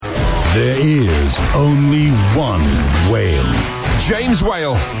There is only one whale. James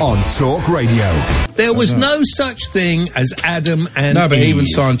Whale on Talk Radio. There was no such thing as Adam and No, but Eve. even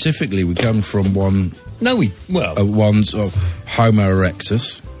scientifically, we come from one... Homo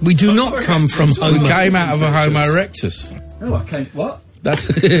erectus. We do not come from Homo... We came out of a Homo erectus. Oh, I came... What? That's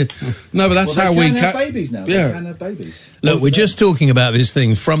no, but that's how we can have babies now. Yeah. They can have babies. Look, we're just talking about this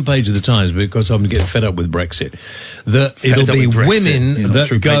thing, front page of the Times, because I'm getting fed up with Brexit. That it'll be women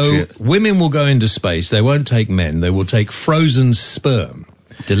that go... Women will go into space. They won't take men. They will take frozen sperm.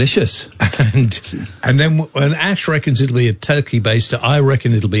 Delicious. And then when Ash reckons it'll be a turkey based, I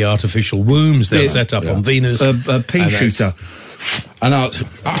reckon it'll be artificial wombs. They'll set up on Venus. A pea shooter. And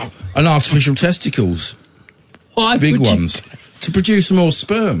artificial testicles. Why big ones. To produce more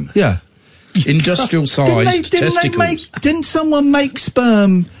sperm. Yeah. Industrial-sized testicles. Didn't someone make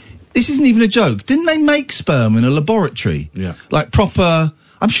sperm... This isn't even a joke. Didn't they make sperm in a laboratory? Yeah. Like proper...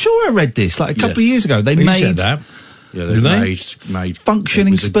 I'm sure I read this, like a couple of years ago. They made... said that. Yeah, they made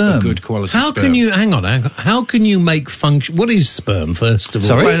functioning sperm. A good quality How sperm. can you... Hang on. How can you make function... What is sperm, first of all?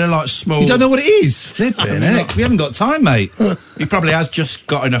 Sorry? Well, they're like small... You don't know what it is? Flippin' heck. We haven't got time, mate. He probably has just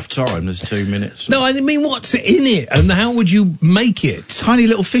got enough time. There's 2 minutes. No, I mean, what's in it? And how would you make it? Tiny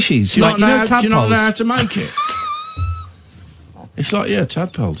little fishies. Do you like, not tadpoles. know how to make it? It's like,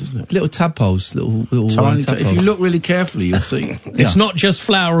 tadpoles, isn't it? Little tadpoles. Little Tiny tadpoles. If you look really carefully, you'll see. It's not just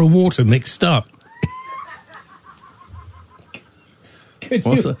flour and water mixed up.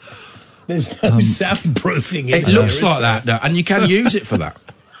 There's no soundproofing in It there, looks is like there? that, and you can use it for that.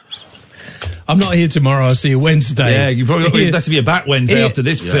 I'm not here tomorrow. I'll see you Wednesday. Yeah, you probably that's if you're back Wednesday after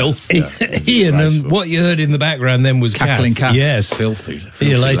this filth. Ian, and what you heard in the background then was Cackling Kath. Kath. Yes. Filthy. See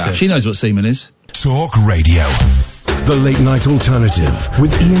you later. lad. She knows what semen is. Talk Radio. The Late Night Alternative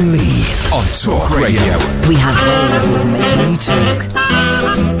with Iain Lee On Talk Radio. We have ways of making you talk.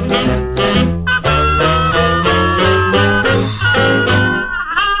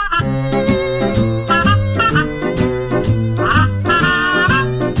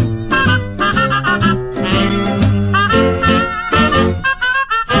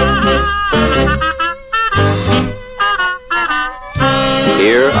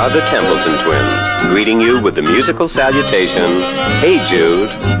 Here are the Templeton twins, greeting you with the musical salutation, Hey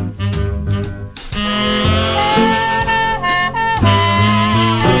Jude.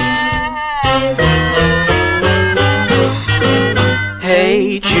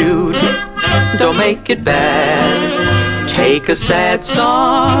 Hey Jude, don't make it bad. Take a sad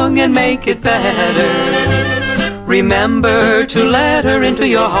song and make it better. Remember to let her into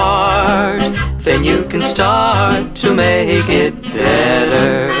your heart, then you can start to make it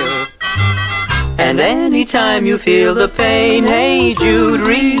better. And anytime you feel the pain, hey Jude,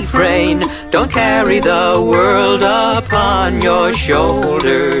 refrain. Don't carry the world upon your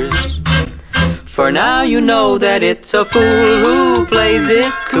shoulders. For now you know that it's a fool who plays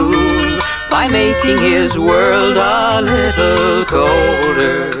it cool by making his world a little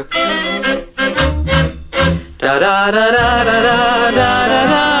colder. Da da da da da da da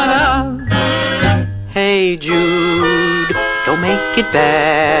da da. Hey Jude, don't make it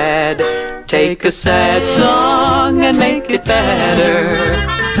bad. Take a sad song and make it better.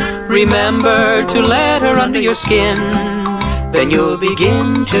 Remember to let her under your skin, then you'll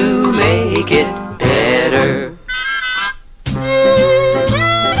begin to make it better.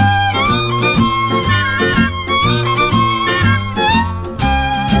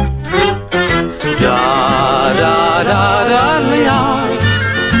 Da da da da da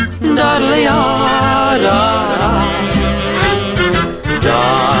da da da.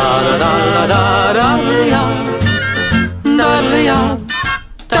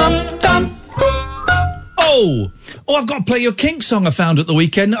 Oh, I've got to play your Kink song I found at the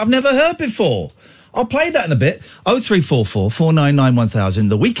weekend that I've never heard before. I'll play that in a bit. 0344 499 1000.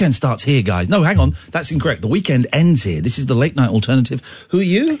 The weekend starts here, guys. No, hang on. That's incorrect. The weekend ends here. This is the Late Night Alternative. Who are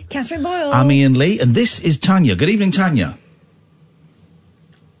you? Catherine Boyle. I'm Iain Lee, and this is Tanya. Good evening, Tanya.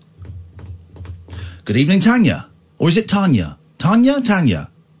 Good evening, Tanya. Or is it Tanya? Tanya?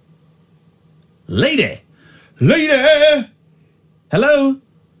 Lady! Hello?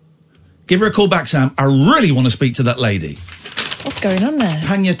 Give her a call back, Sam. I really want to speak to that lady. What's going on there?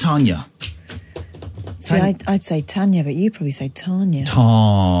 Tanya. See, I'd say Tanya, but you probably say Tanya.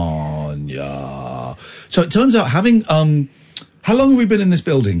 Tanya. So it turns out having... how long have we been in this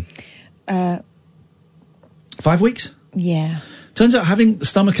building? 5 weeks? Yeah. Turns out having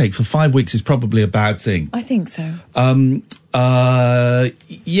stomachache for 5 weeks is probably a bad thing. I think so.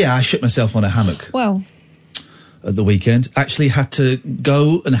 Yeah, I shit myself on a hammock. Well... At the weekend. Actually had to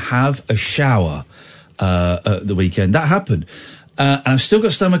go and have a shower at the weekend. That happened. and I've still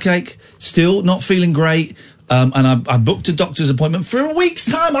got stomachache, still not feeling great, and I booked a doctor's appointment for a week's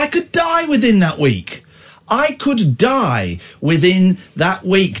time. I could die within that week. I could die within that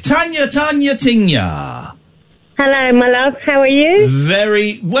week. Tanya. Hello, my love. How are you?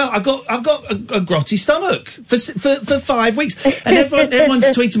 Very well. I've got a grotty stomach for 5 weeks, and everyone's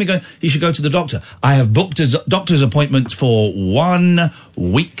tweeting me going, "You should go to the doctor." I have booked a doctor's appointment for 1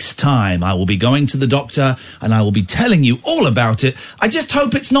 week's time. I will be going to the doctor, and I will be telling you all about it. I just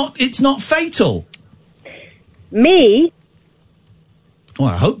hope it's not fatal. Me? Well,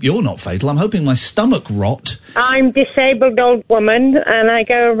 I hope you're not fatal. I'm hoping my stomach rot. I didn't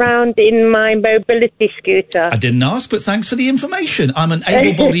ask, but thanks for the information. I'm an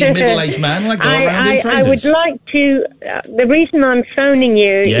able-bodied middle-aged man, and I go around in trainers. I would like to... the reason I'm phoning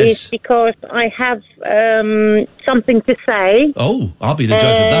you is because I have something to say. Oh, I'll be the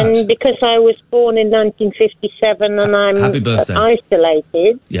judge of that. Because I was born in 1957, and I'm Happy birthday.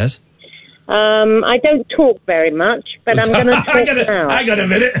 Isolated. Yes. I don't talk very much, but I'm going to talk now. Hang on a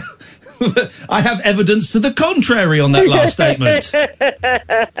minute. I have evidence to the contrary on that last statement.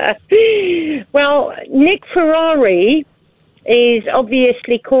 Well, Nick Ferrari is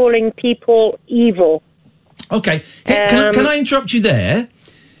obviously calling people evil. Okay. Can I interrupt you there?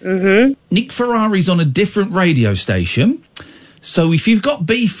 Mm-hmm. Nick Ferrari's on a different radio station. So if you've got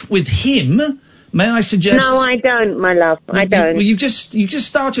beef with him... May I suggest... No, I don't, my love. I don't. You've just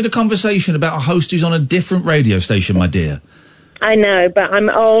started a conversation about a host who's on a different radio station, my dear. I know, but I'm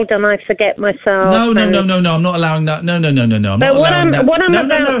old and I forget myself. No, I'm not allowing that. No. But what I'm about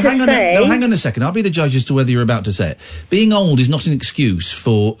to say... No, hang on a second. I'll be the judge as to whether you're about to say it. Being old is not an excuse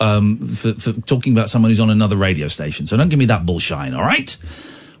for talking about someone who's on another radio station. So don't give me that bullshine, all right?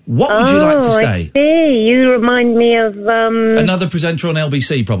 What would you like to say? I see. You remind me of... another presenter on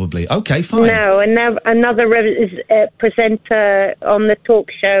LBC, probably. Okay, fine. No, another presenter on the talk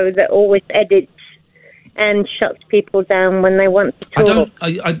show that always edits and shuts people down when they want to talk. Are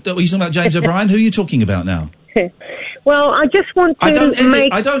you talking about James O'Brien? Who are you talking about now? Well, I just want to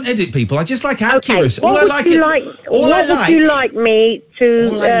I don't edit people. I just like accuracy. Okay. What would you like me to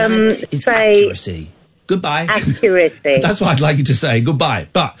say? Accuracy. Goodbye. Accuracy. That's what I'd like you to say. Goodbye.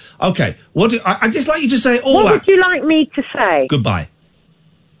 But, okay, I'd just like you to say all that. What would you like me to say? Goodbye.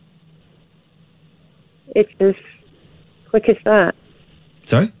 It's as quick as that.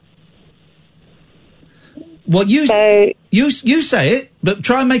 Sorry? Well, you say it, but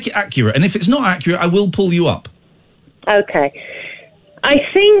try and make it accurate. And if it's not accurate, I will pull you up. Okay. I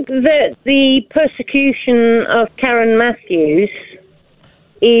think that the persecution of Karen Matthews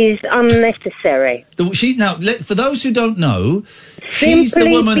is unnecessary. For those who don't know, she's the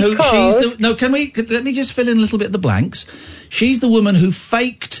woman who... let me just fill in a little bit of the blanks. She's the woman who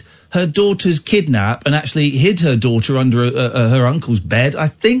faked her daughter's kidnap and actually hid her daughter under her uncle's bed, I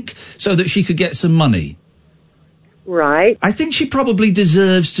think, so that she could get some money. Right. I think she probably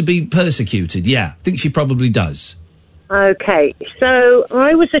deserves to be persecuted, yeah. I think she probably does. Okay, so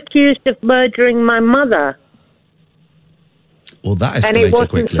I was accused of murdering my mother. Well, that escalated and it wasn't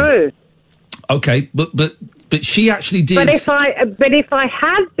quickly. True. Okay, but she actually did. But if I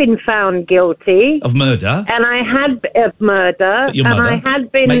had been found guilty of murder, and I had I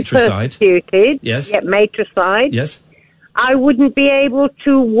had been matricide. Persecuted, yes, matricide, yes, I wouldn't be able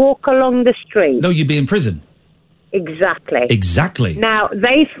to walk along the street. No, you'd be in prison. Exactly. Now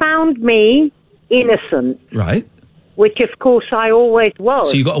they found me innocent. Right. Which, of course, I always was.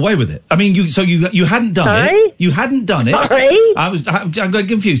 So you got away with it. I mean, you hadn't done it. You hadn't done it. Sorry? I'm going to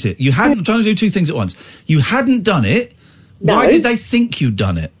confuse it. You hadn't... I'm trying to do two things at once. You hadn't done it. No. Why did they think you'd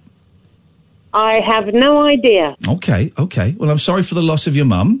done it? I have no idea. Okay. Well, I'm sorry for the loss of your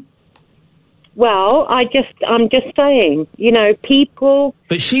mum. Well, I'm just saying, people...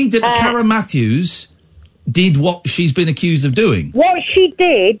 But she did... Karen Matthews did what she's been accused of doing. What she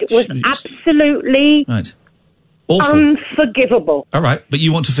did was absolutely... Right. Awful. Unforgivable. All right, but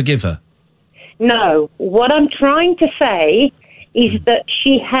you want to forgive her? No. What I'm trying to say is that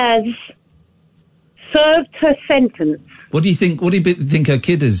she has served her sentence. What do you think? What do you think her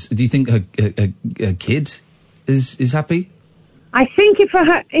kid is? Do you think her kid is happy? I think if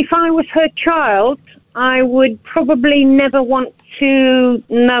I was her child, I would probably never want to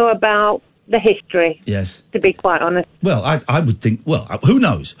know about the history. Yes. To be quite honest. Well, I would think. Well, who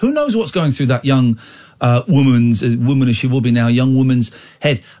knows? Who knows what's going through that young woman as she will be now, young woman's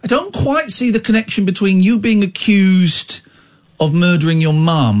head? I don't quite see the connection between you being accused of murdering your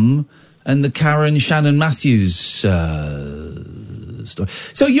mum and the Karen Shannon Matthews story.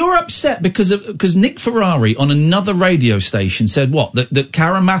 So you're upset because Nick Ferrari on another radio station said what? That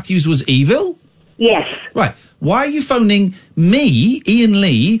Karen Matthews was evil? Yes. Right. Why are you phoning me, Iain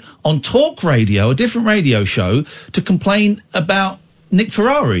Lee, on Talk Radio, a different radio show, to complain about Nick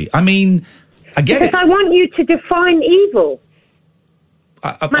Ferrari? I mean, I get because I want you to define evil.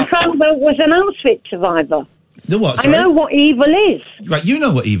 My father was an Auschwitz survivor. The what? Sorry? I know what evil is. Right, you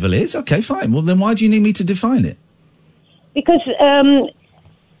know what evil is. Okay, fine. Well, then why do you need me to define it? Because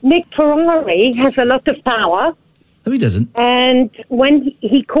Nick Ferrari has a lot of power. No, he doesn't. And when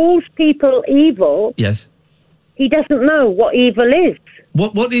he calls people evil, yes, he doesn't know what evil is.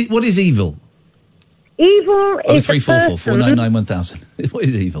 What is evil? Evil is 0344 499 1000. What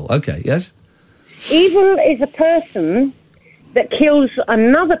is evil? Okay, yes. Evil is a person that kills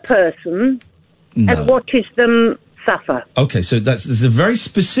another person and watches them suffer. Okay, so there's a very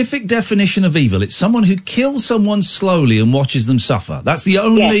specific definition of evil. It's someone who kills someone slowly and watches them suffer. That's the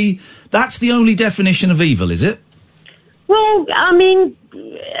only. Yes. That's the only definition of evil, is it? Well, I mean,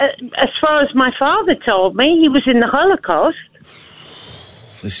 as far as my father told me, he was in the Holocaust.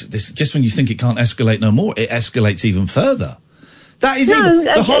 This just when you think it can't escalate no more, it escalates even further. That is evil.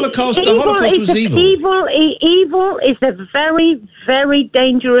 The Holocaust was evil. Evil is a very, very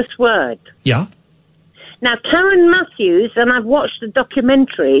dangerous word. Yeah. Now, Karen Matthews, and I've watched the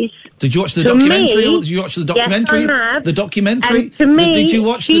documentaries. Did you watch the documentary? Did you watch the documentary? Yes, I have. The documentary. And to me, did you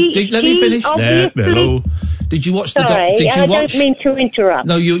watch the? Let me finish. Hello. Did you watch the? Sorry, I don't mean to interrupt.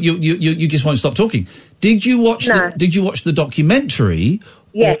 No, you just won't stop talking. Did you watch? Did you watch the documentary?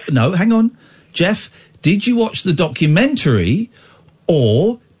 Yes. No, hang on, Jeff. Did you watch the documentary,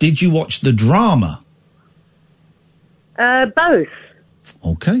 or did you watch the drama? Both.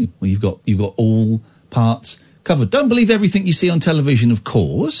 Okay. Well, you've got all parts covered. Don't believe everything you see on television, of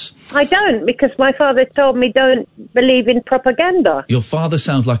course. I don't, because my father told me don't believe in propaganda. Your father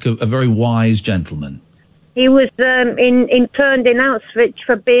sounds like a very wise gentleman. He was interned in Auschwitz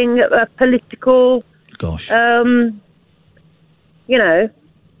for being a political... Gosh.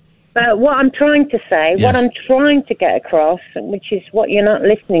 But what I'm trying to say, what I'm trying to get across, which is what you're not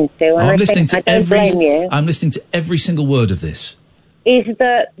listening to, and I don't blame you. I'm listening to every single word of this. Is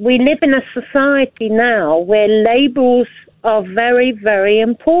that we live in a society now where labels are very, very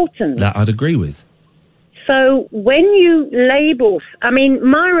important. That I'd agree with. So when you label... I mean,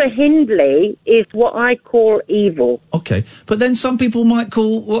 Myra Hindley is what I call evil. Okay, but then some people might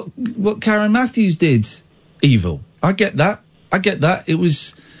call what Karen Matthews did evil. I get that. It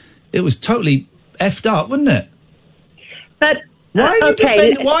was totally effed up, wasn't it? But... Why are you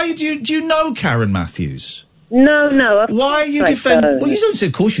defending... Why do you know Karen Matthews? No. Why are you defending... Well, you don't say,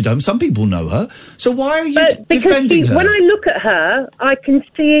 of course you don't. Some people know her. So why are you defending her? When I look at her, I can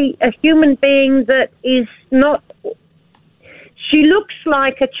see a human being that is not... She looks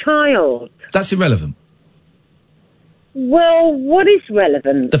like a child. That's irrelevant. Well, what is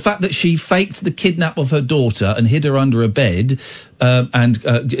relevant? The fact that she faked the kidnap of her daughter and hid her under a bed, and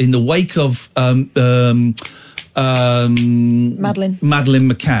in the wake of... Madeleine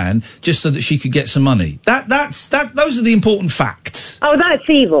McCann, just so that she could get some money. Those are the important facts. Oh, that's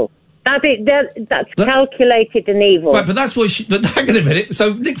evil. That's calculated and evil. Right, but that's what she... But hang on a minute.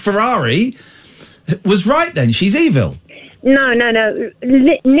 So Nick Ferrari was right then. She's evil. No.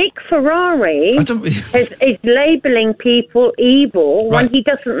 Nick Ferrari is labelling people evil when he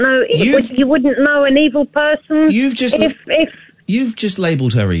doesn't know... You wouldn't know an evil person You've just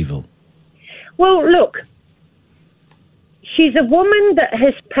labelled her evil. Well, look... She's a woman that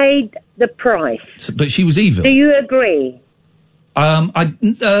has paid the price. But she was evil. Do you agree? Do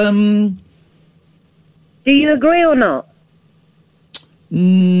you agree or not?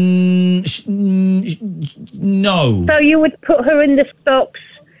 No. So you would put her in the stocks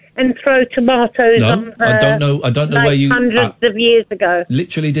and throw tomatoes on her? I don't know like where you... hundreds of years ago.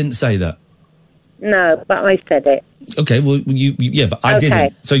 Literally didn't say that. No, but I said it. Okay, well, but I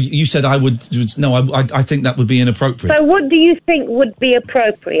didn't. So you said I would... No, I think that would be inappropriate. So what do you think would be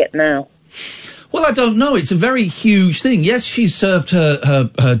appropriate now? Well, I don't know. It's a very huge thing. Yes, she's served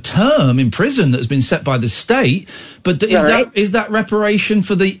her term in prison that's been set by the state, but is that reparation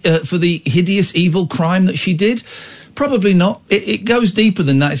for the hideous, evil crime that she did? Probably not. It goes deeper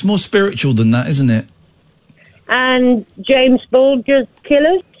than that. It's more spiritual than that, isn't it? And James Bulger's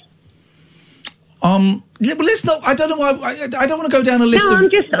killers? Well, let's not. I don't know why. I don't want to go down a list. No, I'm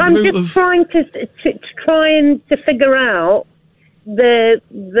just trying to figure out the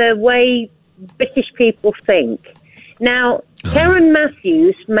way British people think. Now, Karen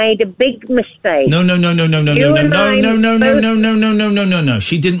Matthews made a big mistake. No.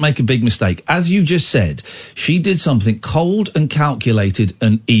 She didn't make a big mistake. As you just said, she did something cold and calculated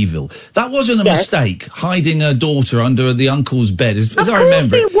and evil. That wasn't a mistake, hiding her daughter under the uncle's bed, as I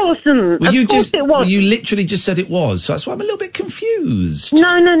remember it. Of course it wasn't. Well, it wasn't. You literally just said it was. So that's why I'm a little bit confused.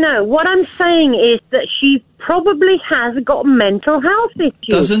 No. What I'm saying is that she probably has got mental health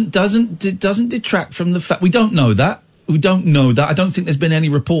issues. Doesn't detract from the fact. We don't know that. I don't think there's been any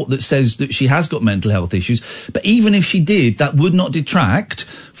report that says that she has got mental health issues. But even if she did, that would not detract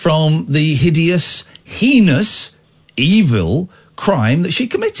from the hideous, heinous, evil crime that she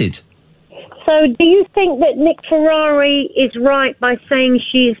committed. So do you think that Nick Ferrari is right by saying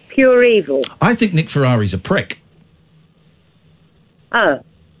she's pure evil? I think Nick Ferrari's a prick. Oh.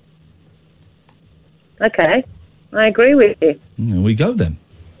 Okay. I agree with you. There we go then.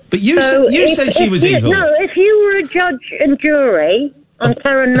 But you said she was evil. No, if you were a judge and jury on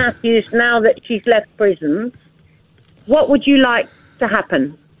Karen Matthews now that she's left prison, what would you like to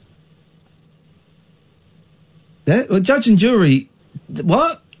happen? Well, judge and jury,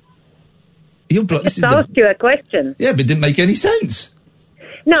 what? I just asked you a question. Yeah, but it didn't make any sense.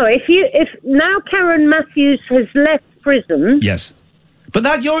 No, if now Karen Matthews has left prison. Yes. But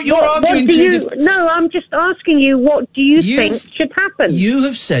that you're arguing No, I'm just asking you, what do you think should happen? You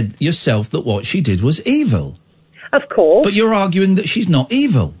have said yourself that what she did was evil. Of course. But you're arguing that she's not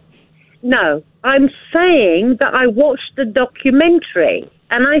evil. No, I'm saying that I watched the documentary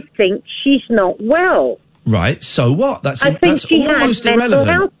and I think she's not well. Right, so what? That's she almost had irrelevant. Mental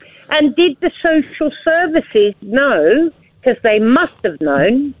health. And did the social services know, because they must have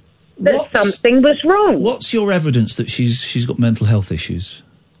known, that something was wrong? What's your evidence that she's got mental health issues?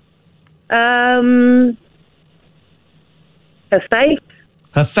 Her face.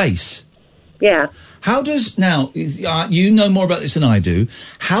 Her face? Yeah. How does, now, you know more about this than I do,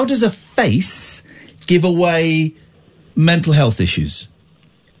 how does a face give away mental health issues?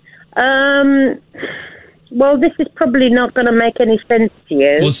 Well, this is probably not going to make any sense to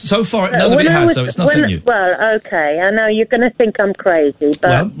you. Well, so far, none of it has, so it's nothing new. Well, okay, I know you're going to think I'm crazy,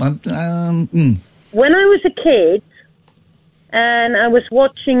 but... When I was a kid, and I was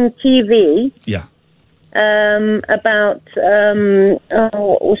watching TV... Yeah. About,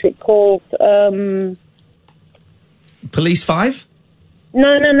 what was it called? Police 5?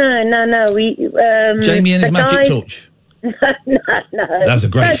 No. Jamie and his magic torch. No. That was a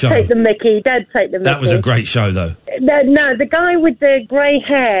great show. Don't take the mickey. That was a great show, though. No, the guy with the grey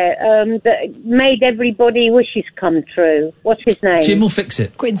hair that made everybody wishes come true. What's his name? Jim will fix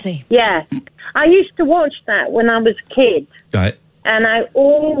it. Quincy. Yeah. I used to watch that when I was a kid. Right. And I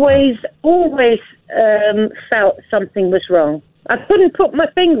always felt something was wrong. I couldn't put my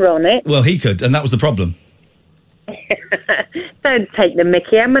finger on it. Well, he could, and that was the problem. Don't take the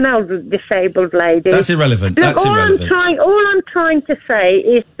mickey. I'm an old disabled lady. That's irrelevant. Look, That's irrelevant. All I'm trying to say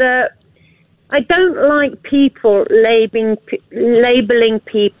is that I don't like people labeling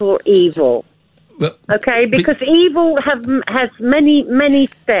people evil. Well, okay, because evil has many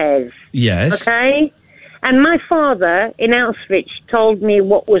stairs. Yes. Okay, and my father in Auschwitz told me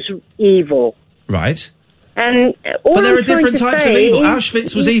what was evil. Right. And but there are different types of evil.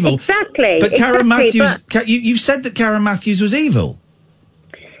 Auschwitz was evil. Exactly. But Karen Matthews, you've said that Karen Matthews was evil.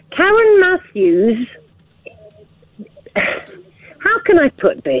 Karen Matthews, how can I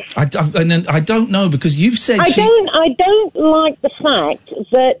put this? I don't know, because you've said I don't like the fact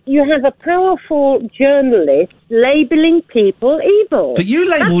that you have a powerful journalist labelling people evil. But you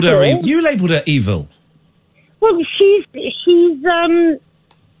labelled her. You labelled her evil. Well, she's evil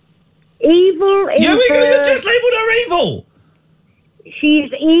in you just labelled her evil.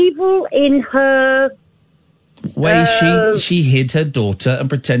 She's evil in her way. She hid her daughter and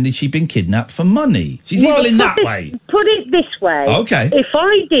pretended she'd been kidnapped for money. She's evil in that way. Put it this way. Okay. If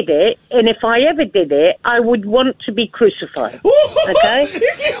I did it, and if I ever did it, I would want to be crucified. Okay?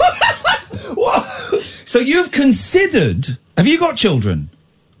 So you've considered... Have you got children?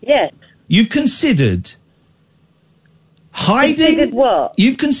 Yes. You've considered... Considered what?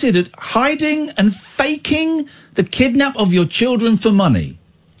 You've considered hiding and faking the kidnap of your children for money?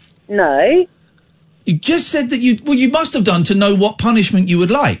 No. You just said that you must have done to know what punishment you would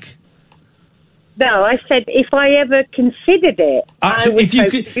like. No, I said if I ever considered it, I would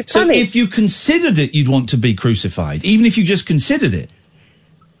hope to be punished. So if you considered it, you'd want to be crucified, even if you just considered it.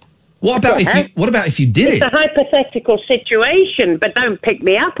 What about if you did it? It's a hypothetical situation, but don't pick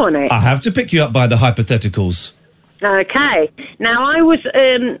me up on it. I have to pick you up by the hypotheticals. Okay. Now, I was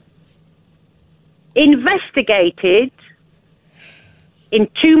investigated in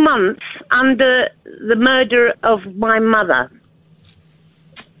 2 months under the murder of my mother.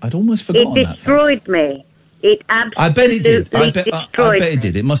 I'd almost forgotten It that. destroyed me. It absolutely I bet it did. I bet destroyed it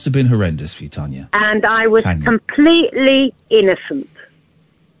did. It must have been horrendous for you, Tanya. And I was Tanya. completely innocent.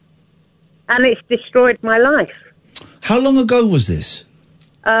 And it's destroyed my life. How long ago was this?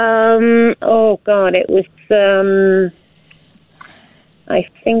 Oh, God, it was, I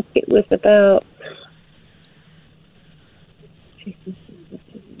think it was about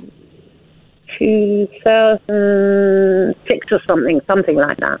 2006 or something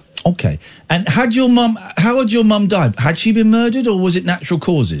like that. Okay. And how had your mum died? Had she been murdered or was it natural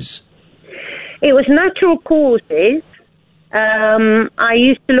causes? It was natural causes. I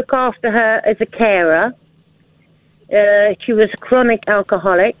used to look after her as a carer. She was a chronic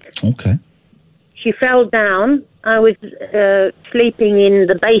alcoholic. Okay. She fell down. I was sleeping in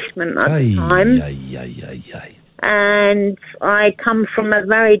the basement at the time. And I come from a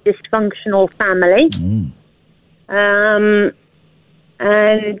very dysfunctional family. And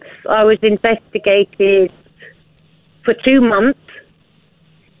I was investigated for 2 months.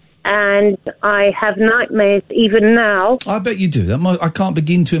 And I have nightmares even now. I bet you do. I can't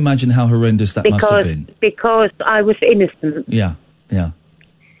begin to imagine how horrendous that must have been. Because I was innocent. Yeah.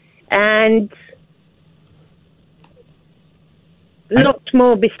 And lots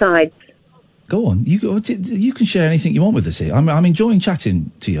more besides. Go on. You can share anything you want with us here. I'm enjoying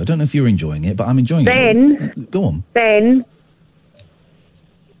chatting to you. I don't know if you're enjoying it, but I'm enjoying it. Go on. Then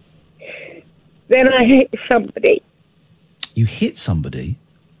I hit somebody. You hit somebody?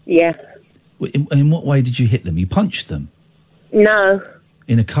 Yeah. In what way did you hit them? You punched them? No.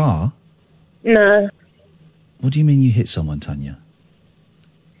 In a car? No. What do you mean you hit someone, Tanya?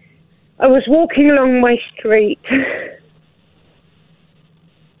 I was walking along my street. And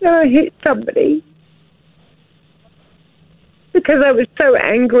I hit somebody. Because I was so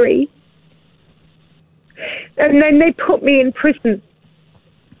angry. And then they put me in prison.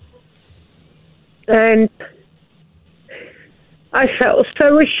 And I felt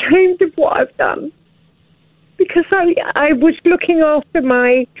so ashamed of what I've done. Because I was looking after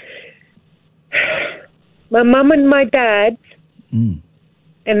my mum and my dad and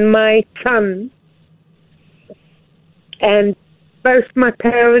my son. And both my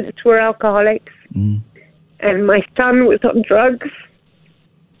parents were alcoholics. And my son was on drugs.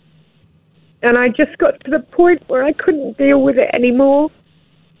 And I just got to the point where I couldn't deal with it anymore.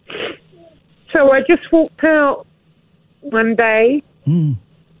 So I just walked out one day.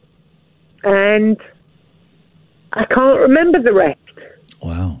 And I can't remember the rest.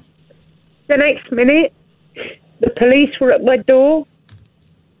 Wow. The next minute, the police were at my door.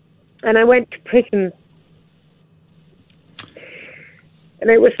 And I went to prison. And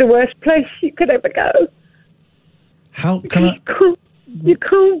it was the worst place you could ever go. How can I... You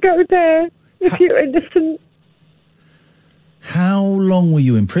can't go there if you're innocent. How long were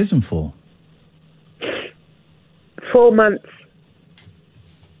you in prison for? 4 months.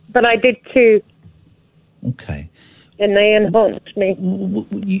 But I did 2. Okay. And they enhanced me.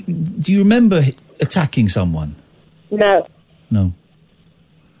 Do you remember attacking someone? No. No.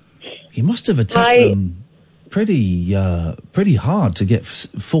 You must have attacked them pretty hard to get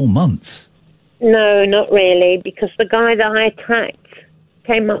 4 months. No, not really, because the guy that I attacked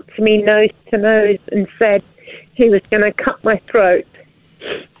came up to me nose to nose and said he was going to cut my throat.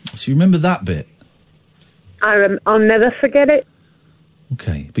 So you remember that bit? I'll never forget it.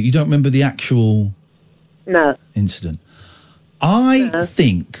 Okay, but you don't remember the actual incident. I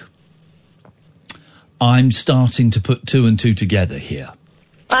think I'm starting to put 2 and 2 together here.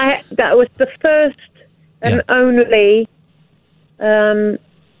 That was the first and only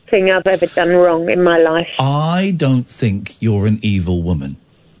thing I've ever done wrong in my life. I don't think you're an evil woman.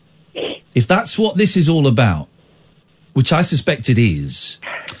 If that's what this is all about, which I suspect it is,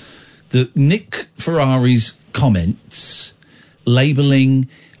 that Nick Ferrari's comments labelling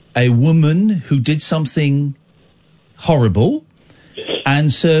a woman who did something horrible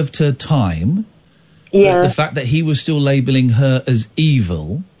and served her time, the fact that he was still labelling her as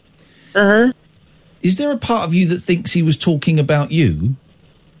evil, is there a part of you that thinks he was talking about you?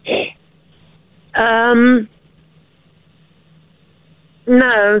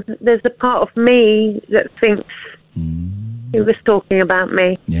 No, there's a part of me that thinks he was talking about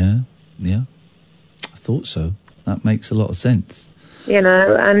me. Yeah. I thought so. That makes a lot of sense. You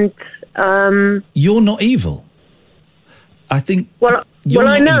know, and... You're not evil. I think... Well,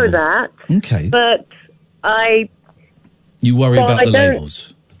 I know evil. That. Okay. But You worry about the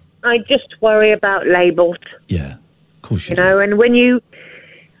labels. I just worry about labels. Yeah, of course you do. Know, and when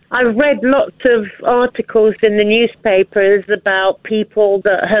I've read lots of articles in the newspapers about people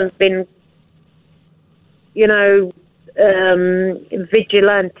that have been,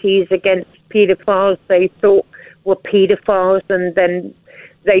 vigilantes against paedophiles they thought were paedophiles, and then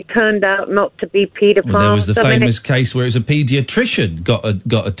they turned out not to be paedophiles. Well, there was the famous case where it was a paediatrician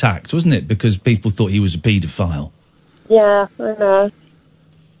got attacked, wasn't it? Because people thought he was a paedophile. Yeah, I know.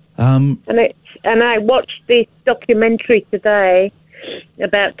 And I watched this documentary today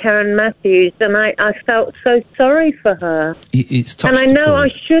about Karen Matthews, and I felt so sorry for her. It's and I know I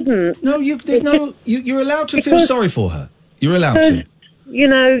shouldn't. No, you're allowed to feel sorry for her. You're allowed to. You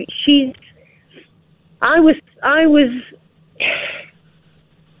know, I was.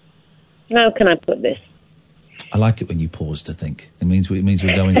 How can I put this? I like it when you pause to think. It means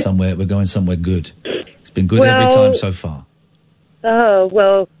we're going somewhere. We're going somewhere good. It's been good every time so far. Oh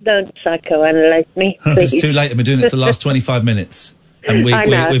well, don't psychoanalyze me, please. It's too late. I've been doing it for the last 25 minutes, and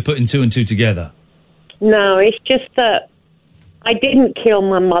we're putting two and two together. No, it's just that I didn't kill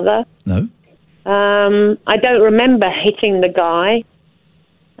my mother. No. I don't remember hitting the guy.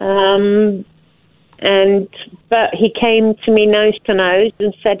 But he came to me nose to nose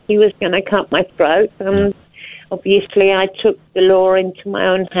and said he was going to cut my throat. And obviously I took the law into my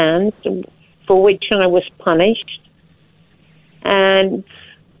own hands, for which I was punished. And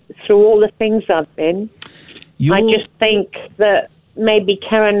through all the things I've been, I just think that maybe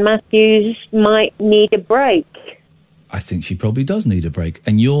Karen Matthews might need a break. I think she probably does need a break.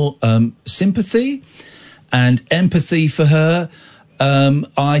 And your sympathy and empathy for her,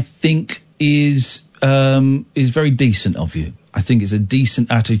 I think is very decent of you. I think it's a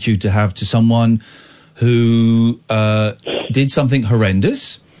decent attitude to have to someone who did something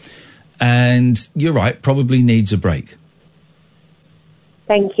horrendous, and you're right, probably needs a break.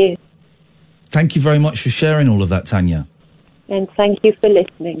 Thank you. Thank you very much for sharing all of that, Tanya. And thank you for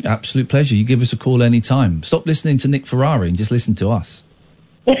listening. Absolute pleasure. You give us a call any time. Stop listening to Nick Ferrari and just listen to us.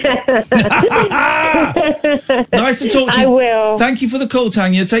 Nice to talk to you. I will. Thank you for the call,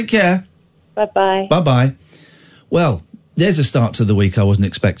 Tanya. Take care. Bye-bye. Bye-bye. Well, there's a start to the week I wasn't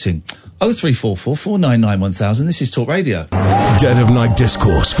expecting. 0344 499 1000. This is Talk Radio. Dead of night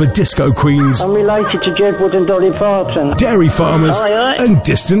discourse for disco queens. I'm related to Jed Wood and Dolly Parton. Dairy farmers and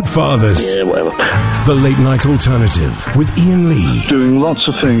distant fathers. Yeah, whatever. The late night alternative with Iain Lee. Doing lots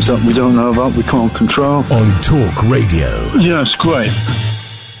of things that we don't know about, we can't control. On Talk Radio. Yeah, it's great.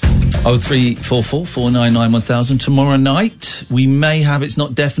 0344 499 1000. Tomorrow night, we may have, it's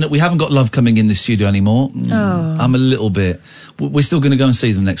not definite, we haven't got Love coming in this studio anymore. Oh. I'm a little bit. We're still going to go and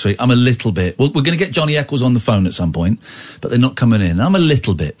see them next week. I'm a little bit. We're going to get Johnny Eccles on the phone at some point, but they're not coming in. I'm a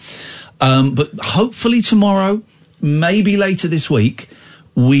little bit. But hopefully tomorrow, maybe later this week,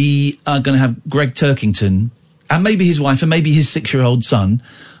 we are going to have Greg Turkington and maybe his wife and maybe his 6-year-old son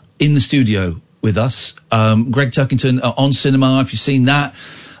in the studio with us. Greg Turkington on Cinema, if you've seen that.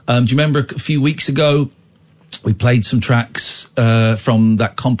 Do you remember a few weeks ago, we played some tracks from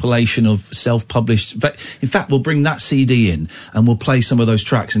that compilation of self-published... In fact, we'll bring that CD in and we'll play some of those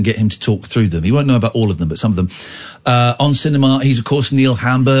tracks and get him to talk through them. He won't know about all of them, but some of them. On Cinema, he's, of course, Neil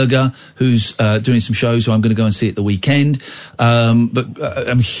Hamburger, who's doing some shows who I'm going to go and see at the weekend. But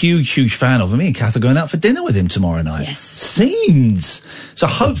I'm a huge, huge fan of him. Me and Kath are going out for dinner with him tomorrow night. Yes. Scenes! So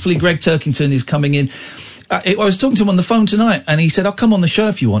hopefully Greg Turkington is coming in. I was talking to him on the phone tonight, and he said, I'll come on the show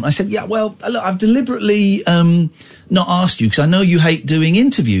if you want. I said, yeah, well, look, I've deliberately not asked you, because I know you hate doing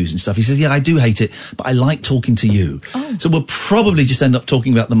interviews and stuff. He says, yeah, I do hate it, but I like talking to you. Oh. So we'll probably just end up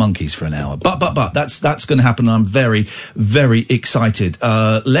talking about the monkeys for an hour. But that's going to happen, and I'm very, very excited.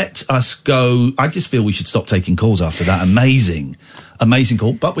 Let us go. I just feel we should stop taking calls after that. Amazing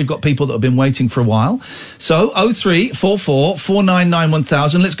call. But we've got people that have been waiting for a while. So, 0344 499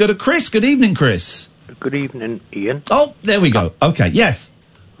 1000. Let's go to Chris. Good evening, Chris. Good evening, Ian. Oh, there we go. Okay, yes.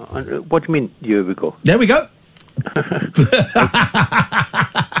 What do you mean, here we go? There we go.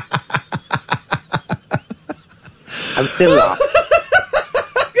 I'm still laughing.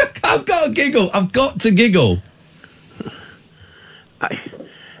 I've got to giggle. I've got to giggle.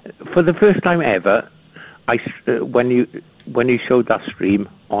 For the first time ever, when you showed that stream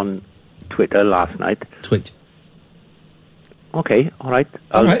on Twitter last night... Twitch. Okay, all right.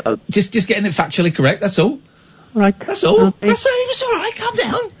 I'll just getting it factually correct, that's all. All right. That's all. Okay. That's all. It's all right. Calm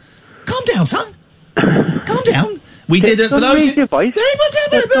down. Calm down, son. Calm down. We did it for those who... Your voice.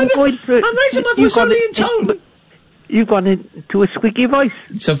 I'm raising my voice only in tone. You've gone into a squeaky voice.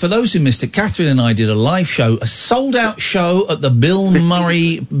 So for those who missed it, Catherine and I did a live show, a sold-out show at the Bill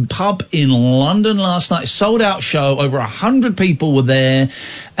Murray pub in London last night. Sold-out show. Over 100 people were there,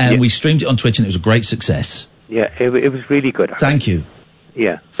 and we streamed it on Twitch, and it was a great success. Yeah, it was really good. Thank you.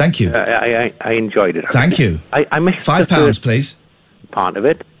 Yeah. Thank you. I enjoyed it. Thank you. I missed £5, please. Part of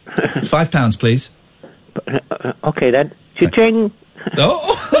it. £5, please. Okay then. Cha-ching.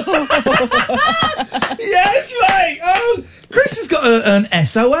 Oh. Yes, mate. Oh, Chris has got an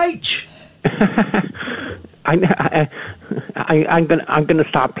SOH. I'm gonna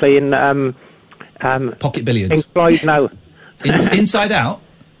start playing pocket billiards. Pink Floyd now. Inside Out.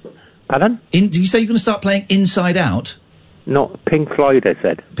 Pardon? Did you say you're going to start playing Inside Out? No, Pink Floyd. I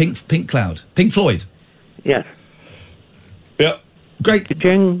said. Pink Floyd. Yes. Yep. Great.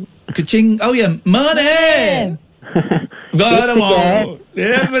 Ka-ching. Ka-ching. Oh yeah, money. Got 'em all.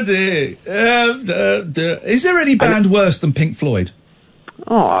 Is there any band worse than Pink Floyd?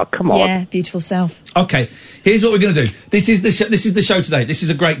 Oh, come on. Yeah, Beautiful South. Okay, here's what we're going to do. This is the show today. This is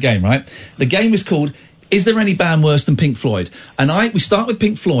a great game, right? The game is called Is There Any Band Worse Than Pink Floyd? And we start with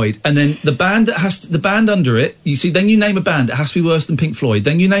Pink Floyd, and then the band under it, you see, then you name a band that has to be worse than Pink Floyd,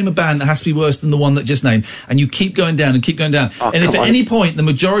 then you name a band that has to be worse than the one that just named, and you keep going down and keep going down. Oh, and if at any point the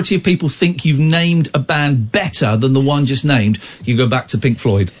majority of people think you've named a band better than the one just named, you go back to Pink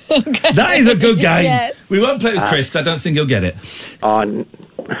Floyd. Okay. That is a good game. Yes. We won't play with Chris, 'cause I don't think he'll get it.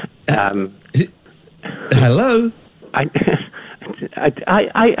 Hello? I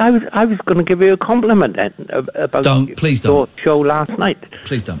was going to give you a compliment then about please your show last night.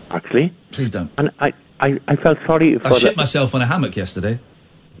 Please don't. Actually. Please don't. And I felt sorry for I shit myself on a hammock yesterday.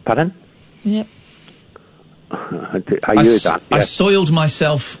 Pardon? Yep. I heard that. I Yes. soiled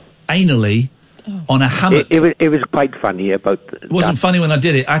myself anally on a hammock. It was quite funny about. It wasn't funny when I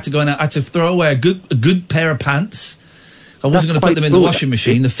did it. I had to go and I had to throw away a good pair of pants. I wasn't going to put them in the washing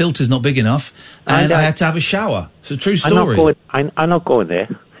machine. The filter's not big enough, and I had to have a shower. It's a true story. I'm not going there.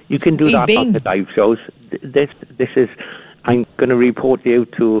 You can do that on the live shows. This is. I'm going to report you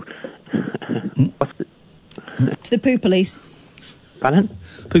to. To the poo police. Pardon?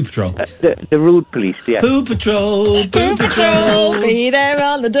 Poo Patrol. The rude police, yeah. Poo Patrol, Poo Patrol. Be there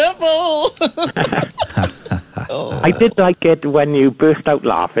on the double. I did like it when you burst out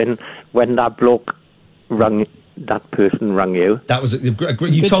laughing when that bloke that person rang you. That was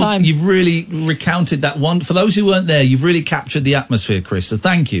you've really recounted that one. For those who weren't there, you've really captured the atmosphere, Chris. So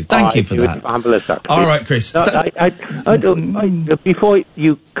thank you for that. Fabulous, actually. All right, Chris. No, before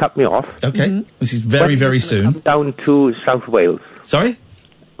you cut me off. Okay. This is very, very soon. Come down to South Wales. Sorry?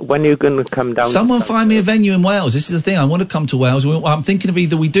 When are you going to come down? Someone find me a venue in Wales. This is the thing. I want to come to Wales. I'm thinking of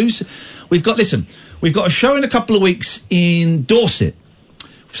either we've got a show in a couple of weeks in Dorset.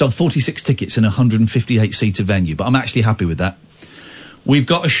 We've sold 46 tickets in a 158-seater venue, but I'm actually happy with that. We've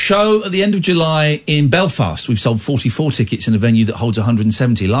got a show at the end of July in Belfast. We've sold 44 tickets in a venue that holds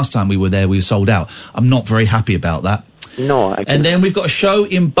 170. Last time we were there, we were sold out. I'm not very happy about that. No. And then we've got a show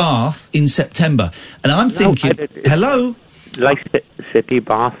in Bath in September. And I'm thinking... Hello? Like City,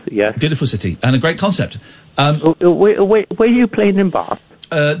 Bath, yes. Beautiful city. And a great concept. Where are you playing in Bath?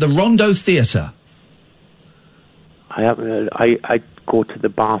 The Rondo Theatre. I go to the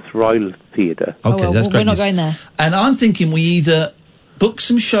Bath Royal Theatre. Okay, that's great. We're not going there. And I'm thinking we either book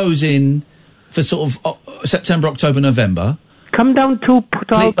some shows in for sort of September, October, November. Come down to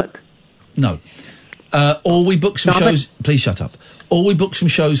Port Albert. No. Or we book some shows... Please shut up. Or we book some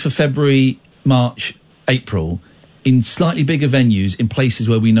shows for February, March, April in slightly bigger venues in places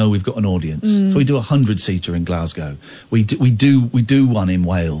where we know we've got an audience. So we do a 100-seater in Glasgow. We do one in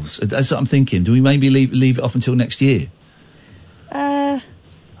Wales. That's what I'm thinking. Do we maybe leave it off until next year? I'd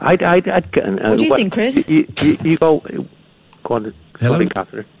what do you think, Chris? You go on. Hello? Sorry,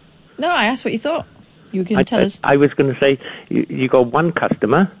 Catherine. No, I asked what you thought. You were going to tell us. I was going to say, you got one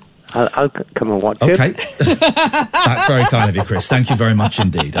customer. I'll come and watch it. Okay. That's very kind of you, Chris. Thank you very much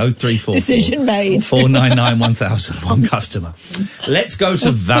indeed. 0344 Decision made. 499 1000. One customer. Let's go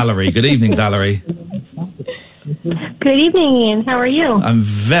to Valerie. Good evening, Valerie. Good evening, Ian. How are you? I'm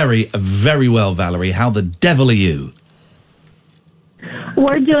very, very well, Valerie. How the devil are you?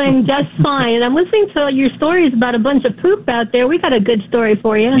 We're doing just fine. And I'm listening to your stories about a bunch of poop out there. We got a good story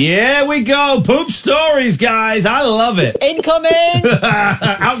for you. Yeah, we go. Poop stories, guys. I love it. Incoming.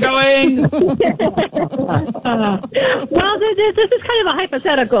 Outgoing. Well, this is kind of a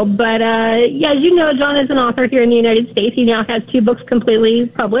hypothetical, but as you know, John is an author here in the United States. He now has 2 books completely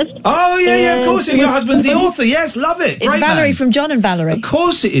published. Oh, yeah, of course. Your husband's the author. Yes, love it. It's Great Valerie man. from John and Valerie. Of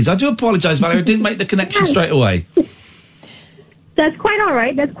course it is. I do apologise, Valerie. I didn't make the connection straight away. That's quite all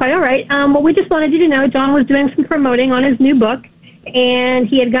right. Well, we just wanted you to know John was doing some promoting on his new book, and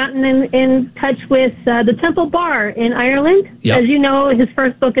he had gotten in touch with the Temple Bar in Ireland. Yep. As you know, his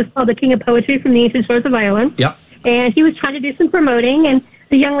first book is called The King of Poetry from the Ancient Shores of Ireland. Yep. And he was trying to do some promoting, and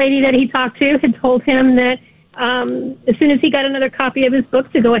the young lady that he talked to had told him that as soon as he got another copy of his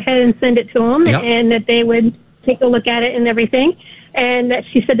book to go ahead and send it to him, Yep. and that they would take a look at it and everything. and that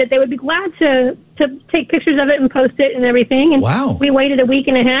she said that they would be glad to take pictures of it and post it and everything. And wow. We waited a week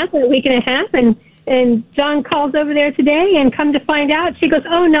and a half, and John calls over there today, and come to find out, she goes,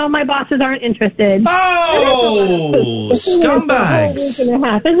 "Oh no, my bosses aren't interested." Oh, scumbags! A week and a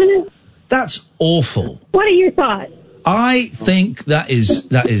half, isn't it? That's awful. What are your thoughts? I think that is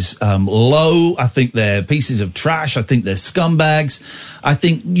low. I think they're pieces of trash. I think they're scumbags. I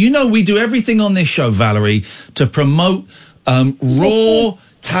think, we do everything on this show, Valerie, to promote raw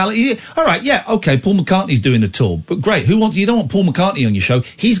talent. All right, yeah, okay, Paul McCartney's doing a tour, but great. You don't want Paul McCartney on your show.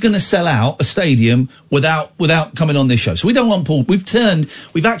 He's going to sell out a stadium without coming on this show. So we don't want Paul. We've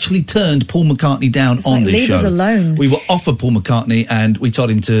actually turned Paul McCartney down on this show. Leave us alone. We were offered Paul McCartney, and we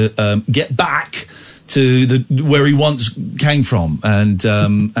told him to get back to where he once came from, and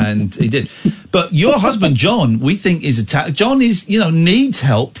he did. But your husband John, we think is John is needs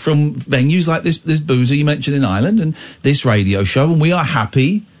help from venues like this boozer you mentioned in Ireland and this radio show, and we are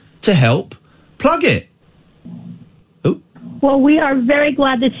happy to help plug it. Well, we are very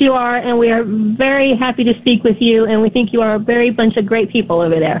glad that you are, and we are very happy to speak with you, and we think you are a very bunch of great people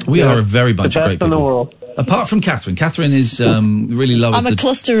over there. We are a very bunch of great people. The best in the world. Apart from Catherine. Catherine is really loves. I'm a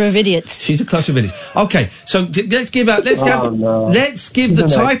cluster of idiots. She's a cluster of idiots. Okay, so let's give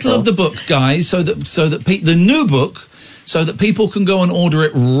the title of the book, guys, so that the new book, so that people can go and order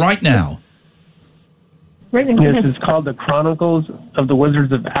it right now. Yes, it's called The Chronicles of the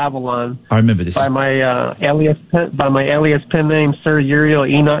Wizards of Avalon. I remember this. By my alias pen name, Sir Uriel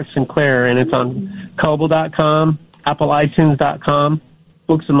Enoch Sinclair, and it's on Kobo.com, AppleITunes.com,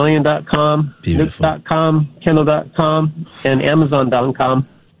 BooksAMillion.com, Nook.com, Kindle.com, and Amazon.com.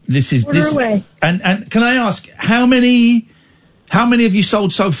 This. And can I ask how many have you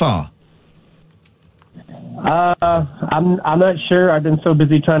sold so far? I'm not sure. I've been so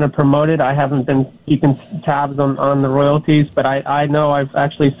busy trying to promote it. I haven't been keeping tabs on the royalties, but I know I've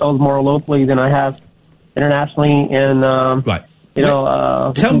actually sold more locally than I have internationally. And right.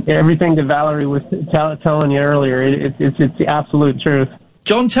 Everything that Valerie was telling you earlier, it's the absolute truth.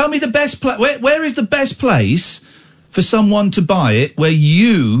 John, tell me the best place. Where is the best place for someone to buy it where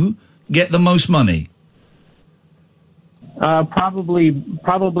you get the most money? Probably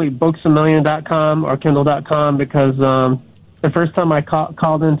BooksAMillion.com or Kindle.com, because the first time I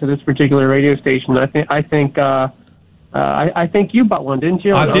called into this particular radio station, I think you bought one, didn't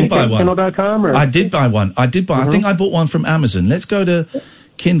you? I did buy one. Kindle.com, or? I did buy one. I think I bought one from Amazon. Let's go to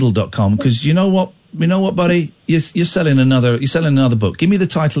Kindle.com, because you know what, buddy, you're selling another book. Give me the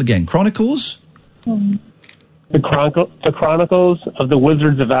title again. Chronicles. The Chronicles of the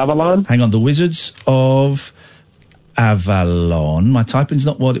Wizards of Avalon. Hang on, the Wizards of Avalon. My typing's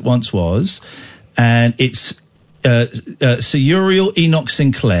not what it once was, and it's Sir Uriel Enoch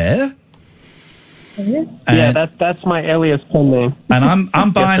Sinclair. Yeah, that's my alias pen name. And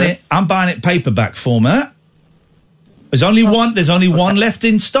I'm buying it. I'm buying it paperback format. There's only one left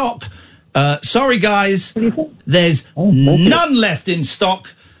in stock. Sorry, guys. There's none left in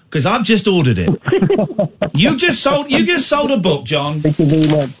stock because I've just ordered it. You just sold a book, John. Thank you very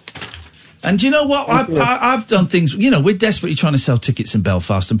much. And do you know what? I've done things. We're desperately trying to sell tickets in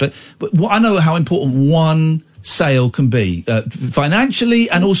Belfast, but I know how important one sale can be financially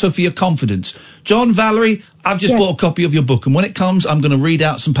and also for your confidence. John, Valerie, I've just bought a copy of your book, and when it comes, I'm going to read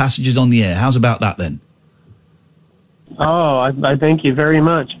out some passages on the air. How's about that then? Oh, I thank you very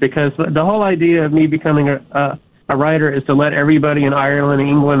much, because the whole idea of me becoming a writer is to let everybody in Ireland,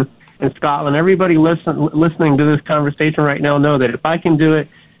 England, and Scotland, everybody listening to this conversation right now, know that if I can do it,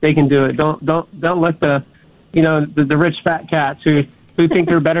 they can do it. Don't let the rich fat cats who think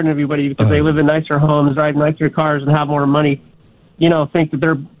they're better than everybody because they live in nicer homes, drive nicer cars, and have more money, think that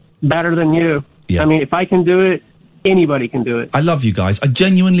they're better than you. Yeah. I mean, if I can do it, anybody can do it. I love you guys. I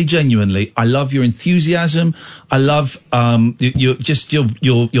genuinely, I love your enthusiasm. I love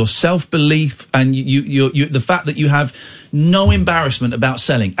your self-belief, and you the fact that you have no embarrassment about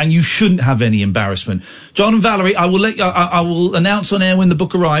selling, and you shouldn't have any embarrassment. John and Valerie, I will announce on air when the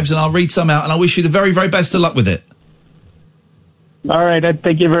book arrives, and I'll read some out, and I wish you the very, very best of luck with it. All right,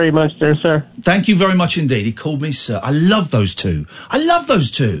 thank you very much, sir. Thank you very much indeed. He called me sir. I love those two.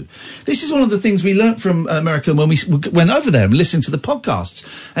 This is one of the things we learnt from America when we went over there and listened to the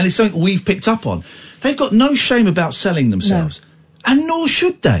podcasts, and it's something we've picked up on. They've got no shame about selling themselves, and nor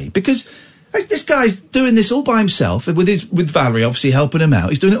should they, because this guy's doing this all by himself with Valerie obviously helping him out.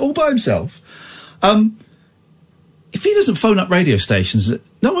 He's doing it all by himself. If he doesn't phone up radio stations,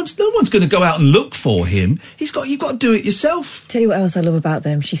 no one's going to go out and look for him. You've got to do it yourself. Tell you what else I love about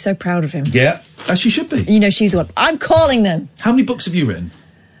them. She's so proud of him. Yeah, as she should be. She's the one. I'm calling them. How many books have you written?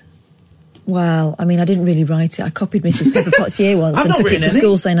 Well, I mean, I didn't really write it. I copied Mrs. Pepper Potts' year once and took it to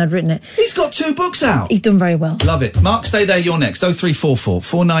school saying I'd written it. He's got 2 books out. He's done very well. Love it. Mark, stay there. You're next. 0344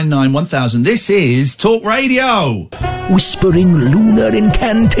 499 1000. This is Talk Radio. Whispering lunar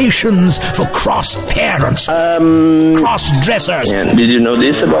incantations for cross-parents, cross-dressers. And did you know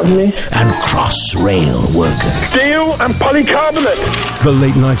this about me? And cross-rail workers. Steel and polycarbonate. The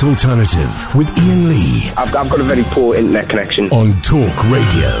Late Night Alternative with Iain Lee. I've got a very poor internet connection. On Talk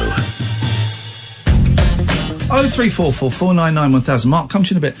Radio. 0344 499 1000. Mark, come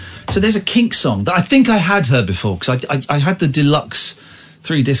to you in a bit. So there's a Kinks song that I think I had heard before, because I had the deluxe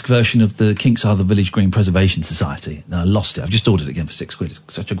 3-disc version of the Kinks Are the Village Green Preservation Society, and I lost it. I've just ordered it again for £6. It's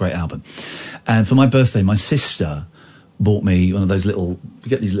such a great album. And for my birthday, my sister bought me one of those little, you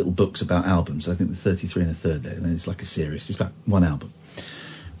get these little books about albums. I think the 33 and a third there, and it's like a series, just about one album.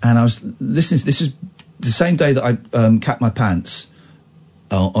 And I was listening to, this is the same day that I capped my pants,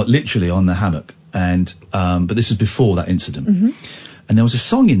 literally on the hammock. And but this was before that incident, and there was a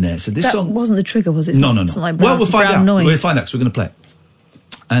song in there. So this song wasn't the trigger, was it? No. Like Well, we'll find out. Noise. We'll find out because we're going to play it.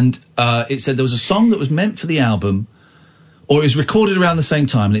 And it said there was a song that was meant for the album, or it was recorded around the same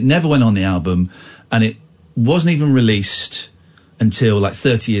time, and it never went on the album, and it wasn't even released until like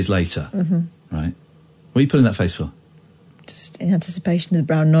 30 years later. Right? What are you putting that face for? Just in anticipation of the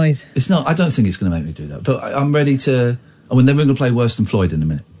brown noise. It's not. I don't think it's going to make me do that. But I'm ready to. Oh, and then we're going to play Worse Than Floyd in a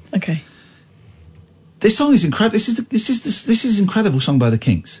minute. Okay. This song is incredible. This is an incredible song by the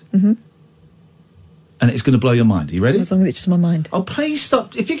Kinks, and it's going to blow your mind. Are you ready? As long as it's just my mind. Oh, please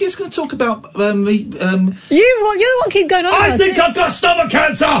stop! If you're just going to talk about me, you're the one keep going on. I think I've got stomach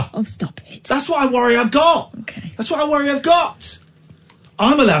cancer. Oh, stop it! That's what I worry I've got. Okay. That's what I worry I've got.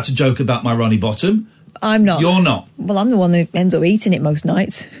 I'm allowed to joke about my Ronnie Bottom. I'm not. You're not. Well, I'm the one who ends up eating it most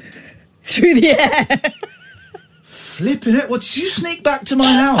nights through the air. Flipping it! What, did you sneak back to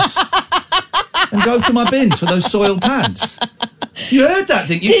my house and go through my bins for those soiled pants? You heard that,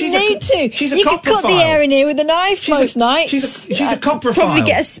 didn't you? Didn't need to. She's a you copperophile. You could cut the air in here with a knife most nights. She's a copperophile. Probably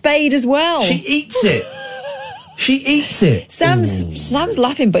get a spade as well. She eats it. She eats it. Sam's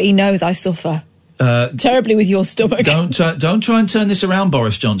laughing, but he knows I suffer terribly with your stomach. Don't try and turn this around,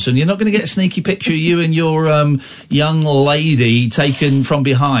 Boris Johnson. You're not going to get a sneaky picture of you and your young lady taken from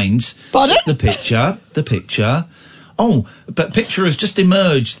behind. Pardon? The picture. Oh, but picture has just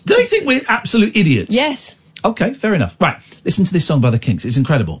emerged. Do they think we're absolute idiots? Yes. Okay, fair enough. Right, listen to this song by the Kinks. It's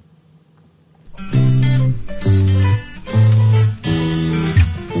incredible. Won't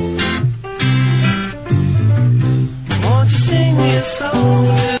you sing me a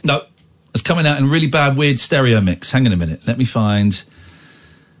song? No, it's coming out in really bad, weird stereo mix. Hang on a minute.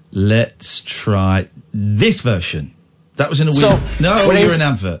 Let's try this version. That was in a weird... you're an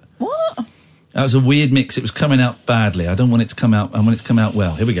advert. What? That was a weird mix. It was coming out badly. I don't want it to come out... I want it to come out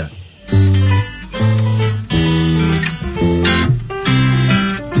well. Here we go.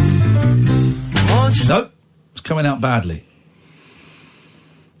 No, it's coming out badly.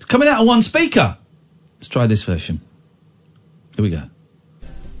 It's coming out of one speaker. Let's try this version. Here we go.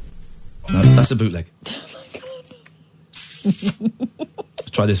 No, that's a bootleg. Oh my God.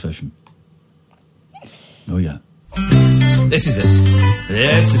 Let's try this version. Here we go. This is it.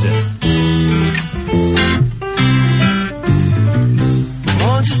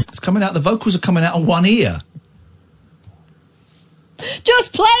 It's coming out, the vocals are coming out of one ear.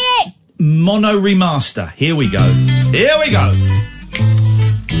 Just play it! Mono remaster. Here we go.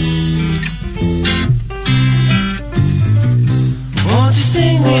 Won't you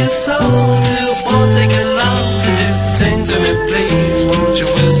sing me a song too? Won't take it long to just sing to me, please. Won't you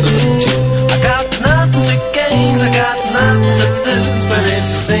whistle a tune? I got nothing to gain, I got nothing to lose, but if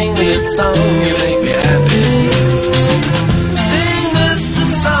you sing me a song, you make me happy. Sing, Mr.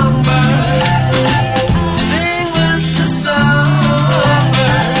 Songbird. Sing, Mr. Songbird.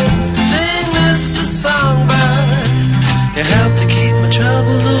 Sing, Mr. Songbird. You help to keep my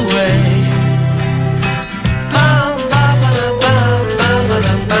troubles away.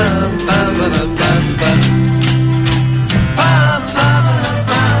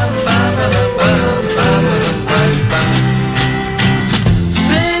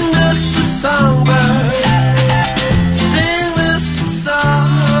 Sing, Mr. Songbird.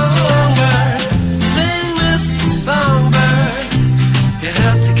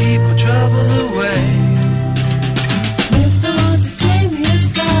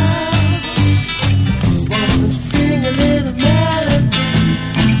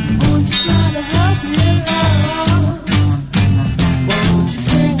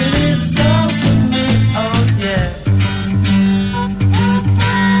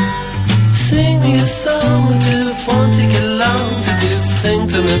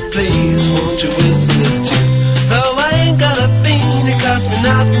 it please, won't you whistle it too? Though I ain't got a bean, it costs me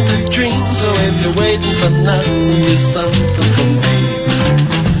nothing to dream. So if you're waiting for nothing, do something for me.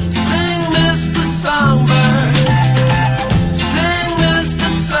 Sing Mr. Songbird, sing Mr.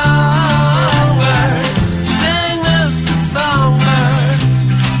 Songbird, sing Mr. Songbird.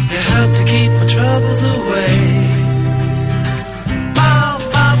 You help to keep my troubles away.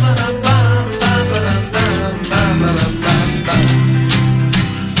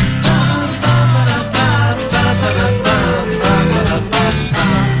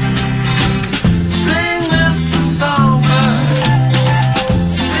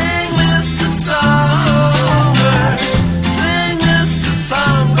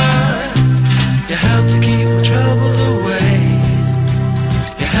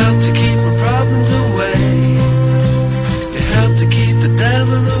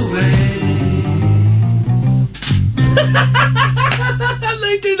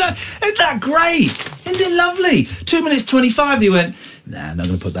 They do that. Isn't that great? Isn't it lovely? 2 minutes 25. He went, nah, I'm not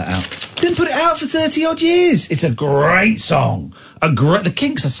going to put that out. Didn't put it out for 30 odd years. It's a great song. The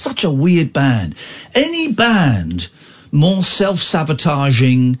Kinks are such a weird band. Any band more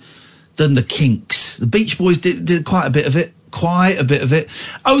self-sabotaging than the Kinks. The Beach Boys did quite a bit of it. Quite a bit of it.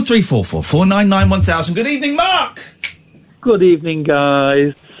 0344 499 1000. Good evening, Mark. Good evening,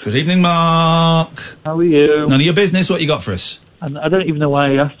 guys. Good evening, Mark. How are you? None of your business. What you got for us? And I don't even know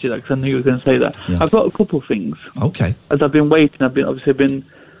why I asked you that, because I knew you were going to say that. Yeah. I've got a couple of things. Okay. As I've been waiting, I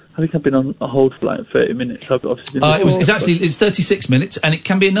think I've been on a hold for like 30 minutes. I've obviously been it's 36 minutes, and it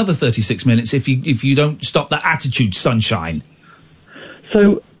can be another 36 minutes if you don't stop that attitude, sunshine.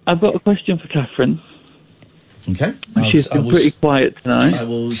 So I've got a question for Catherine. Okay. She's been pretty quiet tonight. I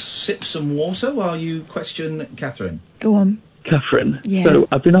will sip some water while you question Catherine. Go on. Catherine. Yeah. So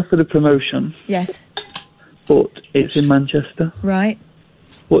I've been offered a promotion. Yes. But it's in Manchester. Right.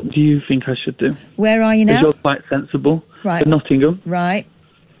 What do you think I should do? Where are you now? Because you're quite sensible. Right. In Nottingham. Right.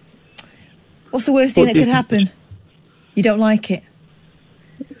 What's the worst thing that could happen? You don't like it?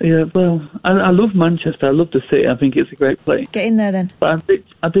 Yeah, well, I love Manchester. I love the city. I think it's a great place. Get in there then. But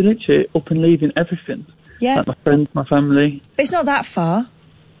I've been literally up and leaving everything. Yeah. Like my friends, my family. But it's not that far.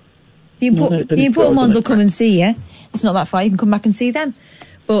 The No, important ones will come and see you. It's not that far. You can come back and see them.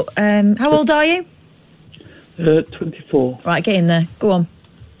 But how old are you? 24. Right, get in there. Go on.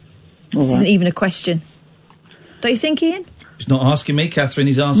 This right. isn't even a question. Don't you think, Ian? He's not asking me, Catherine.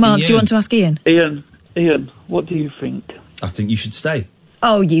 He's asking Mark, you. do you want to ask Ian? Ian, what do you think? I think you should stay.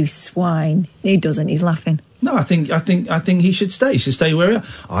 Oh, you swine. He doesn't. He's laughing. No, I think he should stay. He should stay where he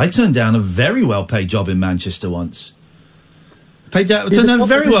is. I turned down a very well-paid job in Manchester once. Turned down a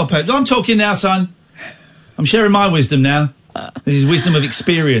very well-paid. I'm talking now, son. I'm sharing my wisdom now. This is wisdom of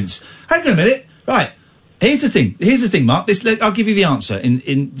experience. Hang on a minute. Right. Here's the thing, Mark. I'll give you the answer in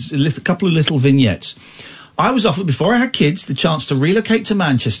a couple of little vignettes. I was offered, before I had kids, the chance to relocate to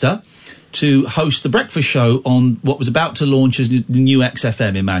Manchester to host the breakfast show on what was about to launch as the new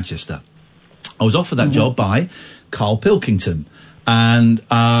XFM in Manchester. I was offered that job by Carl Pilkington. And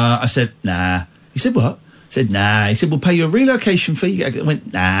I said, nah. He said, what? I said, nah. He said, we'll pay you a relocation fee. I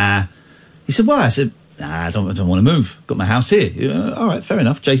went, nah. He said, why? I said, nah, I don't want to move. Got my house here. All right, fair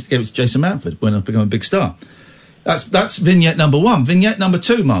enough. Gave it to Jason Manford when I became a big star. That's vignette number one. Vignette number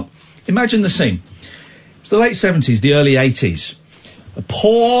two, Mark. Imagine the scene. It's the late 70s, the early 80s. A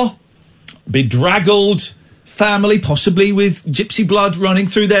poor, bedraggled family, possibly with gypsy blood running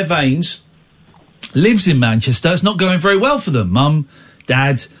through their veins, lives in Manchester. It's not going very well for them. Mum,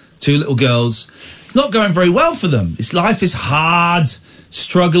 dad, two little girls. It's not going very well for them. His life is hard,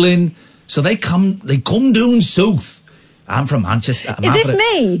 struggling. So they come down south. I'm from Manchester. Is this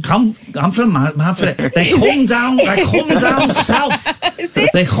me? I'm from Manfred. They come down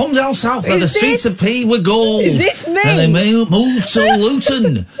south. They come down south where the streets of P were gold. Is this me? And they move to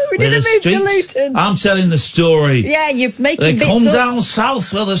Luton. We didn't move to Luton. I'm telling the story. Yeah, you're making They bits come up. down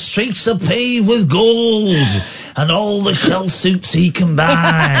south where the streets are paved with gold and all the shell suits he can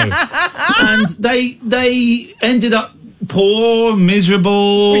buy. And they ended up poor,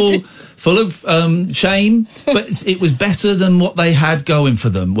 miserable, full of shame, but it was better than what they had going for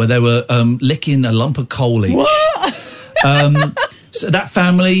them, where they were licking a lump of coal each. What? So that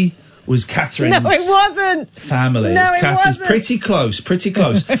family was Catherine's. No, it wasn't. Family. No, it Catherine's. wasn't. Pretty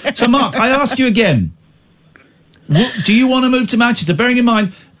close. So, Mark, I ask you again. Do you want to move to Manchester? Bearing in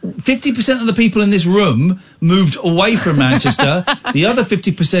mind, 50% of the people in this room moved away from Manchester. The other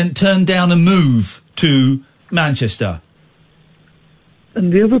 50% turned down a move to Manchester.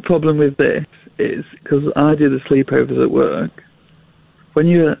 And the other problem with this is, because I do the sleepovers at work, when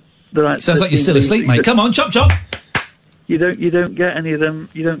you're... Sounds like you're still asleep, mate. Come on, chop, chop. you don't get any of them.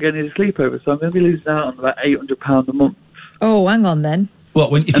 You don't get any of the sleepovers. So I'm going to be losing out on about £800 a month. Oh, hang on then.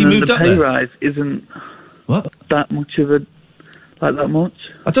 What? If you moved the up pay there? rise isn't that much of a that much.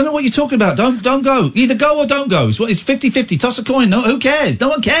 I don't know what you're talking about. Don't go. Either go or don't go. It's 50-50. Toss a coin. No, who cares? No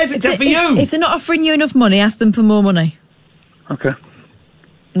one cares except for you. If they're not offering you enough money, ask them for more money. Okay.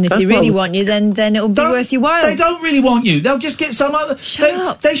 And if they really want you, then it'll be worth your while. They don't really want you. They'll just get some other...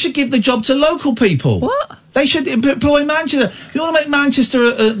 They should give the job to local people. What? They should employ Manchester. You want to make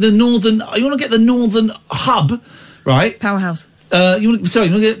Manchester the northern... You want to get the northern hub, right? Powerhouse. You want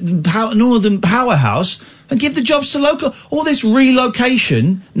to get northern powerhouse and give the jobs to local... All this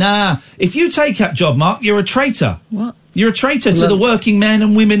relocation... Nah. If you take that job, Mark, you're a traitor. What? You're a traitor to the working men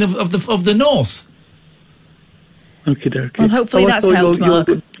and women of the north. Okay, dokie. Well, hopefully that's helped, Mark.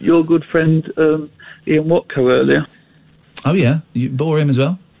 Your good friend Iain Watco earlier. Oh yeah, you bore him as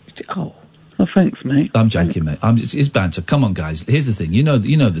well. Oh, thanks, mate. I'm joking, mate. It's banter. Come on, guys. Here's the thing. You know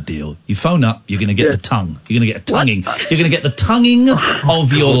the deal. You phone up. You're going to get the tongue. You're going to get a tonguing. You're going to get the tonguing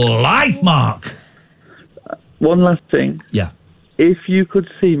of your life, Mark. One last thing. Yeah. If you could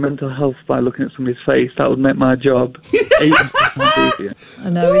see mental health by looking at somebody's face, that would make my job 800% easier. I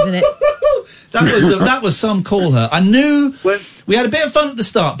know, isn't it? That was some call her. I knew we had a bit of fun at the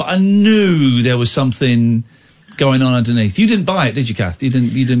start, but I knew there was something going on underneath. You didn't buy it, did you, Kath? You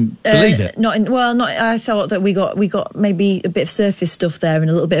didn't believe it. I thought that we got maybe a bit of surface stuff there and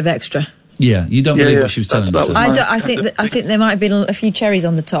a little bit of extra. Yeah, you don't believe what she was telling us. I think there might have been a few cherries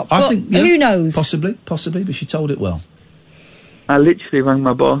on the top. Who knows? Possibly, but she told it well. I literally rang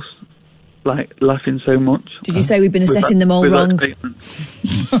my boss, laughing so much. Did you say we've been assessing them all wrong?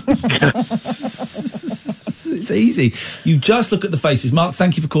 It's easy. You just look at the faces. Mark,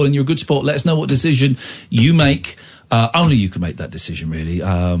 thank you for calling. You're a good sport. Let us know what decision you make. Only you can make that decision, really.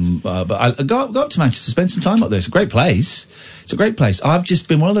 But go up to Manchester, spend some time up there. It's a great place. It's a great place. I've just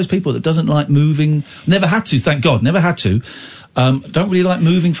been one of those people that doesn't like moving. Never had to, thank God. Never had to. Don't really like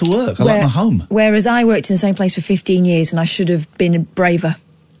moving for work. I like my home. Whereas I worked in the same place for 15 years and I should have been braver.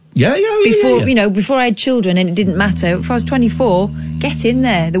 Yeah. Before I had children and it didn't matter. If I was 24, get in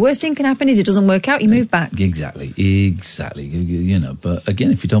there. The worst thing can happen is it doesn't work out, you move back. Exactly. But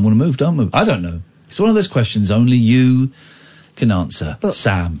again, if you don't want to move, don't move. I don't know. It's one of those questions only you can answer,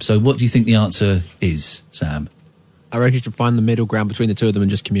 Sam. So what do you think the answer is, Sam? I reckon you should find the middle ground between the two of them and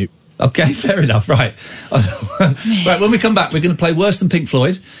just commute. Okay, fair enough, right. Right, when we come back, we're going to play Worse Than Pink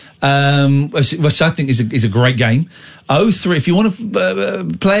Floyd, which I think is a great game. 03, if you want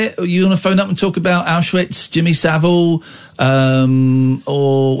to play it, you want to phone up and talk about Auschwitz, Jimmy Saville,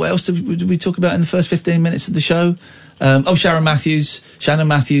 or what else did we talk about in the first 15 minutes of the show? Shannon Matthews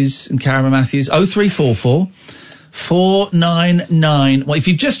and Karen Matthews. 0344 499. Well, if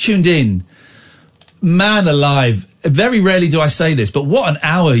you've just tuned in, man alive, very rarely do I say this, but what an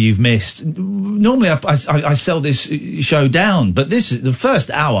hour you've missed. Normally I sell this show down, but this is the first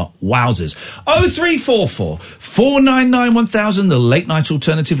hour, wowzers. 0344 499 1000, the late night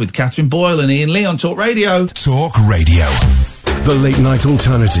alternative with Catherine Boyle and Iain Lee on Talk Radio. Talk Radio. The late night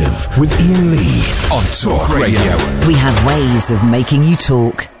alternative with Iain Lee on Talk Radio. We have ways of making you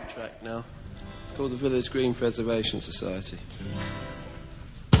talk. Track now. It's called the Village Green Preservation Society.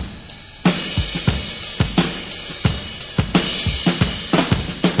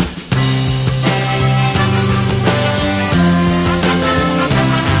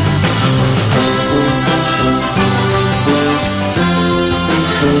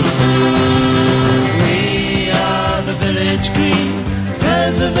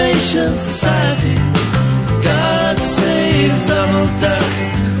 Society. God save Donald Duck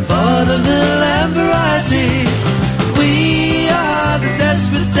for the little and variety. We are the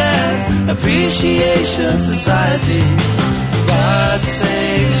Desperate Dad Appreciation Society. God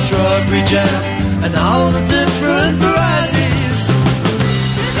save strawberry jam and all the different varieties.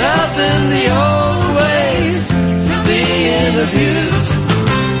 Stopping the old ways from being abused.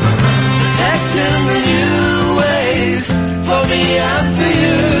 Protecting the new ways for me and for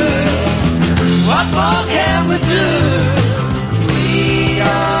you. What more can we do? We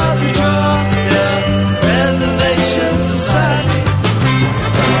are the Georgia Preservation Society.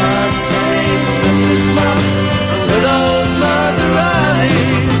 God save Mrs. Moss and good old Mother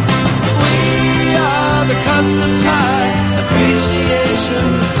Riley. We are the Custard Pie Appreciation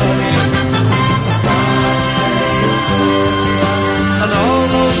Society. God save us and all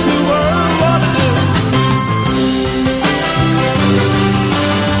those who were Waterloo.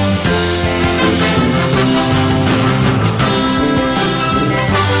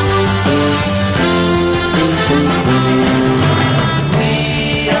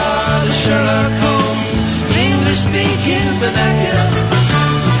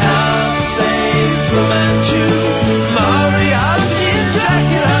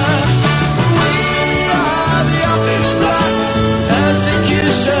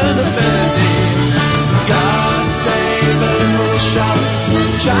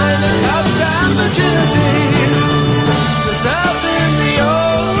 China cups and virginity. Preserving the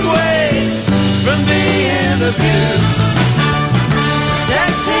old ways from being abused.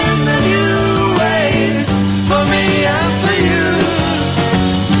 Protecting the new ways for me and for you.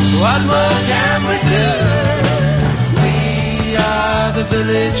 What more can we do? We are the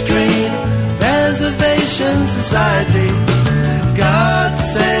Village Green Preservation Society. God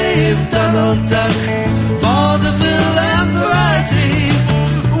save Donald Duck, vaudeville and variety.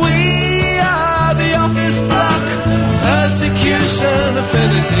 We are the office block, persecution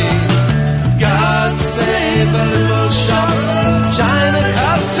affinity. God save the little shops, China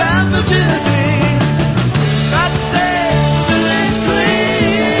cups and virginity. God save Village Green.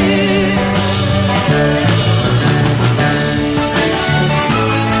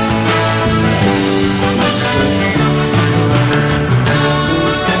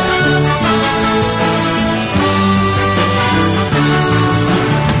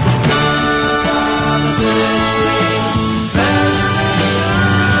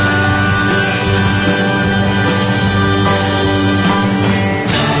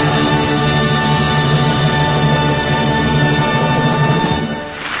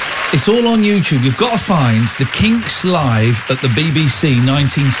 It's all on YouTube. You've got to find the Kinks live at the BBC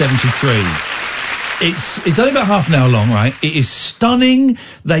 1973. It's only about half an hour long, right? It is stunning.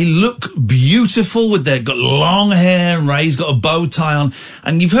 They look beautiful with their got long hair, and Ray's got a bow tie on,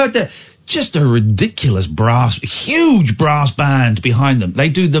 and you've heard that. Just a ridiculous huge brass band behind them. They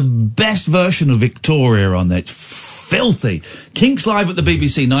do the best version of Victoria on there. It's filthy. Kinks live at the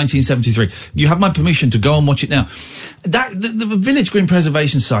BBC 1973. You have my permission to go and watch it now. The Village Green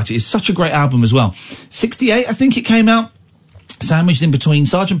Preservation Society is such a great album as well. 68, I think it came out. Sandwiched in between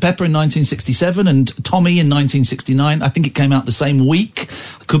Sgt. Pepper in 1967 and Tommy in 1969. I think it came out the same week,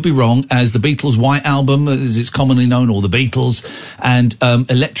 I could be wrong, as the Beatles' White Album, as it's commonly known, or the Beatles, and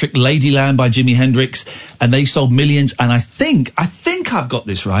Electric Ladyland by Jimi Hendrix, and they sold millions. And I think I've got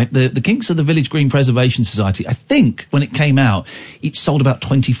this right. The Kinks of the Village Green Preservation Society, I think when it came out, it sold about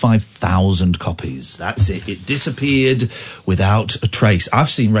 25,000 copies. That's it. It disappeared without a trace.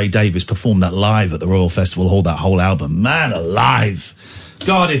 I've seen Ray Davies perform that live at the Royal Festival Hall, that whole album. Man alive.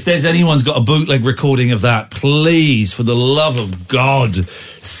 God, if there's anyone's got a bootleg recording of that, please, for the love of God,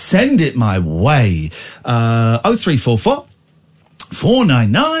 send it my way. 0344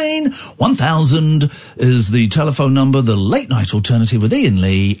 499 1000 is the telephone number, the late night alternative with Iain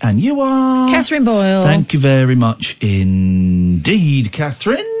Lee, and you are... Catherine Boyle. Thank you very much indeed,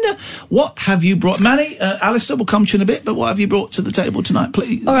 Catherine. What have you brought? Manny, Alistair will come to you in a bit, but what have you brought to the table tonight,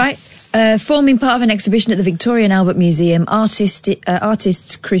 please? All right. Forming part of an exhibition at the Victoria and Albert Museum,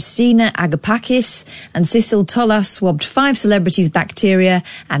 artists Christina Agapakis and Cecil Tolas swabbed 5 celebrities' bacteria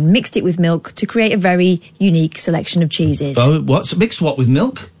and mixed it with milk to create a very unique selection of cheeses. Oh, what's mixed what with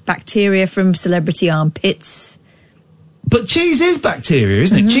milk? Bacteria from celebrity armpits. But cheese is bacteria,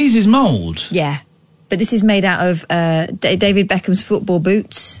 isn't it? Cheese is mould. Yeah. But this is made out of David Beckham's football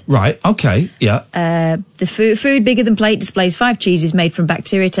boots. Right, okay, yeah. The food bigger than plate displays 5 cheeses made from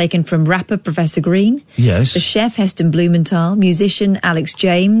bacteria taken from rapper Professor Green. Yes. The chef Heston Blumenthal, musician Alex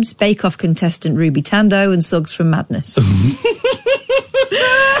James, Bake-Off contestant Ruby Tando, and Suggs from Madness.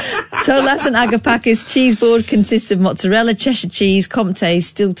 Tolas and Agapakis cheese board consists of mozzarella, Cheshire cheese, Comté,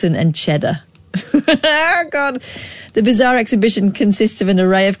 Stilton and cheddar. Oh, God. The bizarre exhibition consists of an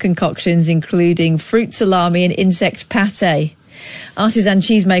array of concoctions, including fruit salami and insect pate. Artisan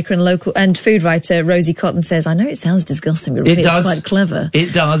cheesemaker and food writer Rosie Cotton says, I know it sounds disgusting, but really it's quite clever.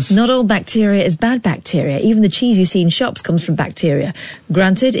 It does. Not all bacteria is bad bacteria. Even the cheese you see in shops comes from bacteria.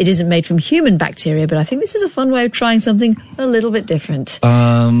 Granted, it isn't made from human bacteria, but I think this is a fun way of trying something a little bit different. It's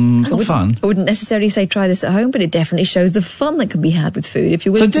not fun. I wouldn't necessarily say try this at home, but it definitely shows the fun that can be had with food if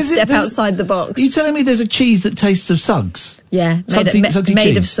you're willing to step outside the box. Are you telling me there's a cheese that tastes of Suggs? Yeah,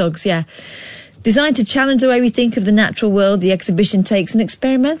 made of Suggs, yeah. Designed to challenge the way we think of the natural world, the exhibition takes an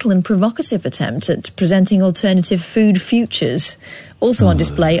experimental and provocative attempt at presenting alternative food futures. Also on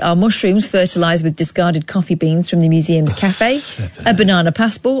display are mushrooms fertilised with discarded coffee beans from the museum's cafe, a banana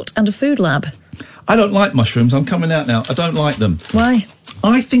passport and a food lab. I don't like mushrooms. I'm coming out now. I don't like them. Why?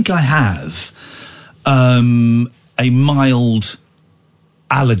 I think I have a mild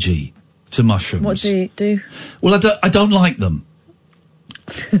allergy to mushrooms. What do you do? Well, I don't like them.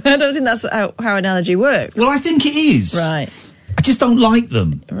 I don't think that's how an allergy works. Well, I think it is. Right. I just don't like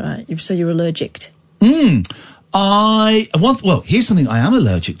them. Right. So you're allergic. Well, here's something I am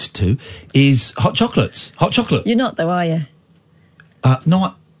allergic to, is hot chocolates. Hot chocolate. You're not, though, are you?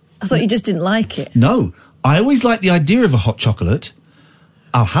 No. I thought you just didn't like it. No. I always like the idea of a hot chocolate.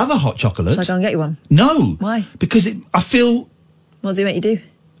 I'll have a hot chocolate. Shall I go and get you one? No. Why? Because I feel... What does it make you do?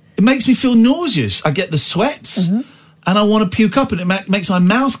 It makes me feel nauseous. I get the sweats, and I want to puke up, and it makes my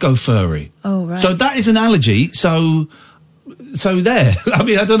mouth go furry. Oh, right. So that is an allergy. So there. I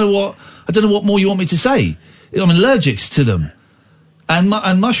mean, I don't know what more you want me to say. I'm allergic to them, and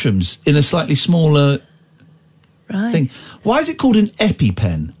mushrooms in a slightly smaller thing. Why is it called an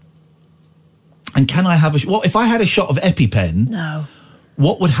EpiPen? And can I have what if I had a shot of EpiPen? No.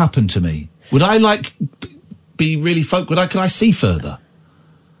 What would happen to me? Would I be really could I see further?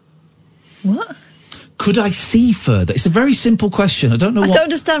 What? Could I see further? It's a very simple question. I don't know. I don't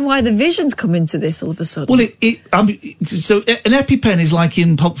understand why the visions come into this all of a sudden. Well, so an EpiPen is like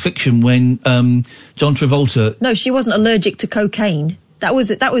in Pulp Fiction when John Travolta. No, she wasn't allergic to cocaine. That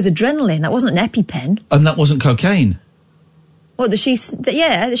was adrenaline. That wasn't an EpiPen. And that wasn't cocaine. What? She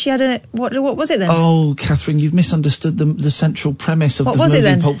had a what was it then? Oh, Catherine, you've misunderstood the central premise of the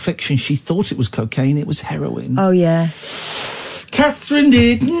movie Pulp Fiction. She thought it was cocaine. It was heroin. Oh yeah. Catherine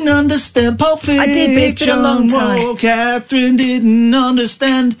didn't understand Pulp Fiction. I did, but it's been a long time. Oh, Catherine didn't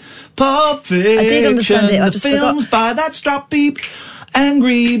understand Pulp Fiction. I did understand it. I just films by that stroppy,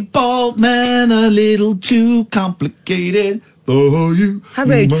 angry bald man, a little too complicated for you. How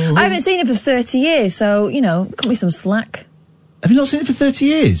rude! I haven't seen it for 30 years, so cut me some slack. Have you not seen it for 30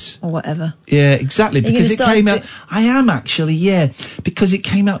 years? Or whatever. Yeah, exactly. Because it came out. I am actually, because it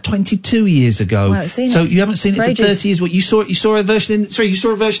came out 22 years ago. I haven't seen it. So you haven't seen it for ages. 30 years. What you saw a version in the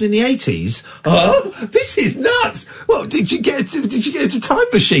 80s. Oh, this is nuts. What did you get a time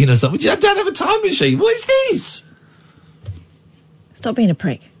machine or something? I don't have a time machine. What is this? Stop being a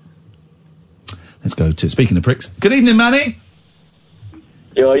prick. Let's go to speaking of pricks. Good evening, Manny.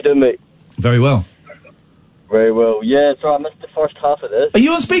 Yeah, how you doing, mate? Very well. Very well. Yeah, so I missed the first half of this. Are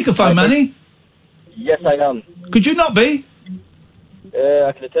you on speakerphone, Manny? Yes, I am. Could you not be?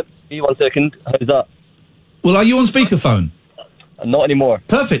 I can attempt to be 1 second. How's that? Well, are you on speakerphone? Not anymore.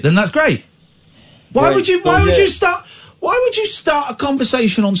 Perfect, then that's great. Why would you start a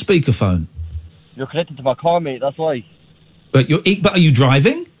conversation on speakerphone? You're connected to my car, mate, that's why. But are you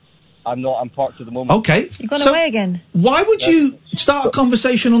driving? I'm not, I'm parked at the moment. Okay. You've gone away again. Why would you start a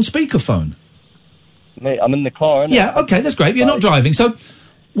conversation on speakerphone? Mate, I'm in the car, innit? Yeah, okay, that's great. You're not driving, so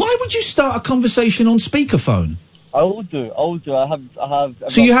why would you start a conversation on speakerphone? I will do. I have.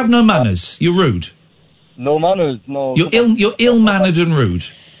 So you have no manners. You're rude. No manners. No. You're ill-mannered and rude.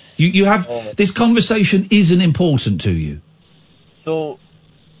 You have this conversation isn't important to you. So,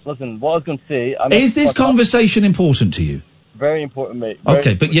 listen. What I was going to say. Is this conversation important to you? Very important, mate.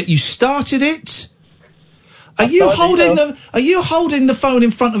 Okay, but yet you started it. Are you holding the phone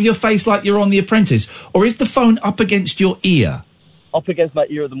in front of your face like you're on The Apprentice, or is the phone up against your ear? Up against my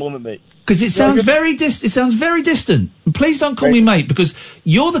ear at the moment, mate. Because it sounds very distant. And please don't call me mate, because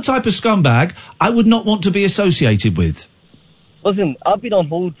you're the type of scumbag I would not want to be associated with. Listen, I've been on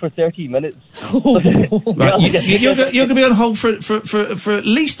hold for 30 minutes. Right, you're going to be on hold for at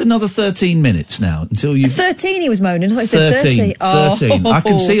least another 13 minutes now until you. 13, he was moaning. I thought he said 30. 13. I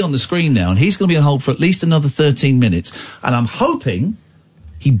can see on the screen now, and he's going to be on hold for at least another 13 minutes. And I'm hoping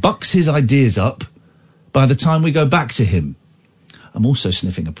he bucks his ideas up by the time we go back to him. I'm also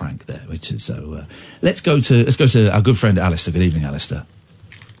sniffing a prank there, which is so. Let's go to our good friend Alistair. Good evening, Alistair.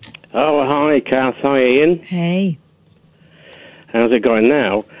 Oh, hi, Kath. Hi, Ian. Hey. How's it going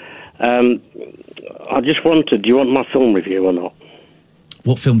now? I just wondered, do you want my film review or not?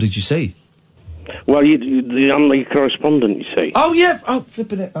 What film did you see? Well, I'm the correspondent, you see. Oh, yeah. Oh,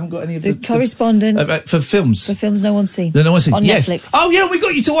 flipping it. I haven't got any of the correspondent. For films. For films no one's seen. No one's seen. On Netflix. Oh, yeah, we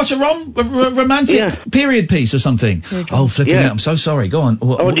got you to watch a romantic period piece or something. Oh, flipping it. I'm so sorry. Go on.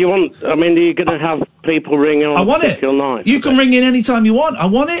 Do you want... I mean, are you going to have people ring on? I want it. Night, you can ring in any time you want. I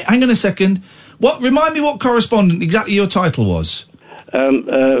want it. Hang on a second. Remind me what correspondent exactly your title was.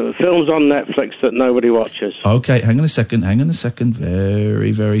 Films on Netflix that nobody watches. Okay, hang on a second.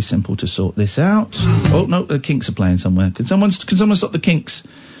 Very, very simple to sort this out. Oh, no, the Kinks are playing somewhere. Can someone stop the Kinks?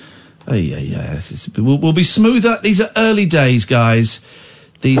 Oh, yeah. We'll be smoother. These are early days, guys.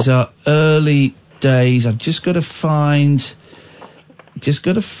 These are early days. I've just got to find...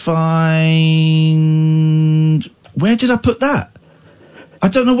 Where did I put that? I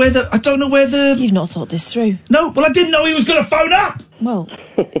don't know where the... You've not thought this through. No, well, I didn't know he was going to phone up. Well,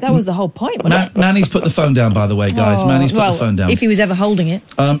 that was the whole point, wasn't it? Manny's put the phone down, by the way, guys. Manny's put the phone down. If he was ever holding it.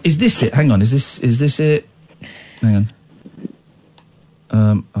 Is this it? Hang on, is this it? Hang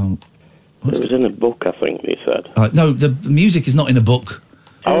on. It was in a book, I think, he said. No, the music is not in a book.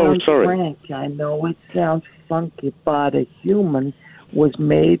 Oh, sorry. Frank, I know it sounds funky, but a human was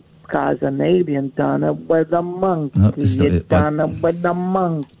made because an alien done it with a monkey. No, it's not it. Done it with a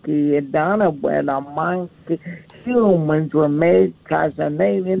monkey. Done it with a monkey. humans were made because an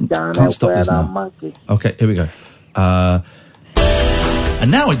alien down Can't there stop with this a now. monkey. Okay, here we go. And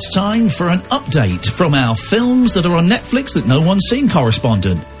now it's time for an update from our films that are on Netflix that no one's seen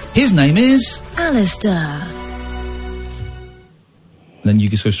correspondent. His name is... Alistair. Then you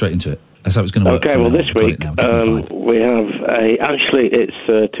just go straight into it. That's how it's going to work. Okay, from well, now. this week we have actually it's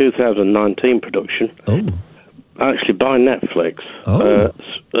a 2019 production. Oh. Actually by Netflix. Oh.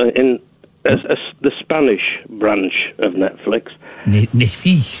 In the Spanish branch of Netflix.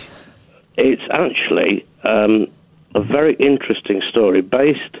 Netflix. It's actually a very interesting story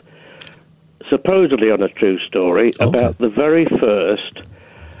based supposedly on a true story about the very first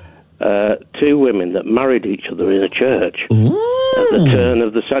two women that married each other in a church at the turn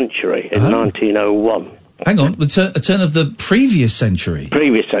of the century in 1901. Hang on, the turn of the previous century?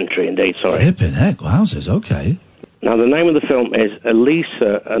 Previous century, indeed, sorry. Flippin' heck, wowzers, okay. Now, the name of the film is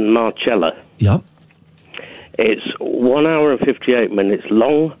Elisa and Marcella. Yep. It's 1 hour and 58 minutes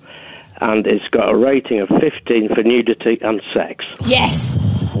long, and it's got a rating of 15 for nudity and sex. Yes.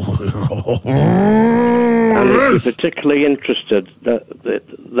 And if you're particularly interested,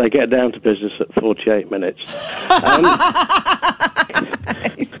 they get down to business at 48 minutes.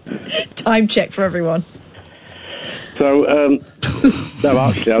 Time check for everyone. So, no,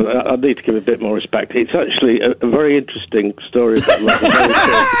 actually, I need to give a bit more respect. It's actually a very interesting story. Of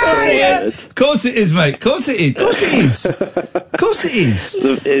course it is, mate. Of course it is. Of course it is. Of course it is.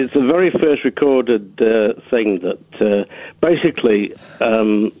 It's the very first recorded thing that basically,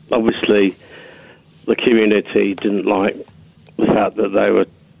 obviously, the community didn't like the fact that they were,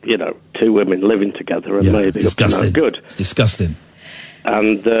 two women living together and maybe up to no good. It's disgusting.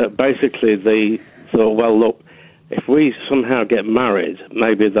 And basically, they thought, well, look, if we somehow get married,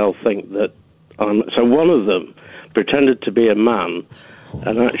 maybe they'll think that so one of them pretended to be a man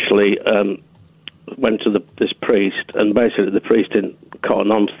and actually went to this priest, and basically the priest didn't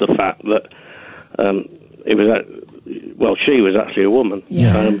cotton on to the fact that she was actually a woman.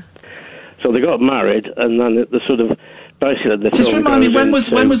 Yeah. So they got married, and then the sort of basically the Just film remind me,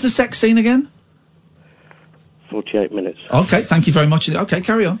 goes when was the sex scene again? 48 minutes. Okay, thank you very much. Okay,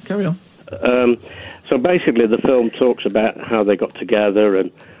 carry on. So basically, the film talks about how they got together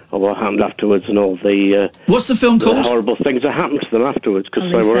and what happened afterwards, and all the what's the film called? Horrible things that happened to them afterwards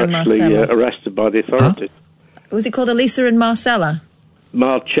because they Elisa were and actually Marcella. arrested by the authorities. Was it called Elisa and Marcella?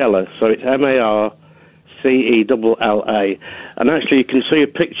 Marcella, so it's Marcella, and actually you can see a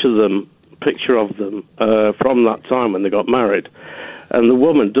picture of them from that time when they got married, and the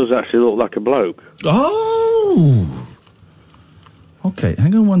woman does actually look like a bloke. Oh. Okay,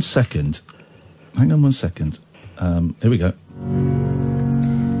 hang on one second. Here we go.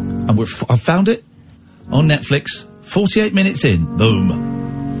 And I found it on Netflix. 48 minutes in. Boom.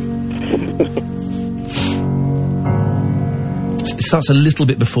 It starts a little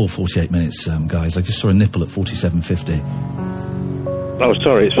bit before 48 minutes, guys. I just saw a nipple at 47:50. Oh,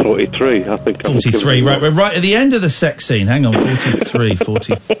 sorry, it's 43. I think 43. Right, we're right at the end of the sex scene. Hang on, 43.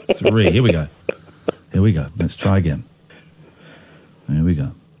 Here we go. Let's try again. Here we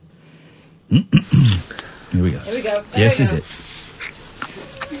go. Here we go. Yes, is it?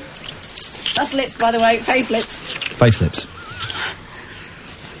 That's lips, by the way. Face lips. Face lips.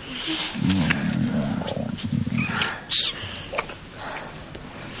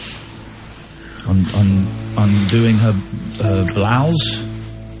 Undoing her blouse.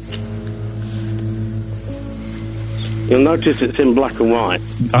 You'll notice it's in black and white.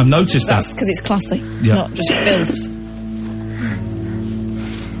 I've noticed that. That's because it's classy. It's not just filth.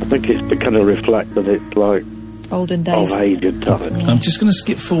 I think it's to kind of reflect that it's like olden days. Of aged time. I'm just going to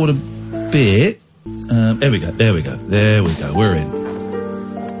skip forward a bit. There we go. We're in.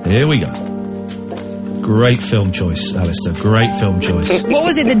 Here we go. Great film choice, Alistair. Great film choice. What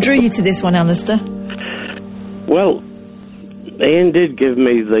was it that drew you to this one, Alistair? Well, Iain did give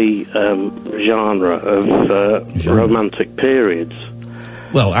me the genre of romantic periods.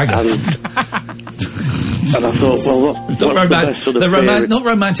 Well, I got and I thought, well, what's the best sort of period? Not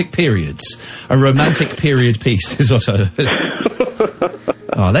romantic periods. A romantic period piece is what I heard.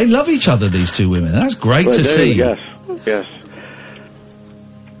 Oh, they love each other, these two women. That's great to see. Yes.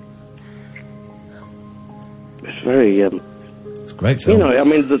 It's very... it's a great film. I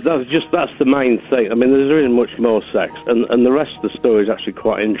mean, that's the main thing. I mean, there isn't much more sex, and the rest of the story is actually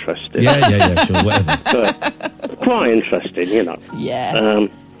quite interesting. Yeah, sure, whatever. But quite interesting, Yeah.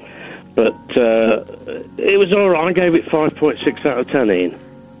 But it was all right. I gave it 5.6 out of 10, Iain.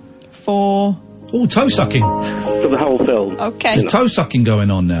 For? Oh, toe-sucking. For the whole film. Okay. There's toe-sucking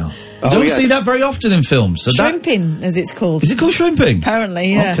going on now. You don't see that very often in films. So shrimping, as it's called. Is it called shrimping?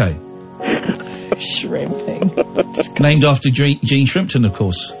 Apparently, yeah. Okay. Shrimping. Named after Jean Shrimpton, of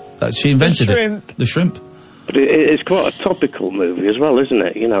course. She invented the shrimp. But it's quite a topical movie as well, isn't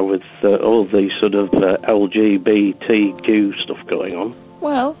it? You know, with all the sort of LGBTQ stuff going on.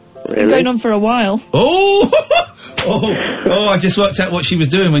 Well, it's been going on for a while. Oh, I just worked out what she was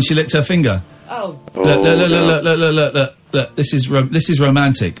doing when she licked her finger. Oh. Look. This is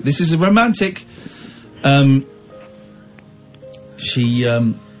romantic. This is a romantic.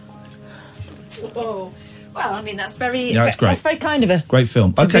 Oh. Well, I mean, that's very... Yeah, that's great. That's very kind of her. Great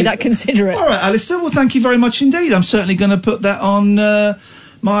film. To be that considerate. All right, Alistair. Well, thank you very much indeed. I'm certainly going to put that on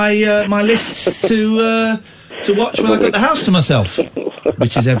my list to watch when I got the house to myself,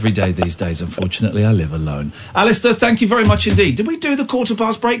 which is every day these days. Unfortunately, I live alone. Alistair, thank you very much indeed. Did we do the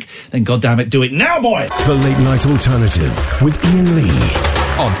 1/4 break? Then, goddammit, do it now, boy. The Late Night Alternative with Iain Lee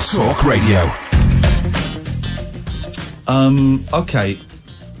on Talk Radio. Okay.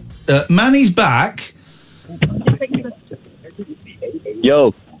 Manny's back.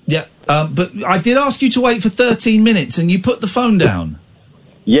 Yo. Yeah, but I did ask you to wait for 13 minutes and you put the phone down.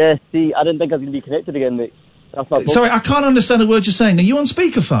 Yeah, see, I didn't think I was going to be connected again, mate. That's my fault. Sorry, I can't understand a word you're saying. Are you on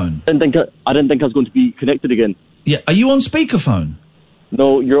speakerphone? I didn't think I was going to be connected again. Yeah, are you on speakerphone?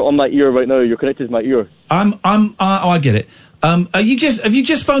 No, you're on my ear right now. You're connected to my ear. I get it. Have you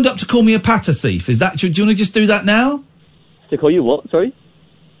just phoned up to call me a patter thief? Is that, do you want to just do that now? To call you what, sorry?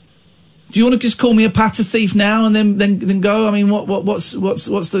 Do you want to just call me a patter thief now and then go? I mean, what's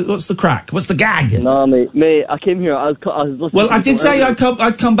the crack? What's the gag? Nah, mate, I came here. I was listening. Well, I did say I'd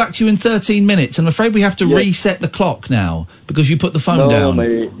come back to you in 13 minutes. I'm afraid we have to reset the clock now because you put the phone down.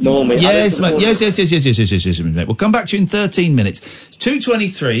 No, mate. Yes, mate. Yes, mate. We'll come back to you in 13 minutes. It's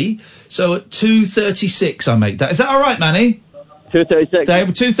 2:23, so at 2:36 I make that. Is that all right, Manny? 2:36.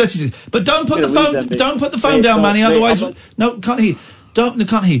 2:36. But don't put the phone. Don't put the phone down, Manny. Otherwise, no, can't hear.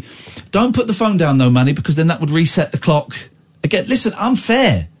 Can't hear. Don't put the phone down, though, Manny, because then that would reset the clock. Again, listen, I'm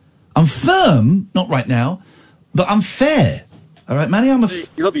fair. I'm firm, not right now, but I'm fair. All right, Manny, you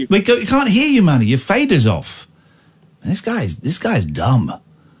can't hear you, Manny. Your fader's off. This guy's dumb.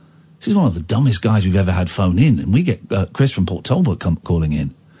 This is one of the dumbest guys we've ever had phone in, and we get Chris from Port Talbot calling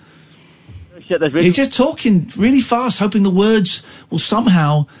in. He's just talking really fast, hoping the words will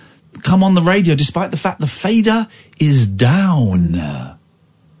somehow come on the radio, despite the fact the fader is down.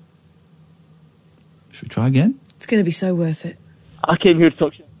 Should we try again? It's going to be so worth it. I came here to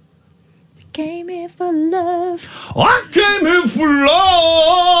talk shit. Came here for love. I came here for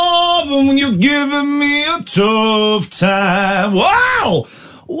love, and when you're giving me a tough time. Wow!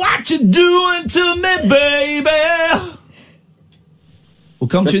 What you doing to me, baby? We'll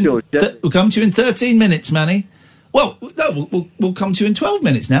come to you in 13 minutes, Manny. Well, no, we'll come to you in 12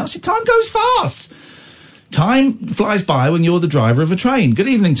 minutes now. See, time goes fast. Time flies by when you're the driver of a train. Good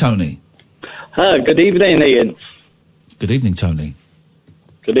evening, Tony. Good evening, Iain. Good evening, Tony.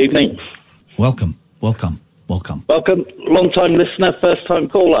 Good evening. Welcome. Welcome. Long-time listener, first-time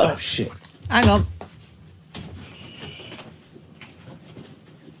caller. Oh, shit. Hang on.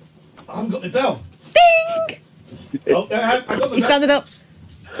 I haven't got my bell. Ding! Oh, I got the bell. He's found the bell.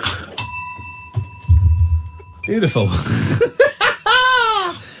 Beautiful.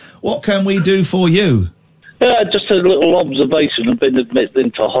 What can we do for you? Just a little observation. I've been admitted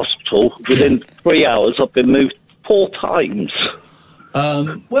into hospital. Within 3 hours, I've been moved 4 times.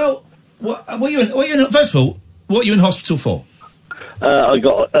 Well, what you in? First of all, what are you in hospital for? I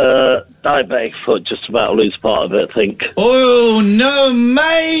got diabetic foot, just about to lose part of it, I think. Oh, no,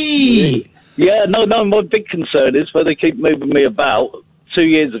 mate! Yeah, no, my big concern is where they keep moving me about. 2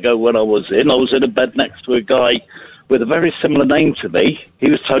 years ago when I was in a bed next to a guy with a very similar name to me.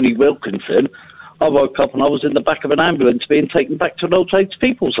 He was Tony Wilkinson. I woke up and I was in the back of an ambulance being taken back to an old age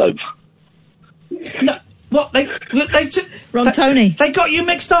people's home. No, what? They took... Wrong Tony. They got you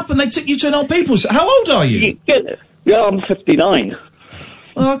mixed up and they took you to an old people's... How old are you? Yeah, I'm 59.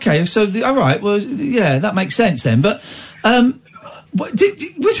 Oh, okay, so, all right, well, yeah, that makes sense then. But, so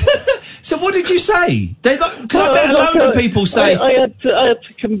what did you say? Because I bet a load of people say... I had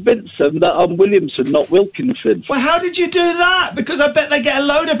to convince them that I'm Williamson, not Wilkinson. Well, how did you do that? Because I bet they get a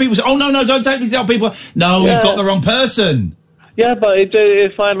load of people say, oh, no, don't take me to the old people. No, you've got the wrong person. Yeah, but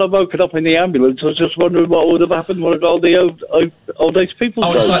if I hadn't woken up in the ambulance, I was just wondering what would have happened when I got all the old age people.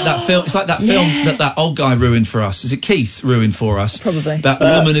 Oh, it's like that film. It's like that film that old guy ruined for us. Is it Keith ruined for us? Probably. About the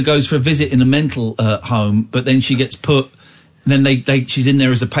woman who goes for a visit in a mental home, but then she gets put... And then she's in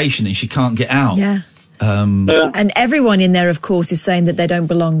there as a patient and she can't get out. Yeah. And everyone in there, of course, is saying that they don't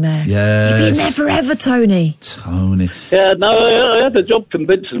belong there. Yes. You've been there forever, Tony. Tony. Yeah, no, I had the job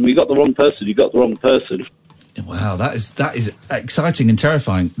convincing them. You got the wrong person. Wow, that is exciting and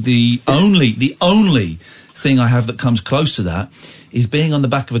terrifying. The only thing I have that comes close to that is being on the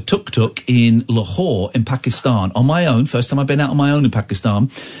back of a tuk-tuk in Lahore in Pakistan on my own. First time I've been out on my own in Pakistan,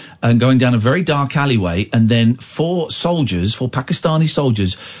 and going down a very dark alleyway, and then four Pakistani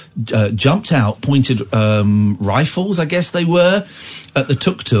soldiers jumped out, pointed rifles, I guess they were, at the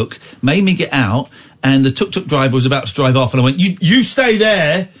tuk-tuk, made me get out, and the tuk-tuk driver was about to drive off, and I went, you stay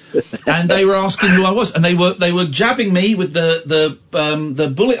there. And they were asking who I was, and they were jabbing me with the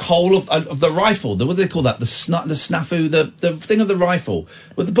bullet hole of the rifle. What do they call that? The snafu, the thing of the rifle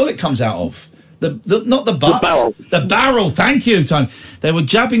where the bullet comes out of. Not the butt. The barrel. Thank you, Tony. They were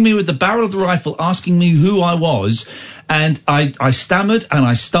jabbing me with the barrel of the rifle, asking me who I was, and I stammered and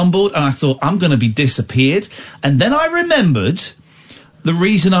I stumbled, and I thought, I'm going to be disappeared. And then I remembered the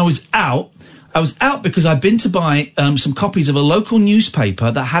reason I was out. I was out because I'd been to buy some copies of a local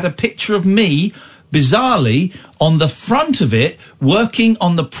newspaper that had a picture of me, bizarrely, on the front of it, working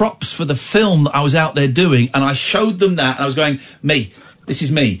on the props for the film that I was out there doing, and I showed them that, and I was going, me, this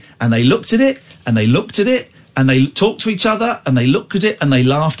is me. And they looked at it, and they looked at it, and they talked to each other, and they looked at it, and they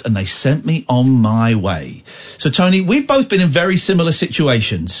laughed, and they sent me on my way. So, Tony, we've both been in very similar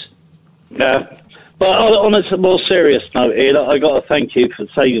situations. Yeah. But on a more serious note, Ian, I got to thank you for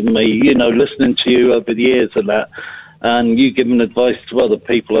saving me, listening to you over the years and that, and you giving advice to other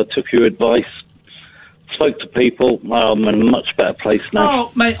people. I took your advice, spoke to people. I'm in a much better place now.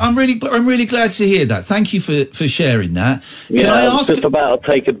 Oh, mate, I'm really glad to hear that. Thank you for sharing that. Can I ask? Just about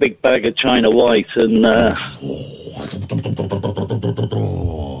to take a big bag of China White and.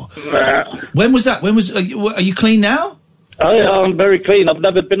 When was that? Are you clean now? I'm very clean. I've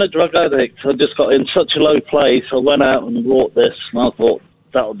never been a drug addict. I just got in such a low place. I went out and bought this, and I thought,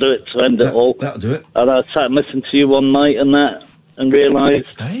 that'll do it to end it all. That'll do it. And I sat and listened to you one night and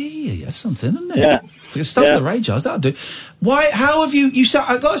realised... Hey, that's something, isn't it? Yeah. For stuff the rage hours, that'll do. How have you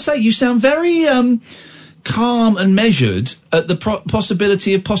sound, I've got to say, you sound very calm and measured at the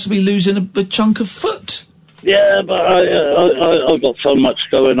possibility of possibly losing a chunk of foot. Yeah, but I've got so much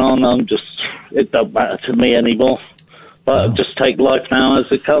going on, it don't matter to me anymore. But I just take life now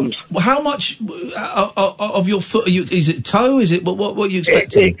as it comes. Well, how much of your foot is it toe? Is it what are you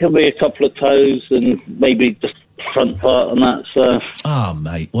expecting? It can be a couple of toes and maybe just front part and that. So. Oh,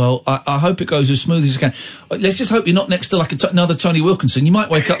 mate. Well, I hope it goes as smooth as you can. Let's just hope you're not next to like another Tony Wilkinson. You might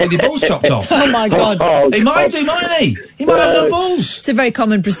wake up with your balls chopped off. Oh my God! He might do, mightn't he? He might have no balls. It's a very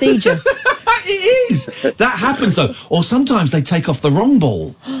common procedure. It is. That happens though. Or sometimes they take off the wrong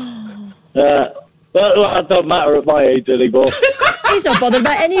ball. Well, it don't matter at my age anymore. He's not bothered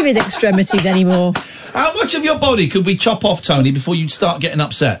about any of his extremities anymore. How much of your body could we chop off, Tony, before you'd start getting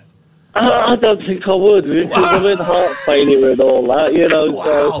upset? I don't think I would, because I'm in heart failure and all that, Wow.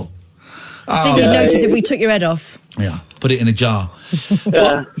 So. I think you'd notice if we took your head off. Yeah, put it in a jar.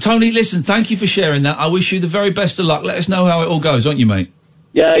 Well, Tony, listen, thank you for sharing that. I wish you the very best of luck. Let us know how it all goes, won't you, mate?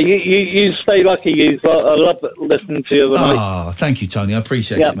 Yeah, you stay lucky, you. I love listening to you. Thank you, Tony. I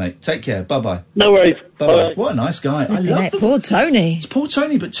appreciate it, mate. Take care. Bye-bye. No worries. Bye-bye. What a nice guy. I love poor Tony. It's poor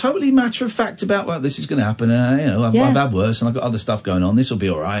Tony, but totally matter of fact about, well, this is going to happen. I've had worse and I've got other stuff going on. This will be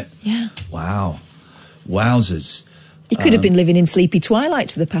all right. Yeah. Wow. Wowzers. He could have been living in sleepy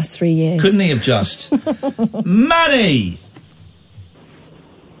twilights for the past 3 years. Couldn't he have just? Manny!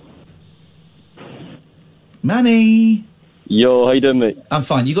 Manny! Yo, how you doing, mate? I'm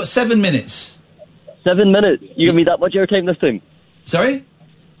fine. You got 7 minutes. 7 minutes? You give me that much airtime this time? Sorry?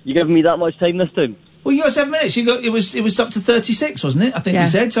 You giving me that much time this time? Well, you got 7 minutes. It was up to 36, wasn't it? I think you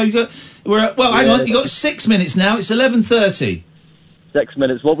said. So you got hang on. You got 6 minutes now. It's 11:30. 6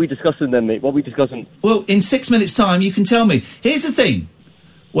 minutes. What are we discussing then, mate? What are we discussing? Well, in 6 minutes' time, you can tell me. Here's the thing: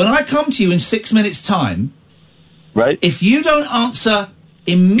 when I come to you in 6 minutes' time, right? If you don't answer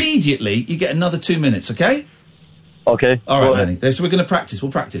immediately, you get another 2 minutes. Okay? Okay. All right, Manny. So we're going to practice.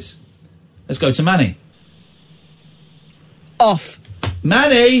 We'll practice. Let's go to Manny. Off.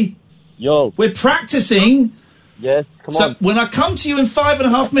 Manny. Yo. We're practicing. Yes, come on. So when I come to you in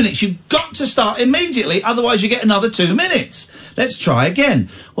 5.5 minutes, you've got to start immediately, otherwise you get another 2 minutes. Let's try again.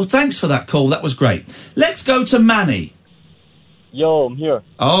 Well, thanks for that call. That was great. Let's go to Manny. Yo, I'm here.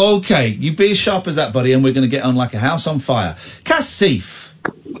 Okay, you be as sharp as that, buddy, and we're going to get on like a house on fire. Cassif.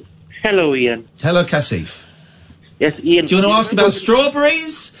 Hello, Ian. Hello, Cassif. Yes, Ian. Do you want to ask about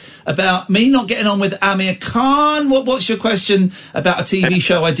strawberries? About me not getting on with Amir Khan? What's your question about a TV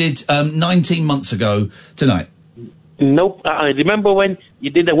show I did 19 months ago tonight? Nope. I remember when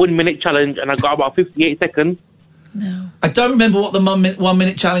you did the 1 minute challenge and I got about 58 seconds. No. I don't remember what the 1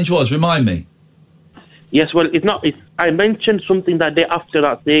 minute challenge was. Remind me. Yes, well, it's not. I mentioned something that day after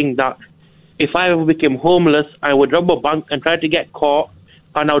that, saying that if I ever became homeless, I would rob a bank and try to get caught,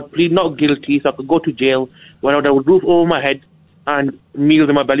 and I would plead not guilty so I could go to jail, when I would have a roof over my head and meals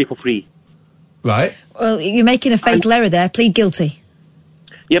in my belly for free. Right. Well, you're making a fatal error there. Plead guilty.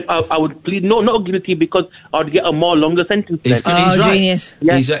 Yep, I would plead not guilty because I would get a more longer sentence. He's then. right. Genius.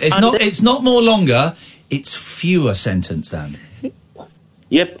 Yes. It's not more longer. It's fewer sentence, Dan.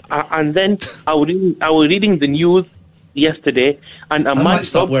 Yep, and then I was reading the news yesterday, and I might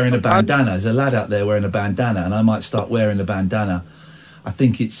start wearing a bandana. There's a lad out there wearing a bandana, and I might start wearing a bandana. I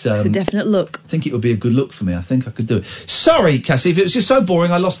think it's a definite look. I think it would be a good look for me. I think I could do it. Sorry, Cassie, if it was just so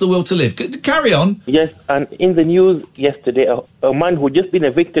boring, I lost the will to live. Carry on. Yes, and in the news yesterday, a man who just been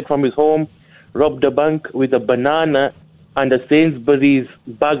evicted from his home robbed a bank with a banana and a Sainsbury's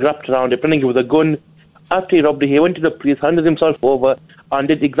bag wrapped around it, pretending it was a gun. After he robbed it, he went to the police, handed himself over, and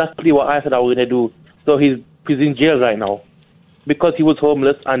did exactly what I said I was going to do. So he's in jail right now because he was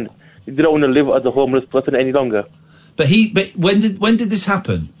homeless and he didn't want to live as a homeless person any longer. But when did this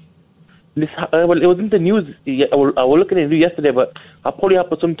happen? Well, it was in the news. I was looking at it yesterday, but I'll probably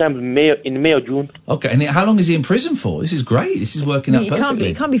happen sometime in May or June. Okay, and how long is he in prison for? This is great. This is working out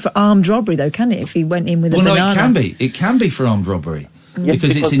perfectly. It can't be for armed robbery, though, can it? If he went in with a banana. Well, no, it can be. It can be for armed robbery. Yes,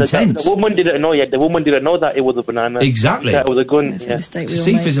 because it's intense. The woman didn't know yet. The woman didn't know that it was a banana. Exactly. That it was a gun. That's a mistake we all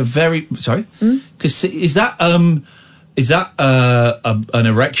Kasif make. is a very... Sorry? Is that an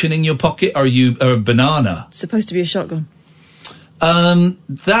erection in your pocket, or are you a banana? It's supposed to be a shotgun.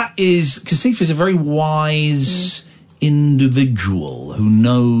 Kasif is a very wise individual who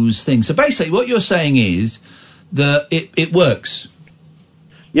knows things. So basically what you're saying is that it works.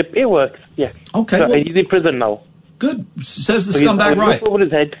 Yep, it works, yeah. Okay. So he's in prison now. Good. Serves the scumbag right. Over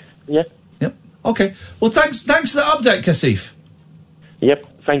his head, yeah. Yep. Okay. Well, thanks for the update, Kasif. Yep,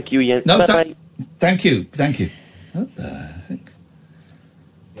 thank you, Iain. No, Bye-bye. thank you. What the heck?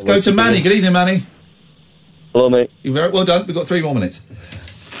 Let's go to Manny. Good evening, Manny. Hello, mate. You're very well done. We've got 3 more minutes.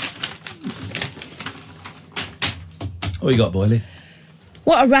 What you got, Boyley?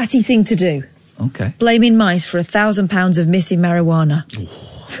 What a ratty thing to do. Okay. Blaming mice for £1,000 of missing marijuana.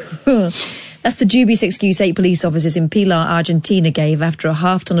 That's the dubious excuse 8 police officers in Pilar, Argentina gave after a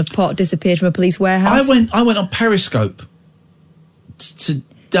half-ton of pot disappeared from a police warehouse. I went on Periscope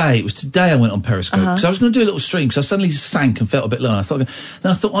today. It was today I went on Periscope because I was going to do a little stream because I suddenly sank and felt a bit low. And I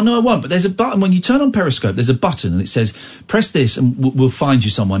thought, oh no, I won't. But there's a button when you turn on Periscope. There's a button and it says, "Press this and we'll find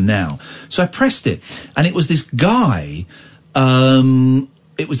you someone now." So I pressed it, and it was this guy. And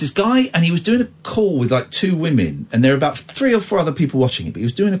he was doing a call with like 2 women, and there were about 3 or 4 other people watching it, but he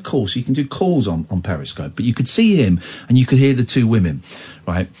was doing a call, so you can do calls on Periscope, but you could see him and you could hear the 2 women,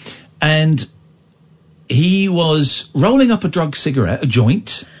 right? And he was rolling up a drug cigarette, a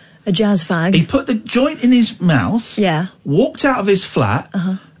joint. A jazz fag. He put the joint in his mouth, walked out of his flat,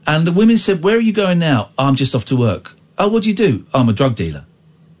 and the women said, "Where are you going now?" "I'm just off to work." "Oh, what do you do?" "I'm a drug dealer."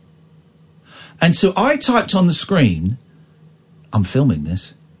 And so I typed on the screen, "I'm filming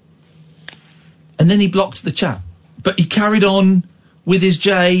this." And then he blocked the chat. But he carried on with his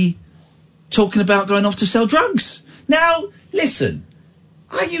J talking about going off to sell drugs. Now, listen,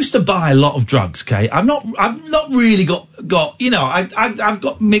 I used to buy a lot of drugs, okay? I've not really got you know, I've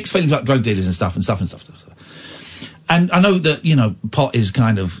got mixed feelings about drug dealers and stuff. And I know that, you know, pot is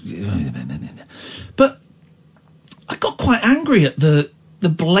kind of... But I got quite angry at the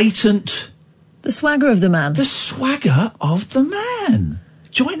blatant... The swagger of the man. The swagger of the man.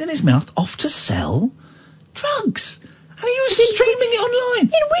 Joint in his mouth, off to sell drugs. And he was streaming it online.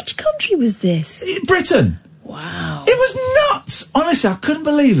 In which country was this? Britain. Wow. It was nuts. Honestly, I couldn't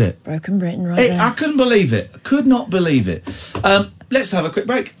believe it. Broken Britain right there. I couldn't believe it. I could not believe it. Let's have a quick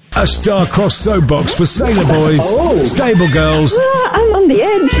break. A star-crossed soapbox for sailor boys, stable girls, I'm on the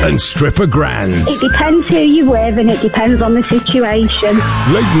edge. and stripper grands. It depends who you're with and it depends on the situation.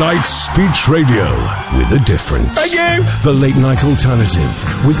 Late night speech radio with a difference. Thank you. The Late Night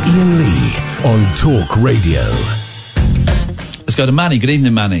Alternative with Iain Lee on Talk Radio. Let's go to Manny. Good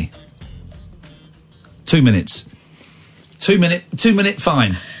evening, Manny. 2 minutes. 2 minute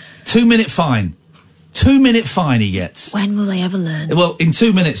fine. 2 minute fine. 2 minute fine he gets. When will they ever learn? Well, in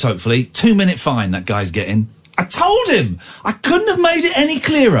 2 minutes, hopefully. 2 minute fine that guy's getting. I told him! I couldn't have made it any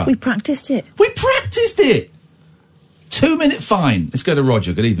clearer. We practiced it. 2 minute fine. Let's go to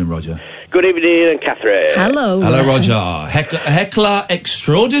Roger. Good evening, Roger. Good evening, Ian and Catherine. Hello. Hello, Roger. Heckler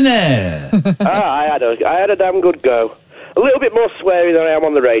extraordinaire. I had a damn good go. A little bit more sweary than I am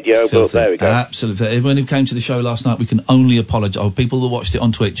on the radio, Filthy. but there we go. Absolutely. Everyone who came to the show last night, we can only apologise. Or people that watched it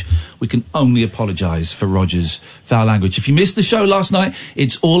on Twitch, we can only apologise for Roger's foul language. If you missed the show last night,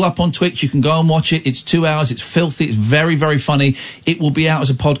 it's all up on Twitch. You can go and watch it. It's 2 hours. It's filthy. It's very, very funny. It will be out as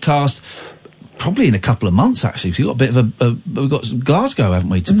a podcast probably in a couple of months, actually. We've got a bit of we've got Glasgow,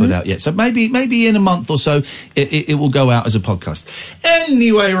 haven't we, to put out yet? So maybe in a month or so, it will go out as a podcast.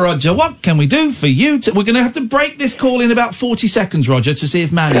 Anyway, Roger, what can we do for you? We're going to have to break this call in about 40 seconds, Roger, to see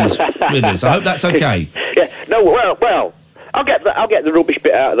if Manny's with us. I hope that's okay. Yeah. No. Well. I'll get the rubbish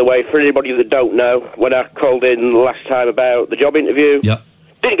bit out of the way for anybody that don't know. When I called in last time about the job interview, yep.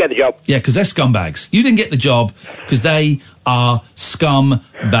 Didn't get the job. Yeah, because they're scumbags. You didn't get the job because they are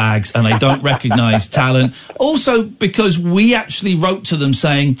scumbags and they don't recognise talent. Also, because we actually wrote to them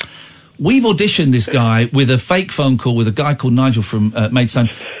saying, we've auditioned this guy with a fake phone call with a guy called Nigel from Maidstone,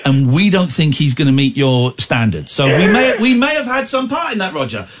 and we don't think he's going to meet your standards. So we may have had some part in that,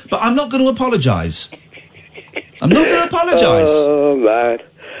 Roger, but I'm not going to apologise. I'm not going to apologise. Oh, man.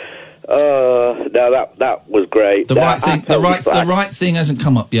 No, that was great. The right thing hasn't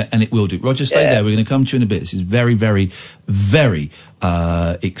come up yet, and it will do. Roger, stay there. We're going to come to you in a bit. This is very, very, very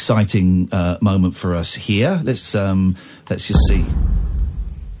exciting moment for us here. Let's just see.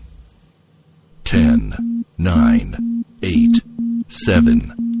 10, 9, 8,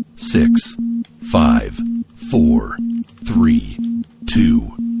 7, 6, 5, 4, 3, 2,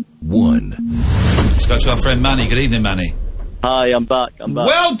 1. Let's go to our friend Manny. Good evening, Manny. Hi, I'm back.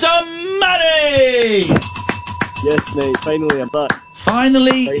 Well done, Manny! Yes, mate. Finally, I'm back.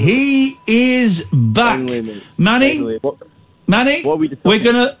 Finally, he is back. Finally, mate. Manny, Manny,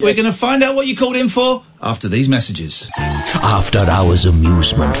 we're gonna find out what you called in for after these messages. After hours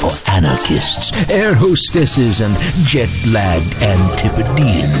amusement for anarchists, air hostesses, and jet-lagged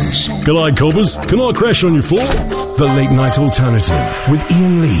Antipodeans. G'day, coppers. Can I crash on your floor? The Late Night Alternative with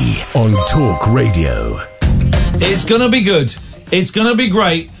Iain Lee on Talk Radio. It's gonna be good. It's gonna be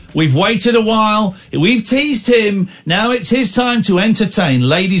great. We've waited a while. We've teased him. Now it's his time to entertain.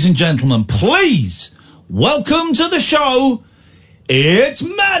 Ladies and gentlemen, please welcome to the show. It's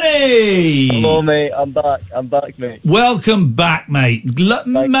Manny! Hello, mate. I'm back, mate. Welcome back, mate.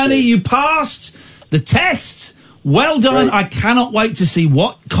 Manny, you passed the test. Well done. Great. I cannot wait to see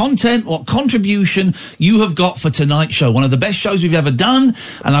what content, what contribution you have got for tonight's show. One of the best shows we've ever done,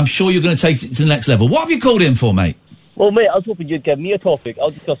 and I'm sure you're going to take it to the next level. What have you called in for, mate? Well, mate, I was hoping you'd give me a topic.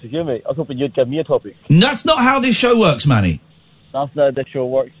 I'll discuss with you, mate. I was hoping you'd give me a topic. That's not how this show works, Manny. That's not how this show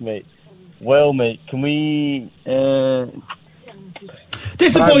works, mate. Well, mate, can we...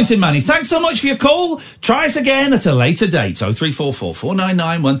 Disappointing, Manny. Thanks so much for your call. Try us again at a later date. 0344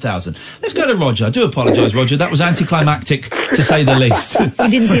 499 1000. Let's go to Roger. I do apologise, Roger. That was anticlimactic, to say the least. We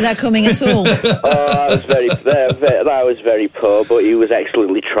didn't see that coming at all. That was very poor, but he was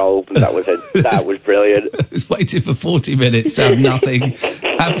excellently trolled, and that was brilliant. I was waiting for 40 minutes to have nothing,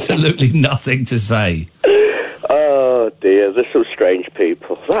 absolutely nothing to say. Oh, dear. There's some strange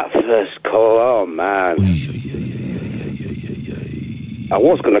people. That first call, oh, man. I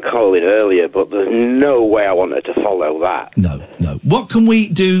was going to call in earlier, but there's no way I wanted to follow that. No. What can we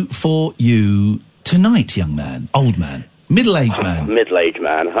do for you tonight, young man? Old man? Middle-aged man? Middle-aged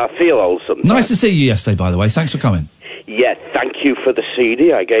man. I feel old sometimes. Nice to see you yesterday, by the way. Thanks for coming. Yeah, thank you for the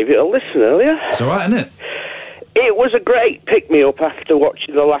CD. I gave it a listen earlier. It's all right, isn't it? It was a great pick-me-up after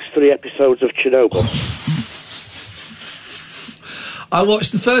watching the last 3 episodes of Chernobyl. I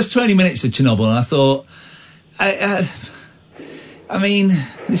watched the first 20 minutes of Chernobyl and I thought... I mean,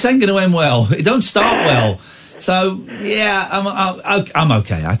 this ain't going to end well. It don't start well. So, yeah, I'm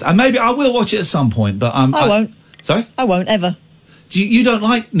okay. Maybe I will watch it at some point, but I won't. Sorry? I won't, ever. You don't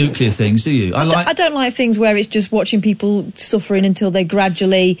like nuclear things, do you? I don't like things where it's just watching people suffering until they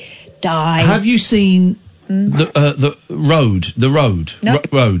gradually die. Have you seen the Road? The Road?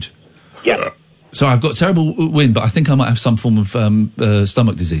 Nope. Road? Yeah. So I've got terrible wind, but I think I might have some form of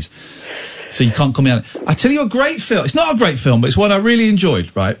stomach disease. So you can't call me out. I tell you a great film. It's not a great film, but it's one I really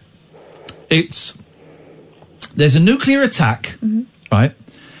enjoyed, right? There's a nuclear attack, right?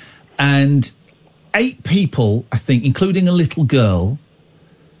 And 8 people, I think, including a little girl,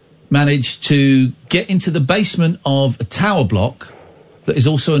 managed to get into the basement of a tower block that is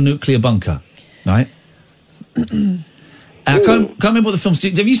also a nuclear bunker, right? I can't remember what the film's...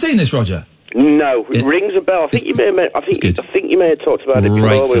 Have you seen this, Roger? No, it rings a bell. I think you may have talked about it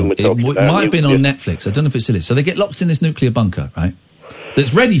before when we were talking about it. It might have been on Netflix. I don't know if it still is. So they get locked in this nuclear bunker, right?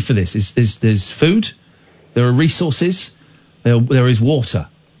 That's ready for this. There's food, there are resources, there is water.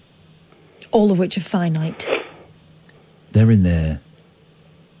 All of which are finite. They're in there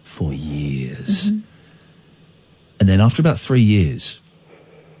for years. And then after about 3 years,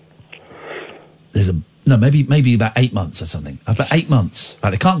 maybe about 8 months or something. About 8 months. Right,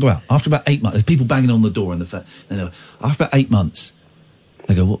 they can't go out. After about 8 months, there's people banging on the door after about 8 months,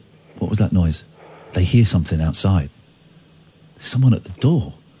 they go, what was that noise? They hear something outside. There's someone at the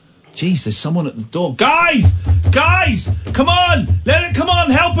door. Jeez, there's someone at the door. Guys, come on, come on,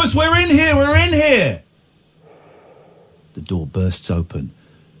 help us. We're in here. The door bursts open.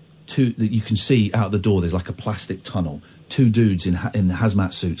 You can see out the door. There's like a plastic tunnel. 2 dudes in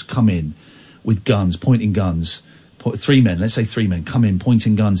hazmat suits come in with guns, pointing guns. 3 men, let's say 3 men, come in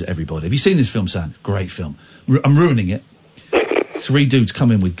pointing guns at everybody. Have you seen this film, Sam? Great film. I'm ruining it. 3 dudes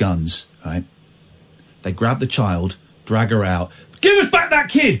come in with guns, right? They grab the child, drag her out. Give us back that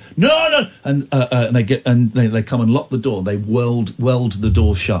kid! No! And they come and lock the door. They weld the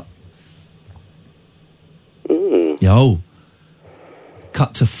door shut. Yo.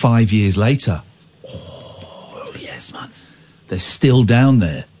 Cut to 5 years later. Oh, yes, man. They're still down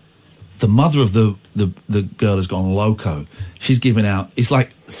there. The mother of the girl has gone loco. She's given out. It's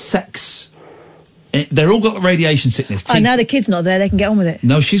like sex. They're all got radiation sickness. Oh, now the kid's not there. They can get on with it.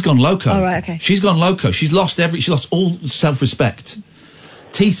 No, she's gone loco. Oh, right, okay. She's gone loco. She's lost all self-respect.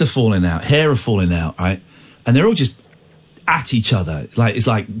 Teeth are falling out. Hair are falling out, right? And they're all just at each other. It's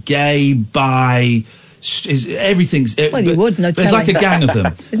like gay, bi... everything's... Well, you would, no telly. There's like a gang of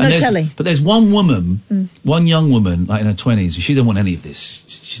them. There's no telly. But there's one woman, one young woman, like in her 20s, and she doesn't want any of this.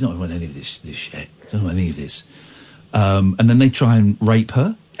 She's not want any of this shit. She doesn't want any of this. And then they try and rape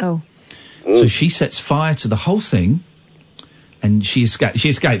her. Oh. So she sets fire to the whole thing, and she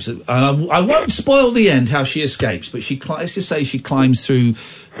escapes. And I won't spoil the end, how she escapes, but let's just say she climbs through...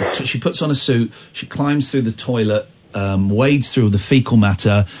 She puts on a suit, she climbs through the toilet, wades through the fecal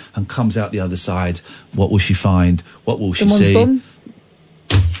matter and comes out the other side. What will she find? What will she see? Bum?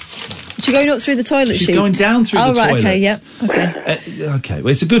 Is she going up through the toilet She's chute? going down through the toilet. Oh, right, okay, yep. Okay. Okay, well,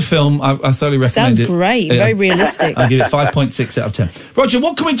 it's a good film. I thoroughly recommend it. Sounds great, very realistic. I'll give it 5.6 out of 10. Roger,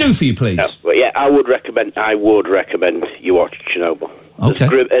 what can we do for you, please? I would recommend you watch Chernobyl. Okay.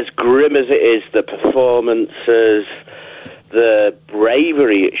 As grim as it is, the performances, the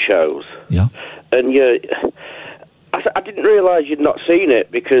bravery it shows. Yeah. And I didn't realise you'd not seen it,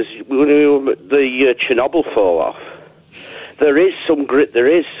 because when the Chernobyl fall off, there is some grit, there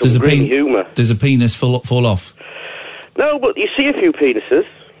is some grim humour. Does a penis fall off? No, but you see a few penises.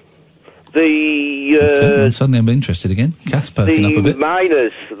 Okay, well, suddenly I'm interested again. Kath's perking up a bit. The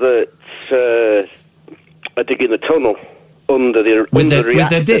miners that are digging the tunnel under the reactor. With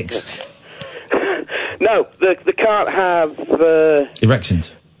their dicks? No, they can't have...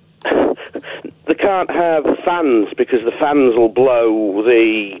 Erections? They can't have fans, because the fans will blow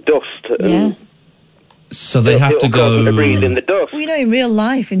the dust. Yeah. So they have to go... To breathe in the dust. Well, in real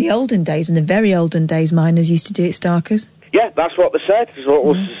life, in the olden days, in the very olden days, miners used to do it starkers. Yeah, that's what they said. It's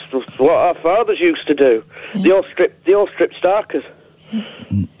what our fathers used to do. Yeah. They all stripped starkers.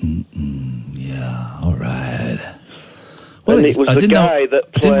 Yeah, all right. Well, and it was the guy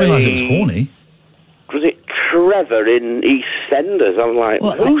that played... I didn't realise it was horny. Was it Trevor in EastEnders? I'm like,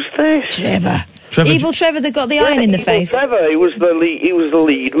 who's this? Trevor. Evil Trevor that got the iron in the face. Trevor, he was the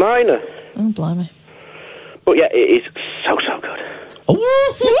lead miner. Oh, blimey. But yeah, it is so good.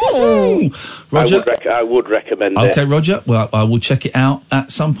 Oh, Roger, I would recommend it. Okay, Roger. Well, I will check it out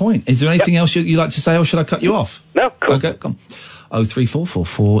at some point. Is there anything else you'd like to say, or should I cut you off? No, cool. Okay, come on. 0344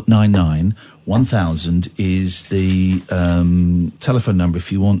 499 1000 is the telephone number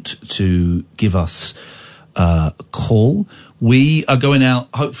if you want to give us a call. We are going out,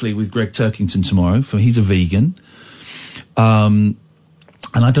 hopefully, with Greg Turkington tomorrow. He's a vegan. And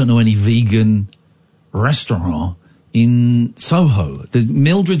I don't know any vegan restaurant in Soho. The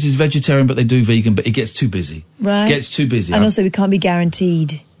Mildred's is vegetarian, but they do vegan, but it gets too busy. Right. Gets too busy. And also we can't be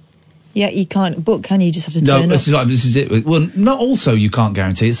guaranteed. Yeah, you can't book, can you? You just have to turn up. No, this is it. Well, not also you can't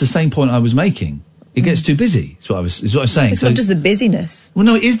guarantee. It's the same point I was making. It gets too busy, is what I was saying. It's not just the busyness. Well,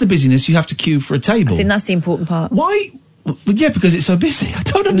 no, it is the busyness. You have to queue for a table. I think that's the important part. Why? Well, yeah, because it's so busy. I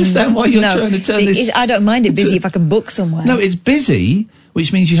don't understand why you're trying to turn this... I don't mind it busy if I can book somewhere. No, it's busy,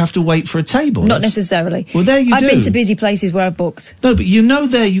 which means you have to wait for a table. Not necessarily. Well, there you I've been to busy places where I've booked. No, but you know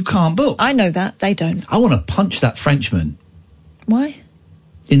there you can't book. I know that. They don't. I want to punch that Frenchman. Why?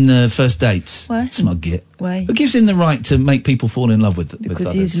 In the first dates. Why? Smug git. Why? Who gives him the right to make people fall in love with others?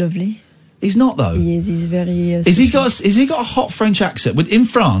 Because he's lovely. He's not, though. He is. He's very... Has he got a hot French accent? In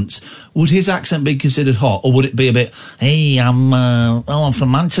France, would his accent be considered hot, or would it be a bit, hey, I'm from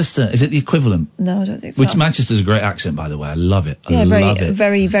Manchester? Is it the equivalent? No, I don't think so. Which Manchester's a great accent, by the way. I love it. Yeah, I love it.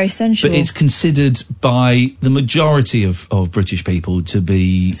 Very, very sensual. But it's considered by the majority of British people to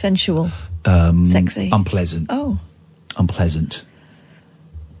be... sensual. Sexy. Unpleasant. Oh. Unpleasant.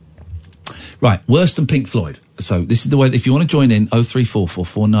 Right, worse than Pink Floyd. So this is the way, if you want to join in, 0344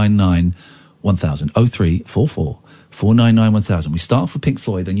 499 1000. 0344 499 1000. We start for Pink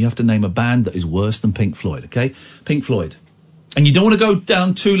Floyd, then you have to name a band that is worse than Pink Floyd, okay? Pink Floyd. And you don't want to go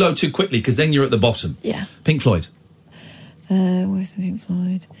down too low too quickly, because then you're at the bottom. Yeah. Pink Floyd. Where's Pink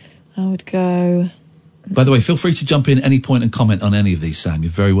Floyd? I would go... By the way, feel free to jump in at any point and comment on any of these, Sam.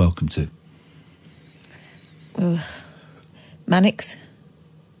 You're very welcome to. Mannix.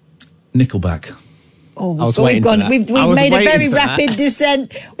 Nickelback. Oh, we've made a very rapid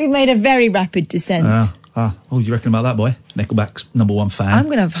descent. We've made a very rapid descent. You reckon about that, boy? Nickelback's number one fan. I'm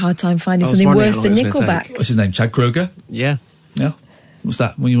going to have a hard time finding something worse than Nickelback. What's his name? Chad Kroeger? Yeah. Yeah. What's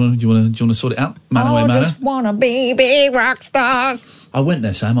that? Do you want to sort it out? Man away, I just want to be big rock stars. I went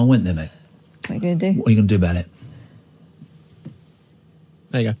there, Sam. I went there, mate. What are you going to do? What are you going to do about it?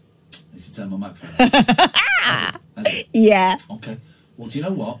 There you go. Let's turn my microphone. Yeah. Okay. Well, do you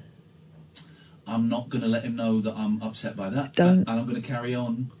know what? I'm not going to let him know that I'm upset by that. Don't. And I'm going to carry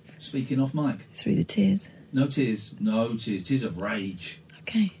on speaking off mic. Through the tears. No tears. No tears. Tears of rage.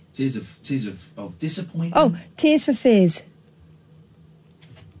 Okay. Tears of disappointment. Oh, Tears for Fears.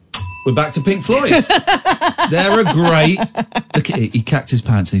 We're back to Pink Floyd. They're a great... Look at it. He cacked his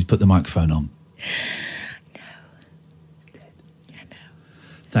pants and he's put the microphone on.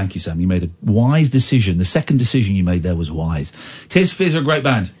 Thank you, Sam. You made a wise decision. The second decision you made there was wise. Tears for Fears are a great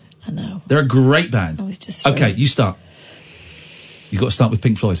band. I know. They're a great band. I was just okay, you start. You've got to start with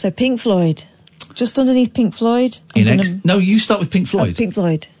Pink Floyd. So Pink Floyd. Just underneath Pink Floyd. No, you start with Pink Floyd. Pink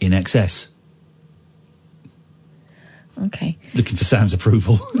Floyd. In Excess. Okay. Looking for Sam's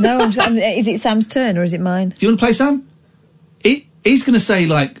approval. No, is it Sam's turn or is it mine? Do you want to play, Sam? He's going to say,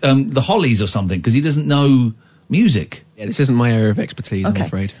 like, the Hollies or something, because he doesn't know music. Yeah, this isn't my area of expertise, Okay. I'm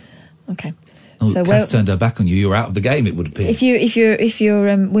afraid. Okay. Oh, So Kath turned her back on you. You're out of the game, it would appear. If you're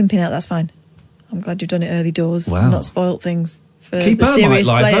wimping out, that's fine. I'm glad you've done it early doors. Wow. And not spoilt things for Keep the her serious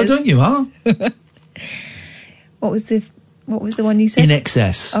live, players. though, don't you, huh? What was the one you said? In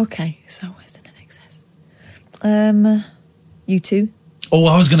Excess. Okay, so where's the In Excess? U2. Oh,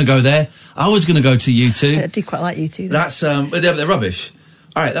 I was going to go there. I was going to go to U2. I do quite like U2. Though. That's they're rubbish.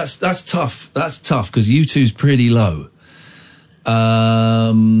 All right, that's tough. That's tough because U2's pretty low.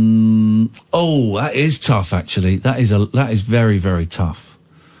 That is tough. Actually, that is very, very tough.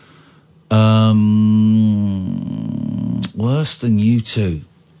 Worse than U2.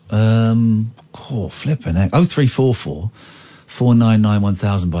 Flipping heck. 0344 499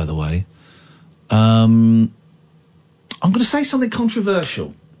 1000. By the way, I'm going to say something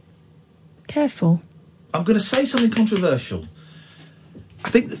controversial. Careful. I'm going to say something controversial. I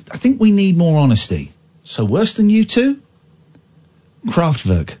think we need more honesty. So worse than U2?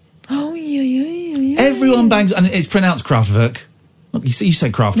 Kraftwerk. Oh, yeah. Everyone bangs, and it's pronounced Kraftwerk. Look, you say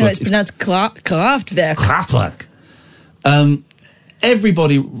Kraftwerk. No, it's pronounced Kraftwerk. Kraftwerk.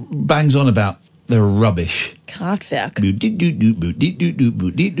 Everybody bangs on about they're rubbish. Kraftwerk.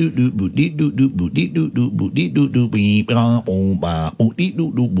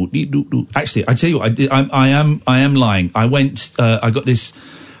 Actually, I tell you what, I am lying. I went. I got this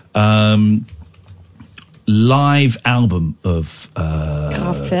live album of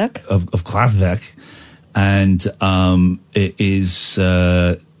Kraftwerk. Of Kraftwerk, and it is.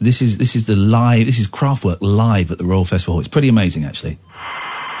 This is the live. This is Kraftwerk live at the Royal Festival. It's pretty amazing, actually.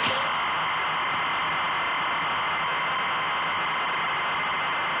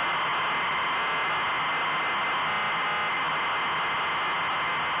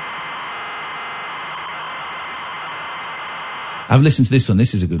 I've listened to this one.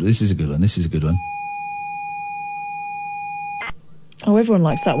 This is a good one. Oh, everyone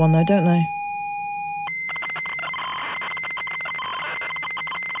likes that one, though, don't they?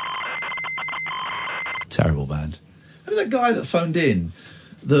 Terrible band. Remember that guy that phoned in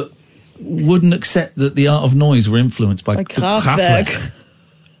that wouldn't accept that the Art of Noise were influenced by Kraftwerk.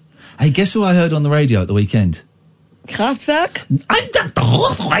 Hey, guess who I heard on the radio at the weekend? Kraftwerk? I'm Dr.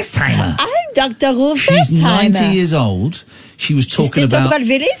 Hofweitzheimer. I'm Dr. Hofweitzheimer. She's 90 years old. She was talking about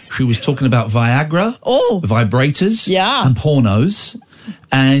Willis? She was talking about Viagra, vibrators, and pornos.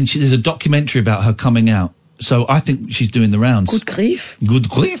 And there's a documentary about her coming out. So I think she's doing the rounds. Good grief.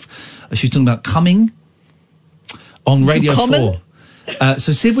 She's talking about coming on Radio 4.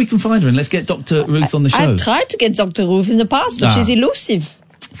 So see if we can find her and let's get Dr. Ruth on the show. I've tried to get Dr. Ruth in the past, but she's elusive.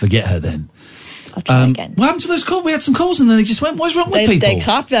 Forget her then. I'll try again. What happened to those calls? We had some calls and then they just went, what's wrong with people? They're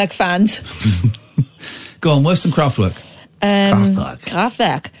Kraftwerk fans. Go on, worse than Kraftwerk.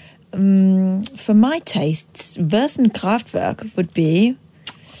 Kraftwerk. For my tastes, worse than Kraftwerk would be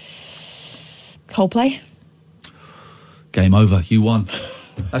Coldplay. Game over. You won.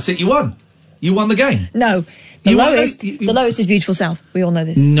 That's it. You won. You won the game. No. The lowest is Beautiful South. We all know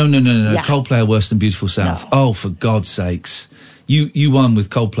this. No. Yeah. Coldplay are worse than Beautiful South. No. Oh, for God's sakes. You won with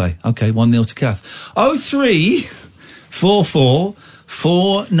Coldplay. Okay, 1-0 to Kath. 03 44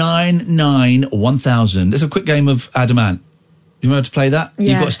 499 1000. There's a quick game of Adamant. You remember to play that?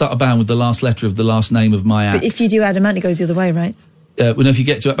 Yeah. You've got to start a band with the last letter of the last name of my act. But if you do Adamant, it goes the other way, right? Well, no, if you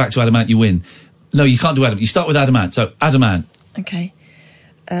get back to Adamant, you win. No, you can't do Adamant. You start with Adamant. So, Adamant. Okay.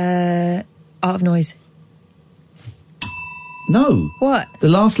 Art of Noise. No. What? The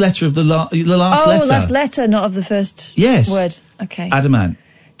last letter of the last letter. Oh, last letter, not of the first word. Okay. Adamant.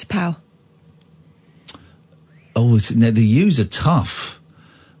 T'pow. Oh, the U's are tough.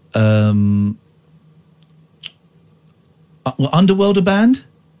 Underworld a band?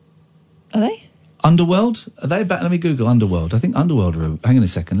 Are they? Underworld? Are they a band? Let me Google Underworld. I think Underworld are... Hang on a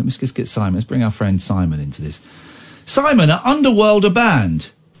second. Let me just get Simon. Let's bring our friend Simon into this. Simon, are Underworld a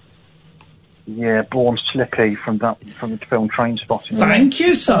band? Yeah, Born Slippy from the film Trainspotting. Thank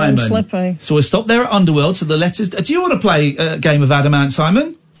you, Simon. Slippy. So we'll stop there at Underworld. So the letters... Do you want to play a game of Adamant,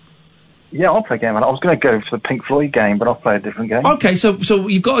 Simon? Yeah, I'll play a game. I was going to go for the Pink Floyd game, but I'll play a different game. Okay, so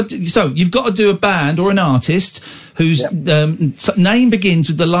you've got to do a band or an artist whose name begins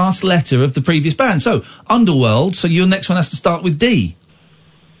with the last letter of the previous band. So Underworld. So your next one has to start with D.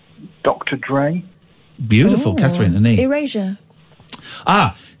 Dr. Dre. Beautiful, Catherine and E. Erasure.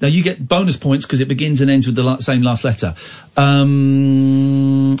 Now you get bonus points because it begins and ends with the same last letter.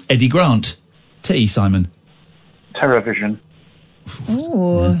 Eddie Grant. T. Simon. TerraVision.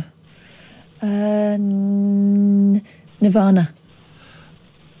 Oh. Yeah. Nirvana.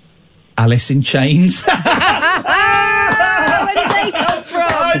 Alice in Chains. Where did they come from?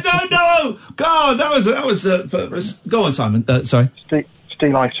 I don't know. God, that was. Go on, Simon. Sorry.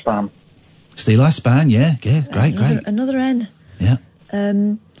 Steel Eye Span. Steel Eye Span. Yeah. Great. Another N. Yeah.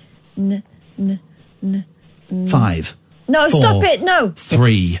 5. No, 4, stop it. No.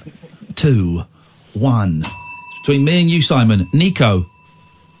 3, 2, 1. It's between me and you, Simon. Nico.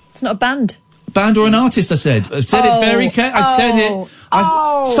 It's not a band. Band or an artist, I said. I've said it very carefully. I said it.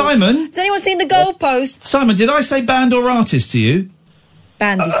 Simon. Has anyone seen the goalpost? Simon, did I say band or artist to you?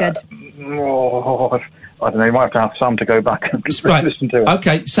 Band, you said. I don't know. You might have to have Sam to go back and listen to it.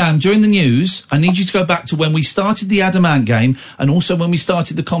 Okay, Sam, during the news, I need you to go back to when we started the Adamant game and also when we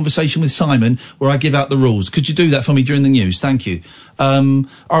started the conversation with Simon where I give out the rules. Could you do that for me during the news? Thank you. All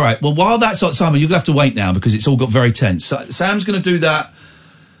right. Well, while that's on, Simon, you're going to have to wait now because it's all got very tense. So, Sam's going to do that.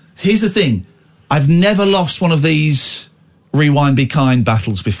 Here's the thing. I've never lost one of these Rewind Be Kind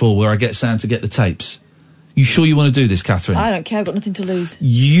battles before where I get Sam to get the tapes. You sure you want to do this, Catherine? I don't care. I've got nothing to lose.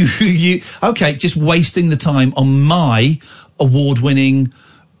 You. Okay, just wasting the time on my award-winning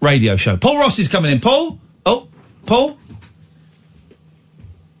radio show. Paul Ross is coming in. Paul? Oh, Paul?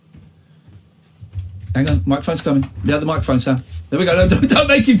 Hang on, microphone's coming. The other microphone, Sam. There we go. No, don't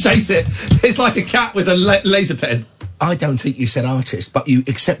make him chase it. It's like a cat with a laser pen. I don't think you said artist, but you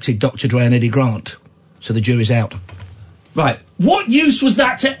accepted Dr. Dre and Eddie Grant, so the jury's out. Right. What use was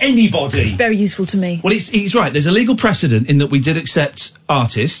that to anybody? It's very useful to me. Well, he's right. There's a legal precedent in that we did accept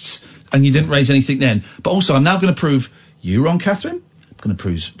artists, and you didn't raise anything then. But also, I'm now going to prove you wrong, Catherine. I'm going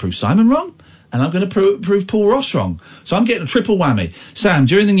to prove Simon wrong, and I'm going to prove Paul Ross wrong. So I'm getting a triple whammy. Sam,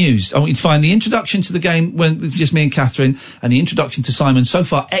 during the news, I want you to find the introduction to the game with just me and Catherine, and the introduction to Simon. So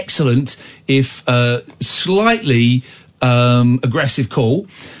far, excellent, if slightly aggressive call.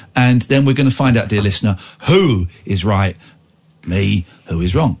 And then we're going to find out, dear listener, who is right, me, who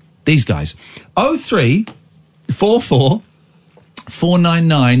is wrong. These guys. 0344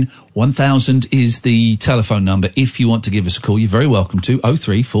 499 1000 is the telephone number. If you want to give us a call, you're very welcome to.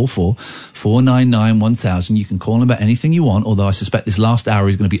 0344 499 1000. You can call them about anything you want, although I suspect this last hour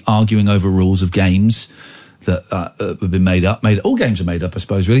is going to be arguing over rules of games that have been made up. All games are made up, I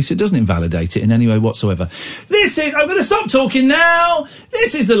suppose, really, so it doesn't invalidate it in any way whatsoever. I'm going to stop talking now.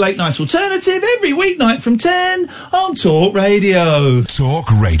 This is the Late Night Alternative, every weeknight from 10 on Talk Radio. Talk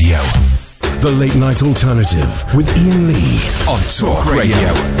Radio. The Late Night Alternative with Iain Lee on Talk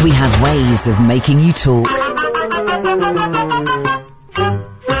Radio. We have ways of making you talk.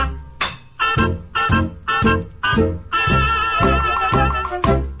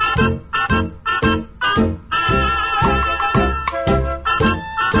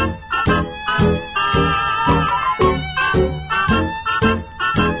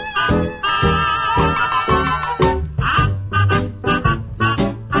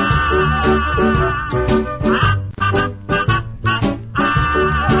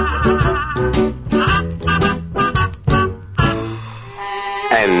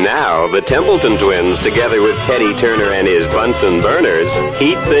 The Templeton twins, together with Teddy Turner and his Bunsen burners,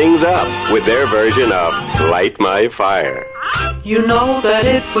 heat things up with their version of Light My Fire. You know that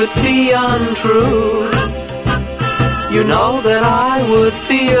it would be untrue. You know that I would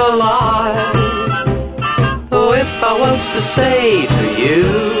be alive. Oh, if I was to say to you,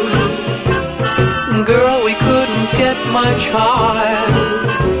 girl, we couldn't get much higher.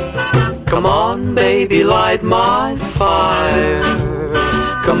 Come on, baby, light my fire.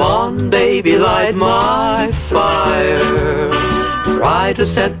 Come on, baby, light my fire. Try to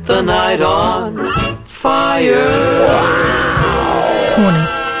set the night on fire. Corny.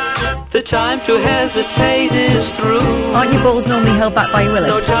 The time to hesitate is through. Aren't your balls normally held back by your willow?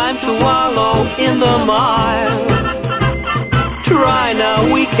 No time to wallow in the mire. Try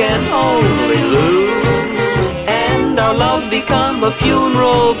now, we can only lose. And our love become a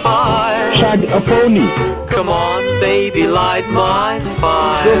funeral pyre. Shag a pony. Come on, baby, light my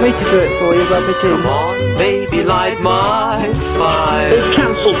fire. You'll make it do it for you, Rabbit. Come on, baby, light my fire. They've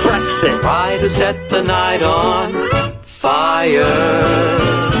cancelled Brexit. Try to set the night on fire.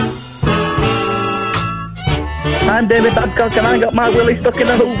 I'm David Babcock and I got my willy stuck in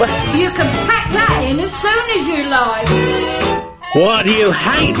a hoover. You can pack that in as soon as you like. What, do you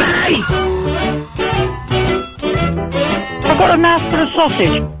hate me? I've got a mouth for a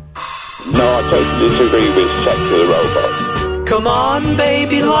sausage. No, I totally disagree with sex with a robot. Come on,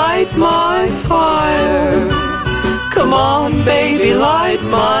 baby, light my fire. Come on, baby, light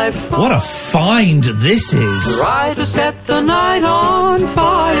my fire. What a find this is. Try to set the night on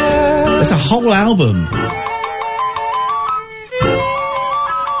fire. That's a whole album.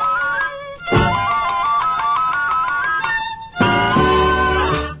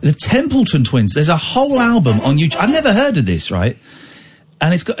 The Templeton Twins. There's a whole album on YouTube. I've never heard of this, right?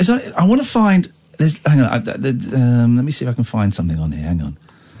 And it's got. I want to find. Hang on. Let me see if I can find something on here. Hang on.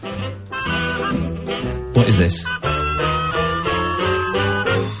 What is this?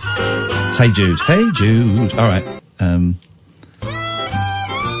 Hey Jude. Hey Jude. All right. Hang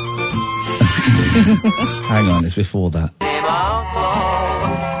on. It's before that.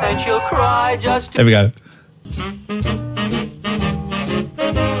 And she'll cry just to... There we go.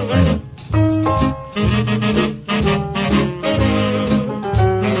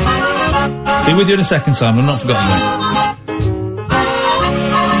 Be with you in a second, Simon. I'm not forgotten you.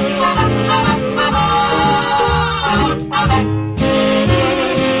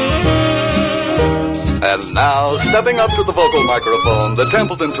 And now, stepping up to the vocal microphone, the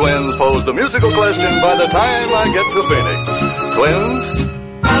Templeton Twins pose the musical question by the time I get to Phoenix. Twins?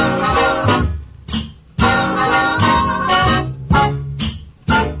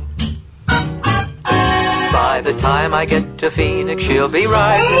 By the time I get to Phoenix, she'll be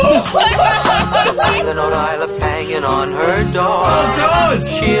riding. The note I left hanging on her door. Oh, God!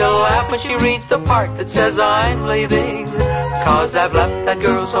 She'll laugh when she reads the part that says I'm leaving. 'Cause I've left that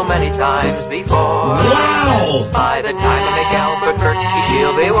girl so many times before. Wow! By the time I make Albuquerque,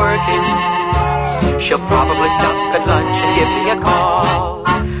 she'll be working. She'll probably stop at lunch and give me a call.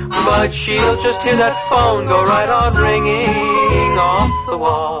 But she'll just hear that phone go right on ringing off the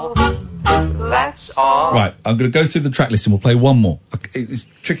wall. That's all. Right, I'm going to go through the track list and we'll play one more. It's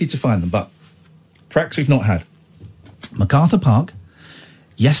tricky to find them, but tracks we've not had. MacArthur Park,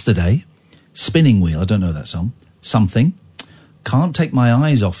 Yesterday, Spinning Wheel, I don't know that song, Something, Can't Take My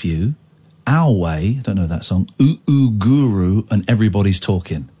Eyes Off You, Our Way, I don't know that song, Ooh Ooh Guru, and Everybody's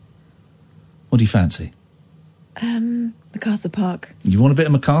Talking. What do you fancy? MacArthur Park. You want a bit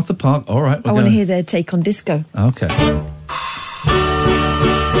of MacArthur Park? All right. I want to hear their take on disco. Okay.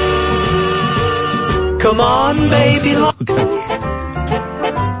 Come on, baby. Okay.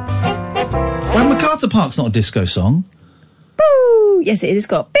 Well, MacArthur Park's not a disco song. Boo! Yes, it is. It's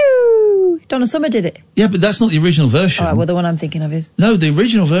got boo! Donna Summer did it. Yeah, but that's not the original version. All right, well, the one I'm thinking of is... No, the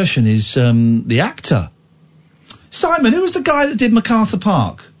original version is the actor. Simon, who was the guy that did MacArthur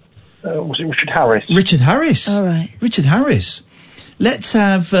Park? Was it Richard Harris? Richard Harris. All right. Richard Harris. Let's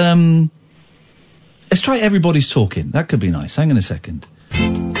have... let's try Everybody's Talking. That could be nice. Hang on a second.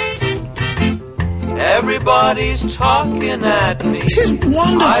 Everybody's talking at me. This is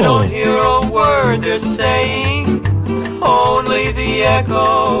wonderful. I don't hear a word they're saying, only the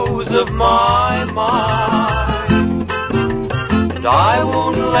echoes of my mind. And I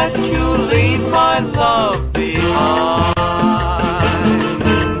won't let you leave my love behind.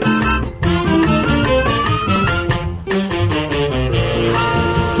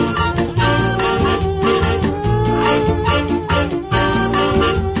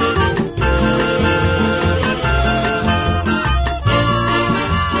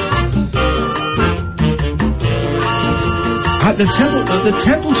 The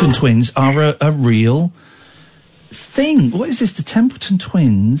Templeton Twins are a real thing. What is this? The Templeton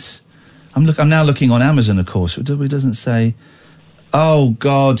Twins? I'm now looking on Amazon, of course. It doesn't say. Oh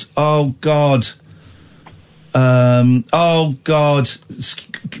God! Oh God! Oh God!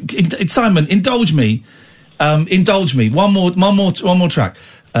 Simon, indulge me. Indulge me. One more track.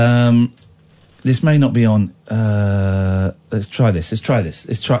 This may not be on. Let's try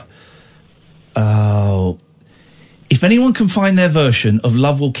this. Oh. If anyone can find their version of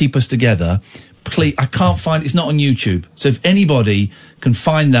Love Will Keep Us Together, please, I can't find, it's not on YouTube. So if anybody can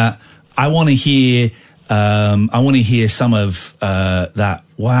find that, I want to hear some of, that.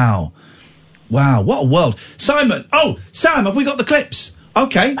 Wow, what a world. Simon, Sam, have we got the clips?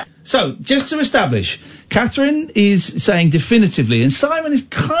 Okay, so just to establish, Catherine is saying definitively, and Simon is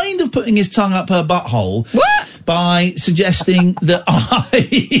kind of putting his tongue up her butthole by suggesting that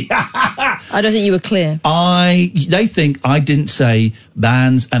I don't think you were clear. They think I didn't say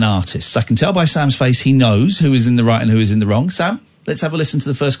bands and artists. I can tell by Sam's face he knows who is in the right and who is in the wrong. Sam, let's have a listen to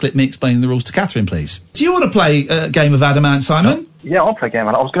the first clip, me explaining the rules to Catherine, please. Do you want to play a game of Adamant, Simon? Yeah, I'll play a game.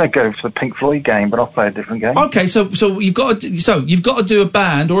 I was going to go for the Pink Floyd game, but I'll play a different game. Okay, so you've got to do a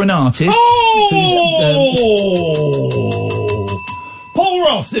band or an artist. Paul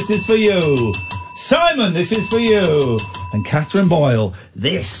Ross, this is for you. Simon, this is for you. And Catherine Boyle,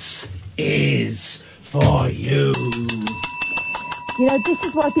 this is for you. You know, this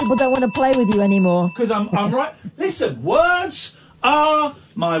is why people don't want to play with you anymore. Because I'm right. Listen, words are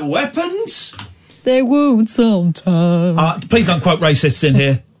my weapons. They won't sometimes. Please don't quote racists in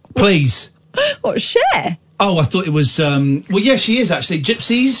here. Please. What, Cher? Oh, I thought it was, well, yeah, she is actually.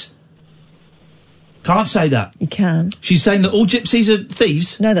 Gypsies? Can't say that. You can. She's saying that all gypsies are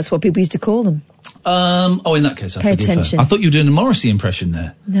thieves? No, that's what people used to call them. In that case, I Pay forgive her. attention. I thought you were doing a Morrissey impression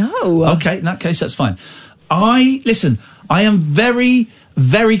there. No. Okay, in that case, that's fine. I am very,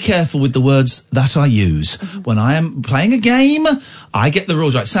 very careful with the words that I use. When I am playing a game, I get the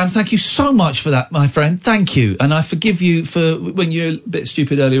rules right. Sam, thank you so much for that, my friend. Thank you. And I forgive you for when you're a bit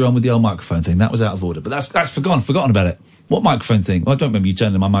stupid earlier on with the old microphone thing. That was out of order. But that's forgotten about it. What microphone thing? Well, I don't remember you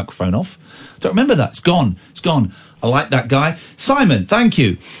turning my microphone off. Don't remember that. It's gone. I like that guy. Simon, thank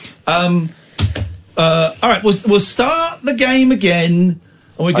you. All right, we'll start the game again.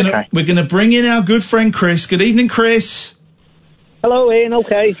 And we're gonna bring in our good friend Chris. Good evening, Chris. Hello, Ian.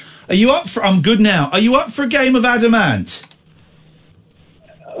 Okay. Are you up for? I'm good now. Are you up for a game of Adamant?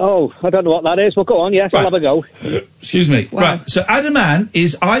 Oh, I don't know what that is. Well, go on. Yes, right. I'll have a go. Excuse me. Wow. Right. So Adamant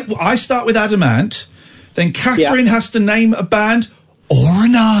is I start with Adamant, then Catherine has to name a band or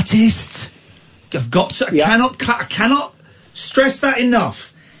an artist. I've got to. I cannot stress that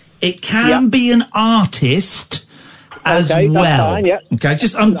enough. It can be an artist as well. That's fine, Okay,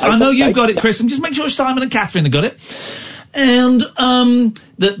 just I know you've got it, Chris. I'm just making sure Simon and Catherine have got it. And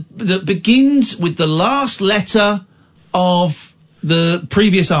that begins with the last letter of the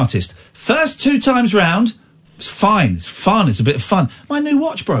previous artist. First 2 times round, it's fine. It's fun. It's a bit of fun. My new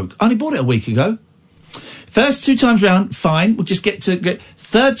watch broke. I only bought it a week ago. First 2 times round, fine. We'll just get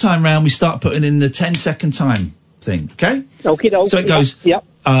third time round. We start putting in the 10-second time thing. Okay. Okay. So it goes. Yep.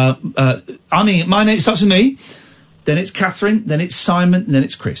 My name starts with me. Then it's Catherine. Then it's Simon. And then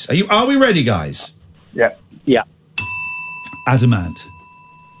it's Chris. Are we ready, guys? Yeah. Yeah. Adamant.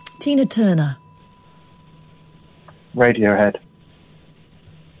 Tina Turner. Radiohead.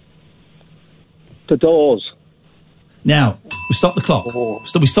 The Doors. Now we stop the clock.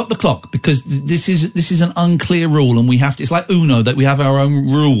 We stop the clock because this is an unclear rule, and we have to. It's like Uno that we have our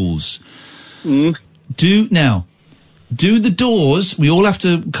own rules. Do the Doors? We all have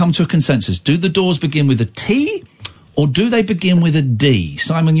to come to a consensus. Do the Doors begin with a T, or do they begin with a D?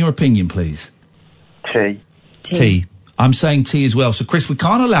 Simon, your opinion, please. T. I'm saying T as well. So, Chris, we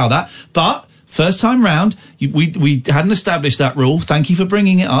can't allow that. But first time round, we hadn't established that rule. Thank you for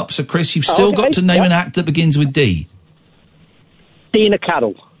bringing it up. So, Chris, you've still got to name an act that begins with D. Dina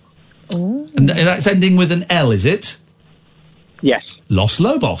Carroll. Oh. And that's ending with an L, is it? Yes. Los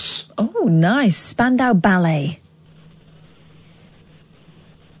Lobos. Oh, nice. Spandau Ballet.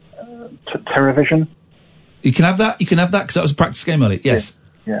 Terrorvision. You can have that because that was a practice game earlier. Yes.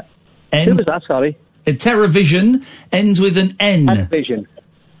 Yeah. Who was that? Sorry. Terrorvision ends with an N. Terrorvision.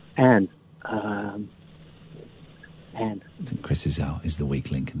 N. I think Chris is the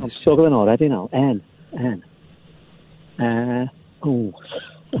weak link in this. I'm struggling already now. N.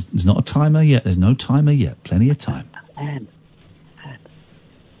 There's not a timer yet. There's no timer yet. Plenty of time. N.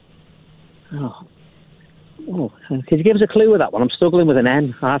 Oh, could you give us a clue with that one? I'm struggling with an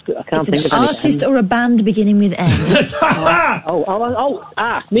N. I can't think of any. It's an artist or a band beginning with N.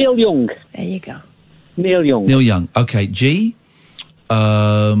 Neil Young. There you go. Neil Young. Okay, G.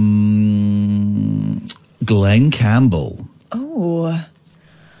 Glenn Campbell. Oh.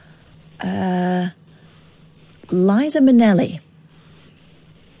 Liza Minnelli.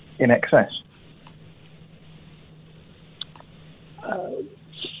 In Excess.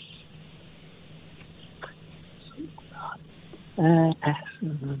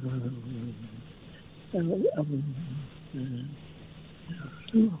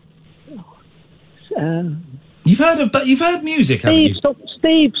 You've heard music, haven't you?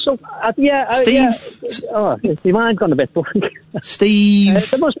 Steve. Steve. Oh, your mind's gone a bit blank.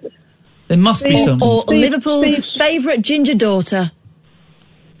 Steve. There must be some. Or Liverpool's favourite ginger daughter.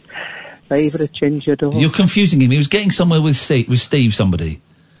 Favourite ginger daughter. You're confusing him. He was getting somewhere with Steve somebody.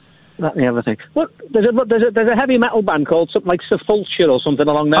 Let me have a think. Look, there's a heavy metal band called something like Sepultura or something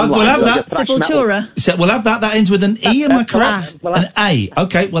along those lines. We'll have that. Sepultura. So we'll have that. That ends with an E, am I correct? An A.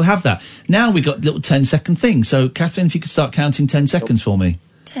 Okay, we'll have that. Now we got little 10-second thing. So, Catherine, if you could start counting 10 seconds for me.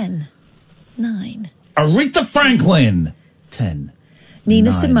 10, 9. Aretha Franklin. 10. Nina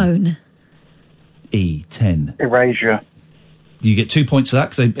 9. Simone. E. 10. Erasure. You get 2 points for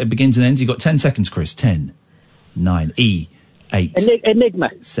that because it begins and ends. You've got 10 seconds, Chris. 10, 9. E. 8. Enigma.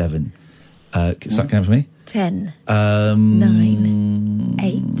 7. Start counting for me. 10. 9.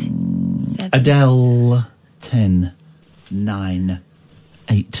 8. 7. Adele. 10, 9,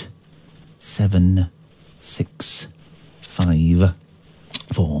 8, 7, 6, 5,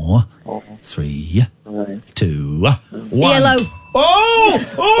 4, 3, 2, 1. Yellow.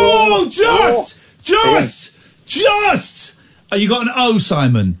 Oh, just. Oh, you got an O,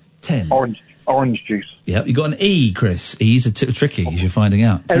 Simon. 10. Orange juice. Yep, you got an E, Chris. E's are tricky, as you're finding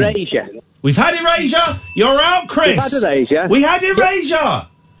out. 10. Erasure. We've had erasure. You're out, Chris. We've had erasure. We had erasure.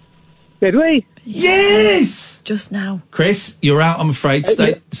 Did we? Yes. Just now. Chris, you're out, I'm afraid.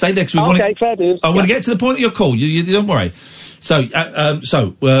 Stay there because we want to. fair dues. I want to get to the point of your call. You don't worry. So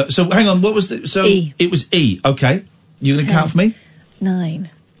hang on. What was the? So E. It was E. Okay. You going to count for me? 9,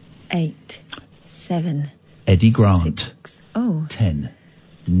 8, 7. Eddie Grant. 6. Oh. 10,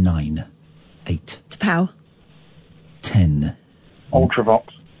 9, 8. Pow. 10. Ultravox.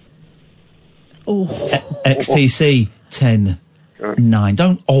 Oh. XTC. 10, 9.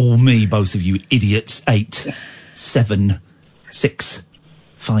 Don't me, both of you idiots. 8, 7, 6,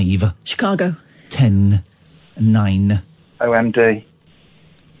 5. Chicago. 10, 9. OMD.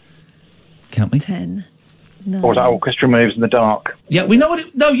 Count me. 10, 9. Or was that Orchestra Moves in the Dark? Yeah, we know what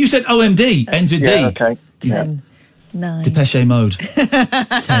it... No, you said OMD. Ends with D. Yeah, okay. 10, 9. Depeche Mode.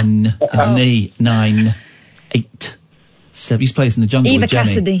 10, an E, 9, 8, 7. He's plays in the jungle Eva with Jenny.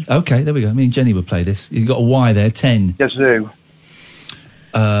 Cassidy. Okay, there we go. Me and Jenny would play this. You've got a Y there. 10. Yazoo.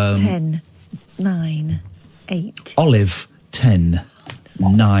 10, 9, 8. Olive. 10,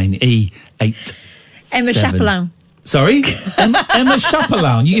 9, E, 8, Emma 7. Chaperon. Sorry? Emma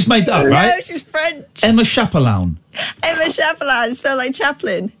Chaperon. You just made that up, right? No, she's French. Emma Chaperon. Emma Chaperon. Spelled like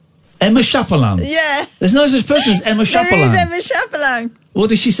Chaplin. Emma Chaperon. Yeah. There's no such person as Emma Chaperon. There is Emma Chaperon. What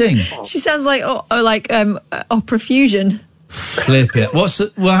does she sing? She sounds like opera fusion. Flip it. Well,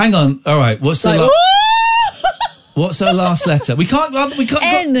 hang on. All right. What's the what's her last letter? We can't.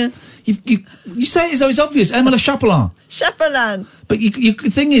 N. You say it as though it's obvious. Emma Chaperon. Chaperon. But the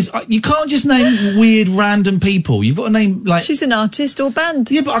thing is, you can't just name weird random people. You've got to name like. She's an artist or band.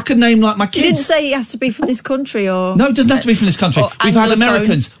 Yeah, but I could name like my kids. You didn't say it has to be from this country or. No, it doesn't have to be from this country. We've had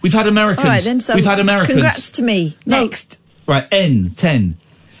Americans. We've had Americans. All right, then. So we've had Americans. Congrats to me. No. Next. Right. N. 10,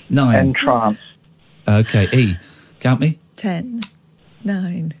 9. Entrance. Okay. E. Count me. 10,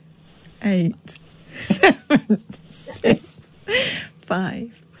 9, 8, 7, 6,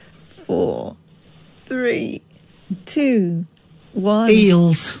 5, 4, 3, 2, 1.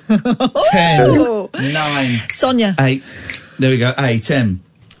 Eels. 10, 9. Sonia. 8. There we go. A. 10,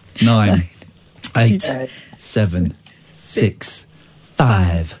 9, 8, 7, 6,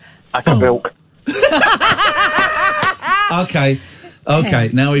 5. I can milk. Okay. Okay,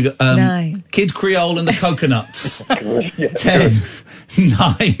 10, now we got 9. Kid Creole and the Coconuts. 10, 9.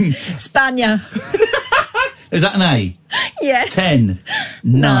 Spania. Is that an A? Yes. 10,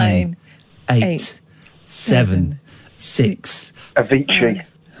 9, 8, 7, 6. Avicii.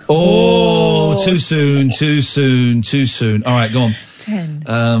 Oh, too soon. All right, go on. 10,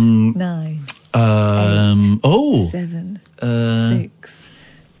 9, 7, 6,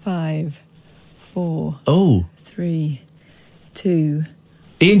 5, 4, 3, 2.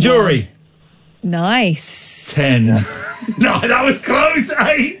 Ian Jury. Nice. 10. No, that was close.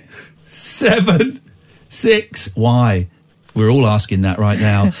 8, 7, 6. Why? We're all asking that right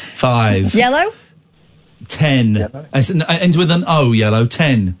now. 5. Yellow. 10. Yellow. It ends with an O, yellow.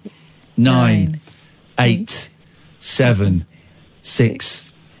 10, 9, 8, 7,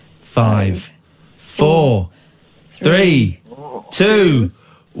 6, 5, 4, 3, 2,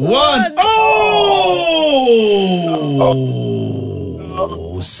 1.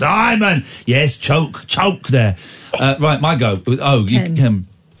 Oh, Simon. Yes, choke there. Right, my go. Oh, 10, you can.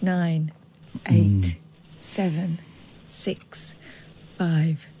 9, 8, 7, 6,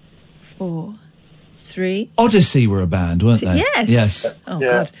 5, 4, 3. Odyssey were a band, weren't they? Yes. Yes. Oh,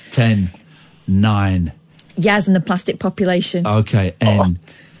 God. 10, 9. Yaz and the Plastic Population. Okay, N.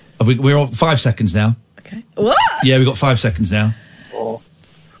 We're on 5 seconds now. Okay. What? Yeah, we've got 5 seconds now.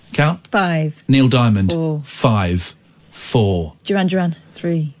 Count. 5. Neil Diamond. 4. 5, 4. Duran Duran.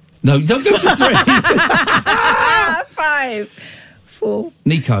 3. No, don't go to 3. 5, 4.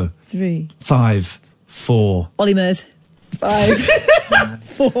 Nico. 3. 5, 4. Ollie Murs. 5,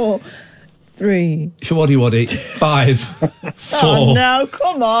 4, 3. Shawaddy Waddy. 5, 4. Oh, no,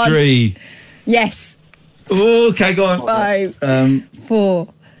 come on. 3. Yes. Ooh, okay, go on. 5, 4,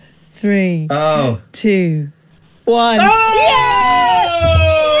 3. Oh. 2, 1. Oh! Yes!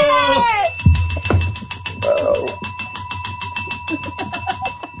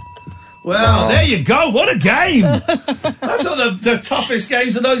 Well, there you go. What a game. That's one of the toughest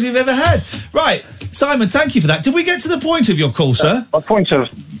games of those we've ever had. Right, Simon, thank you for that. Did we get to the point of your call, sir? My point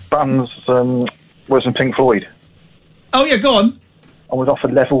of bands was in Pink Floyd. Oh, yeah, go on. I was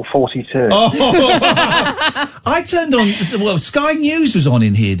offered level 42. Oh, I turned on, well, Sky News was on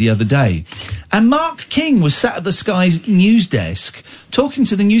in here the other day, and Mark King was sat at the Sky's news desk talking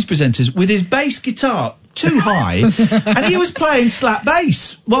to the news presenters with his bass guitar too high, and he was playing slap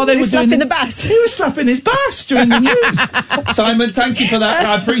bass while they were doing the bass. He was slapping his bass during the news. Simon, thank you for that.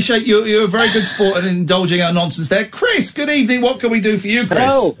 I appreciate you. You're a very good sport and indulging our nonsense there. Chris, good evening. What can we do for you,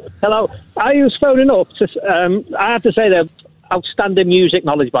 Chris? Hello. I was phoning up to. I have to say that outstanding music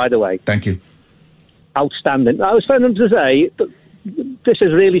knowledge, by the way. Thank you. Outstanding. I was phoning to say that this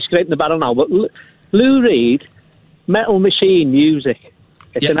is really scraping the barrel now, but Lou Reed, Metal Machine Music.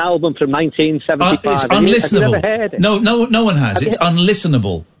 It's an album from 1975. It's Have you unlistenable. ever heard it? No one has. It's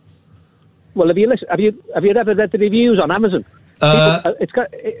unlistenable. Well, have you ever read the reviews on Amazon?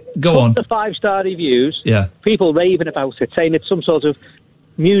 Go on. The 5-star reviews. Yeah. People raving about it, saying it's some sort of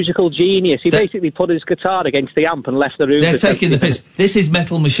musical genius. He basically put his guitar against the amp and left the room. They're taking the piss. This is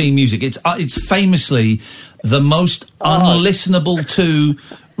Metal Machine Music. It's famously the most unlistenable to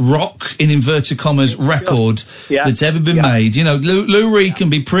rock, in inverted commas, record that's ever been made. You know, Lou Reed can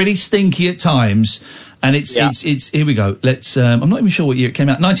be pretty stinky at times, and it's here we go. Let's I'm not even sure what year it came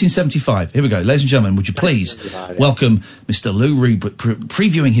out. 1975. Here we go. Ladies and gentlemen, would you please welcome Mr. Lou Reed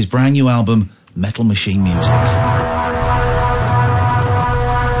previewing his brand new album, Metal Machine Music.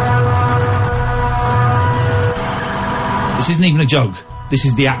 This isn't even a joke. This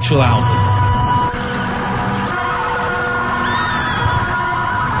is the actual album.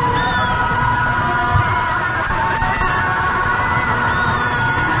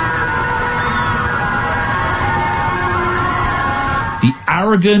 The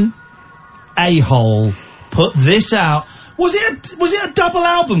arrogant a-hole put this out. Was it a double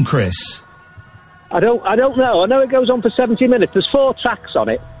album, Chris? I don't know. I know it goes on for 70 minutes. There's 4 tracks on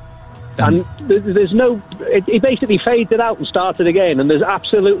it. And there's no... He basically fades it out and started again, and there's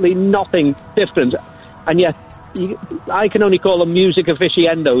absolutely nothing different. And yet, I can only call them music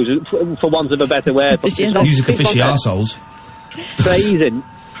aficionados, for want of a better word. Music aficionados. Praising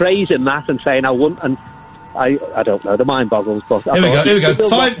that and saying I wouldn't... And I don't know, the mind boggles. But Here we go.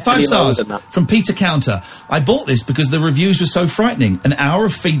 Five stars from Peter Counter. I bought this because the reviews were so frightening. An hour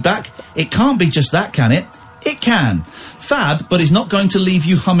of feedback. It can't be just that, can it? It can. Fab, but is not going to leave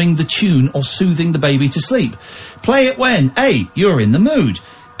you humming the tune or soothing the baby to sleep. Play it when A, you're in the mood.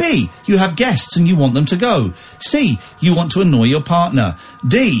 B, you have guests and you want them to go. C, you want to annoy your partner.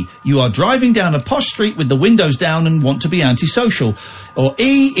 D, you are driving down a posh street with the windows down and want to be antisocial. Or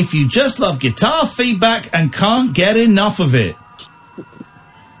E, if you just love guitar feedback and can't get enough of it.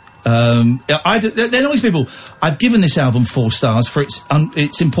 There are always people. I've given this album 4 stars for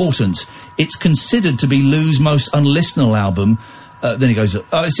its importance. It's considered to be Lou's most unlistenable album. Then he goes,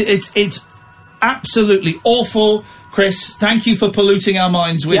 it's absolutely awful. Chris, thank you for polluting our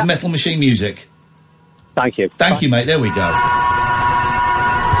minds with Metal Machine Music. Thank you. Thank you, mate. There we go.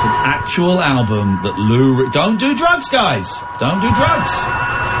 It's an actual album that Lou... Don't do drugs, guys. Don't do drugs.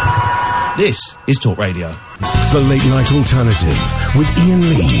 This is Talk Radio. The Late Night Alternative with Iain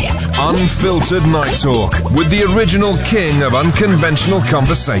Lee. Unfiltered Night Talk with the original king of unconventional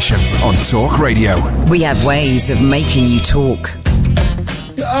conversation on Talk Radio. We have ways of making you talk.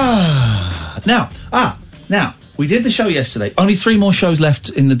 Now, we did the show yesterday. Only 3 more shows left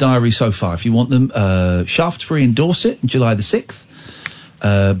in the diary so far. If you want them, Shaftesbury in Dorset, July the 6th.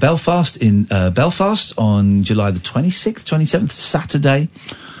 Belfast in Belfast on July the 26th, 27th, Saturday.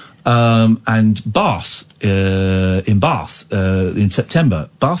 And Bath, in Bath, in September.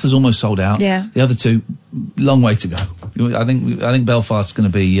 Bath is almost sold out. Yeah. The other two, long way to go. I think Belfast's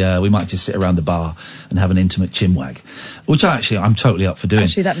going to be, we might just sit around the bar and have an intimate chinwag, which I'm totally up for doing.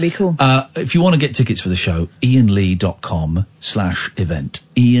 Actually, that'd be cool. If you want to get tickets for the show, iainlee.com/event.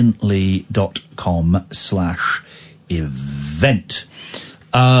 iainlee.com/event.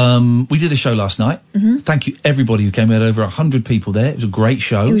 We did a show last night. Mm-hmm. Thank you, everybody who came. We had over 100 people there. It was a great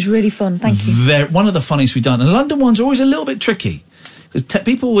show. It was really fun. Thank you. One of the funniest we've done. And London ones are always a little bit tricky. Because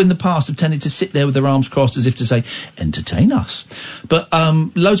people in the past have tended to sit there with their arms crossed as if to say, entertain us. But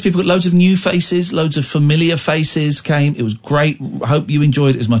loads of people, loads of new faces, loads of familiar faces came. It was great. I hope you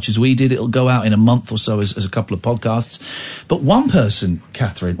enjoyed it as much as we did. It'll go out in a month or so as a couple of podcasts. But one person,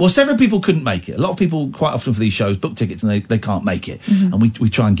 Catherine, several people couldn't make it. A lot of people quite often for these shows book tickets and they can't make it. Mm-hmm. And we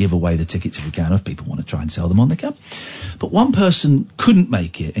try and give away the tickets if we can. If people want to try and sell them on, they can. But one person couldn't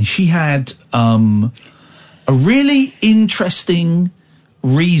make it, and she had a really interesting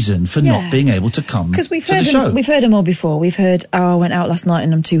reason for not being able to come to the show. We've heard them all before. We've heard, I went out last night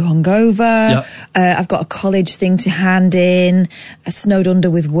and I'm too hungover. Yep. I've got a college thing to hand in. I snowed under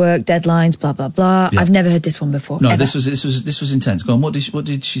with work deadlines. Blah blah blah. Yep. I've never heard this one before. No, ever. this was intense. Go on. What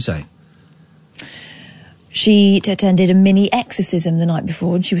did she say? She attended a mini exorcism the night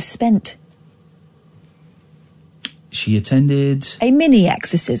before and she was spent. She attended a mini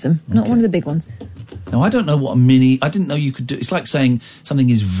exorcism, not one of the big ones. Now, I don't know what I didn't know you could do. It's like saying something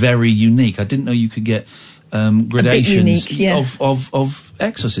is very unique. I didn't know you could get gradations of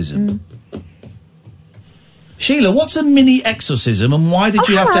exorcism. Sheila, what's a mini exorcism and why did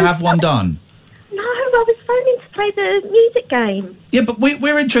you have to have one done? No, I was phoning to play the music game. Yeah, but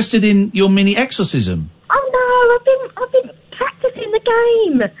we're interested in your mini exorcism. Oh no, I've been practicing the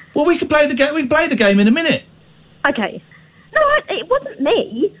game. Well, we could play the game. We can play the game in a minute. Okay. No, it wasn't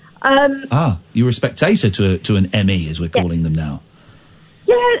me. You were a spectator to an ME, as we're calling them now.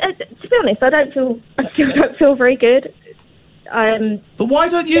 Yeah, to be honest, I still don't feel very good. But why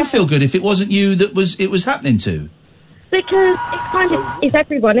don't you feel good if it wasn't you that it was happening to? Because it's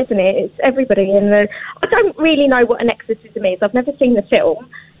everyone, isn't it? It's everybody I don't really know what an exorcism is. I've never seen the film,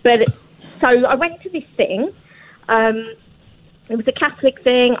 so I went to this thing. It was a Catholic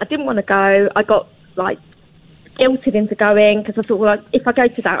thing. I didn't want to go. I got guilted into going because I thought, well, if I go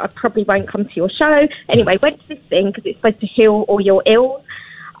to that, I probably won't come to your show. Anyway, went to this thing because it's supposed to heal all your ills.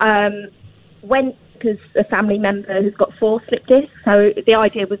 Went because a family member has got 4 slip discs. So the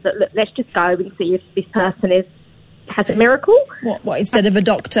idea was that, look, let's just go and see if this person has a miracle. What instead of a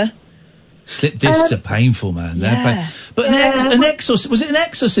doctor? Slip discs are painful, man. Yeah. But an exorcism, was it an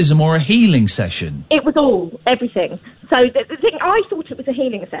exorcism or a healing session? It was everything. So the thing, I thought it was a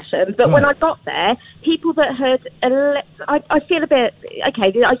healing session, but when I got there, people that had, I feel a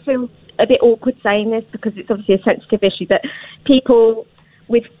bit awkward saying this because it's obviously a sensitive issue, but people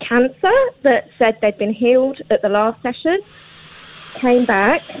with cancer that said they'd been healed at the last session came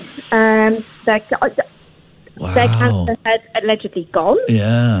back and their cancer had allegedly gone.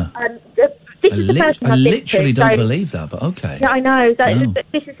 Yeah. This is the person I I've been literally to, don't believe that, but okay. Yeah, I know.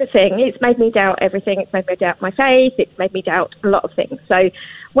 This is the thing. It's made me doubt everything. It's made me doubt my faith. It's made me doubt a lot of things. So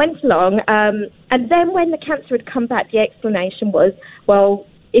went along, and then when the cancer had come back, the explanation was, well,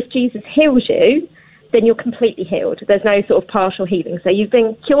 if Jesus heals you, then you're completely healed. There's no sort of partial healing. So you've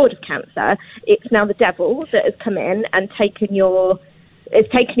been cured of cancer. It's now the devil that has come in and taken your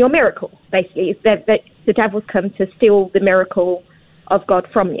miracle, basically. The devil's come to steal the miracle of God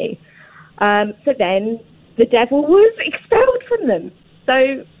from you. So then the devil was expelled from them.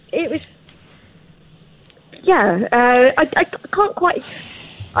 So it was, I can't quite,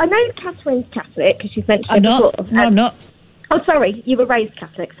 I know Catherine's Catholic because she's mentioned it before. No, I'm not. Oh, sorry, you were raised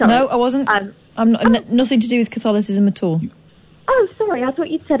Catholic, sorry. No, I wasn't. I'm not, nothing to do with Catholicism at all. Oh, sorry, I thought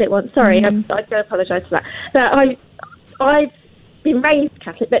you'd said it once. Sorry, I do apologise for that. But I've been raised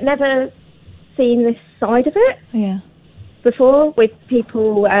Catholic, but never seen this side of it. Yeah. Before, with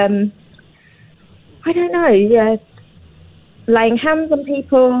people, I don't know, laying hands on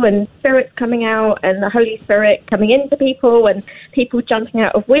people and spirits coming out and the Holy Spirit coming into people and people jumping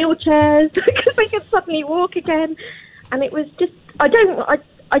out of wheelchairs because they could suddenly walk again. And it was just, I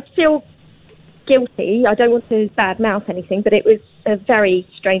feel guilty. I don't want to badmouth anything, but it was a very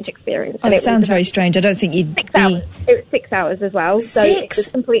strange experience. Oh, and it sounds very strange. I don't think you'd 6 hours. It was 6 hours as well. So it was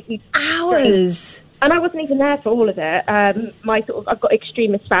completely hours. Strange. And I wasn't even there for all of it. I've got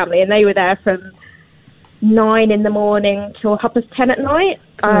extremist family, and they were there from 9 in the morning till 10:30 at night.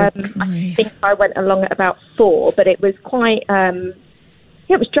 I think I went along at about 4, but it was quite,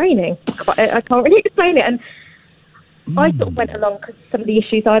 it was draining. I can't really explain it. And I sort of went along because some of the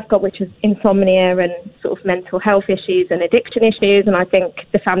issues I've got, which is insomnia and sort of mental health issues and addiction issues, and I think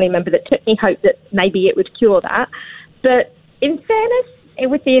the family member that took me hoped that maybe it would cure that. But in fairness,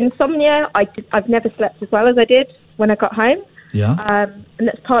 with the insomnia, I've never slept as well as I did when I got home. Yeah. And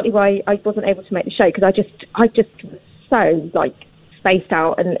that's partly why I wasn't able to make the show, because I just was so, like, spaced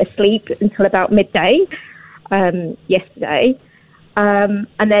out and asleep until about midday yesterday. And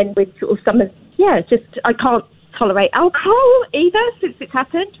then with sort of some of, I can't tolerate alcohol either since it's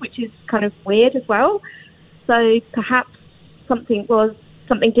happened, which is kind of weird as well. So perhaps something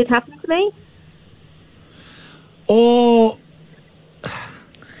did happen to me. Or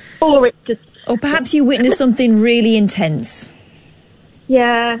it just... Or perhaps you witnessed something really intense.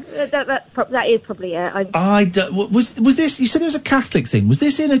 Yeah, that is probably it. Was this... You said it was a Catholic thing. Was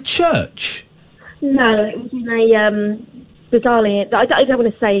this in a church? No, it was in a... bizarrely, I don't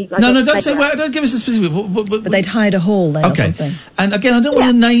want to say... Don't say... Well, don't give us a specific... But they'd hired a hall then or something. And again, I don't want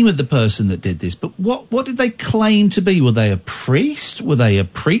the name of the person that did this, but what did they claim to be? Were they a priest? Were they a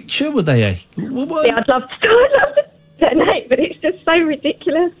preacher? Were they a... Yeah, I'd love to say their name, but it's just so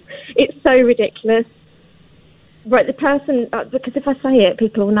ridiculous. It's so ridiculous. Right, the person... because if I say it,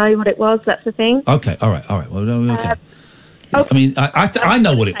 people will know what it was. That's the thing. Okay, all right. Well, okay. I mean, I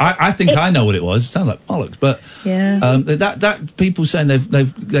know what it. I think I know what it was. It sounds like bollocks, but that people saying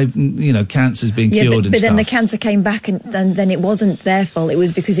they've cancer's been cured and but stuff. then the cancer came back and then it wasn't their fault. It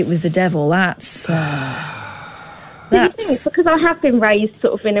was because it was the devil. That's because I have been raised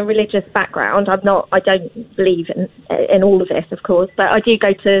sort of in a religious background. I don't believe in all of this, of course, but I do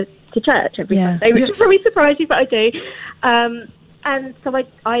go to church every Sunday, which will probably surprise you, but I do. And so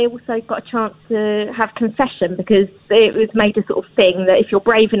I also got a chance to have confession, because it was made a sort of thing that if you're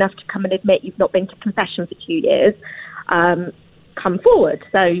brave enough to come and admit you've not been to confession for 2 years, come forward.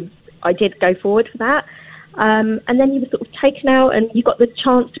 So I did go forward for that. And then you were sort of taken out and you got the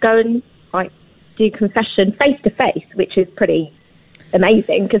chance to go and do confession face to face, which is pretty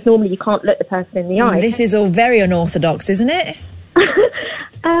amazing, because normally you can't look the person in the eye. This is all very unorthodox, isn't it?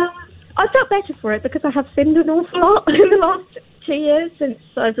 I felt better for it because I have sinned an awful lot in the last 2 years since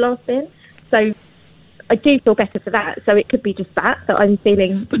I've last been. So I do feel better for that. So it could be just that I'm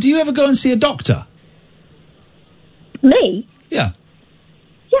feeling... But do you ever go and see a doctor? Me? Yeah.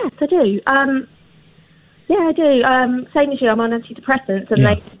 Yes, I do. I do. Same as you, I'm on antidepressants, and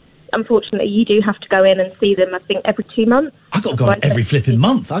they... Unfortunately, you do have to go in and see them, I think, every 2 months. I got to go in every flipping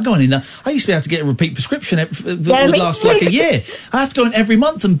month. I go in I used to be able to get a repeat prescription that would last for like a year. I have to go in every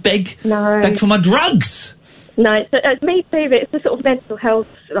month and beg for my drugs. No, so, me too. It's the sort of mental health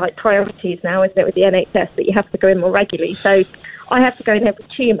priorities now, isn't it, with the NHS, that you have to go in more regularly. So I have to go in every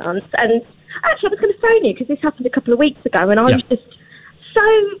 2 months. And actually, I was going to phone you because this happened a couple of weeks ago, and I was just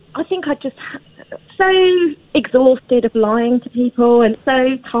so exhausted of lying to people and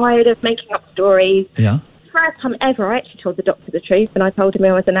so tired of making up stories. Yeah. First time ever I actually told the doctor the truth, and I told him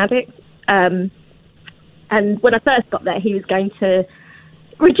I was an addict. And when I first got there, he was going to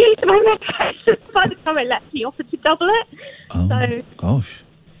reduce my medication. By the time I left, he offered to double it. Oh, so gosh.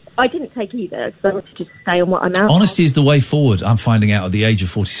 I didn't take either, because I wanted to just stay on what I'm out. Honesty is the way forward, I'm finding out at the age of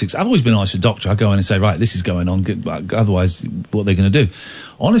 46. I've always been honest with the doctor. I go in and say, right, this is going on. Otherwise, what are they going to do?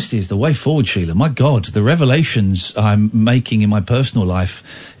 Honesty is the way forward, Sheila. My God, the revelations I'm making in my personal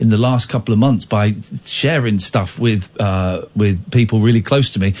life in the last couple of months by sharing stuff with people really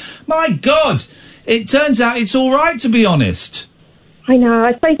close to me. My God, it turns out it's all right to be honest. I know.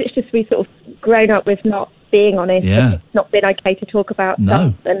 I suppose it's just we sort of grown up with not being honest. Yeah. It's not been okay to talk about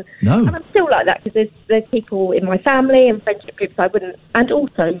stuff. And I'm still like that, because there's people in my family and friendship groups I wouldn't, and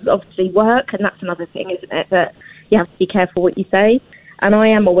also obviously work, and that's another thing, isn't it, that you have to be careful what you say. And I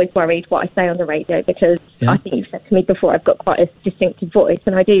am always worried what I say on the radio, because I think you've said to me before I've got quite a distinctive voice,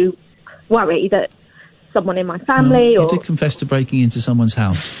 and I do worry that someone in my family You did confess to breaking into someone's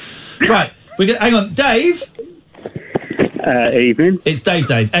house. Right, hang on, Dave? Evening. It's Dave.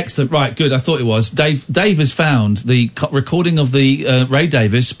 Excellent. Right, good. I thought it was. Dave has found the recording of the Ray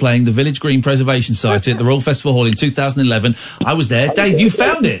Davies playing the Village Green Preservation Society at the Royal Festival Hall in 2011. I was there. Dave, you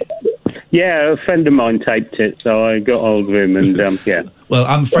found it? Yeah, a friend of mine taped it, so I got hold of him and, yeah. Well,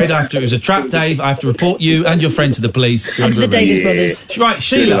 I'm afraid it was a trap, Dave. I have to report you and your friend to the police. And to the Davies brothers. Right,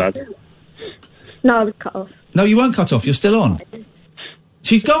 Sheila. No, I was cut off. No, you weren't cut off. You're still on.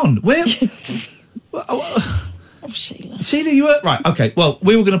 She's gone. Where? Oh, Sheila. Sheila, you were... Right, OK. Well,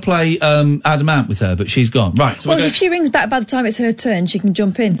 we were going to play Adam Ant with her, but she's gone. Right. So if she rings back by the time it's her turn, she can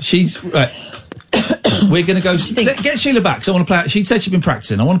jump in. She's... Right. We're going to go... Get Sheila back, so I want to play... She said she'd been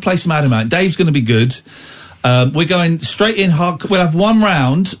practising. I want to play some Adam Ant. Dave's going to be good. We're going straight in hard... We'll have one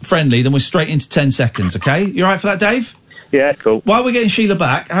round, friendly, then we're straight into 10 seconds, OK? You all right for that, Dave? Yeah, cool. While we're getting Sheila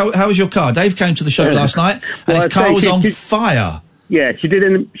back, how was your car? Dave came to the show last night, and his car was on fire. Yeah, she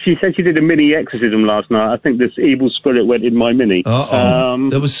said she did a mini exorcism last night. I think this evil spirit went in my mini.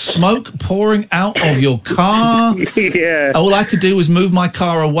 There was smoke pouring out of your car. Yeah. All I could do was move my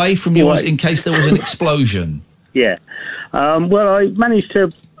car away from yours in case there was an explosion. Yeah. Well, I managed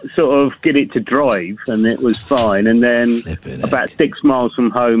to sort of get it to drive, and it was fine. And then about 6 miles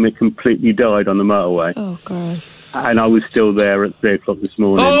from home, it completely died on the motorway. Oh, God. And I was still there at 3 o'clock this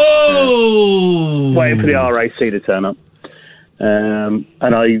morning. Waiting for the RAC to turn up. And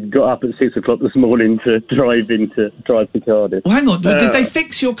I got up at 6 o'clock this morning to drive to Cardiff. Well, hang on. Did they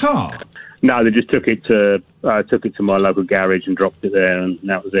fix your car? No, they just took it to my local garage and dropped it there, and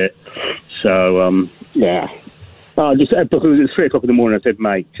that was it. So, yeah. Because it was 3 o'clock in the morning, I said,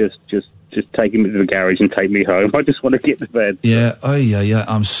 mate, just take him to the garage and take me home. I just want to get to bed. Yeah. Oh, yeah.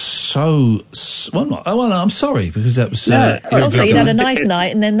 I'm so... Well, I'm sorry, because that was... also, you'd had a nice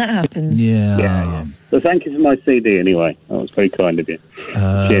night, and then that happens. Yeah. So thank you for my CD anyway. That was very kind of you.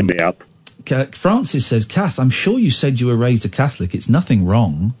 Cheer me up. Francis says, Kath, I'm sure you said you were raised a Catholic. It's nothing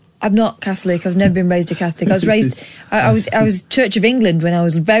wrong. I'm not Catholic. I've never been raised a Catholic. I was raised... I was Church of England when I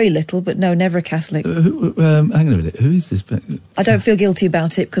was very little, but no, never a Catholic. Hang on a minute. Who is this? I don't feel guilty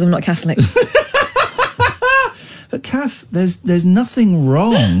about it because I'm not Catholic. But Kath, there's nothing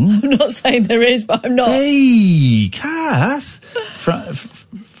wrong. I'm not saying there is, but I'm not. Hey, Kath!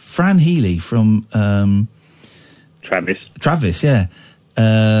 Fran Healy from... Travis, yeah.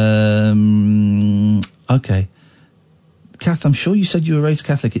 Okay. Kath, I'm sure you said you were raised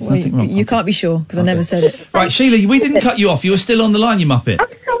Catholic. It's nothing wrong. You can't be sure, because I never said it. Right, Sheila, we didn't cut you off. You were still on the line, you muppet. I'm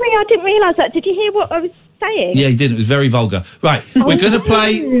sorry, I didn't realise that. Did you hear what I was saying? Yeah, you didn't. It was very vulgar. Right, we're going to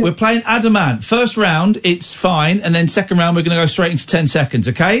play... We're playing Adamant. First round, it's fine, and then second round, we're going to go straight into 10 seconds,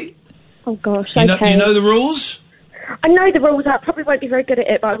 okay? Oh, gosh, You know the rules? I know the rules. I probably won't be very good at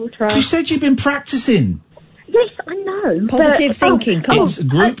it, but I will try. You said you've been practising. Yes, I know. Positive thinking, come on. It's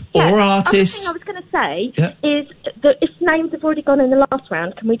group or artist. The other thing I was going to say is that if names have already gone in the last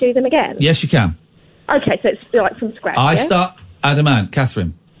round, can we do them again? Yes, you can. Okay, so it's like from scratch. I start Adamant,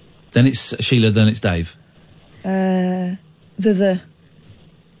 Catherine. Then it's Sheila, then it's Dave. The.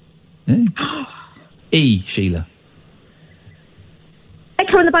 Yeah. E, Sheila.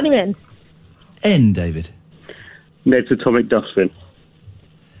 Echo and the Bunnymen. N, David. Ned's Atomic Dustbin.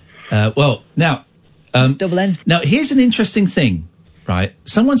 Well, now... it's double N. Now, here's an interesting thing, right?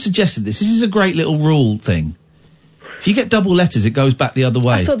 Someone suggested this. This is a great little rule thing. If you get double letters, it goes back the other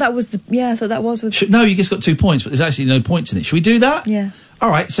way. I thought that was with... No, you just got 2 points, but there's actually no points in it. Should we do that? Yeah. All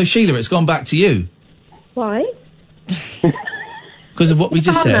right, so Sheila, it's gone back to you. Why? Because of what we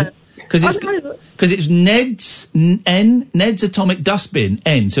just said. Because it's Ned's Ned's Atomic Dustbin,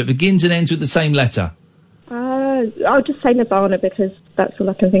 N, so it begins and ends with the same letter. I'll just say Nirvana because that's all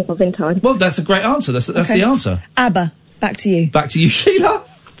I can think of in time. Well, that's a great answer. That's Okay. the answer. ABBA, back to you. Back to you, Sheila.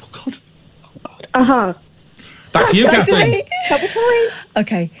 Oh, God. Uh-huh. Back to you, Catherine. Double point.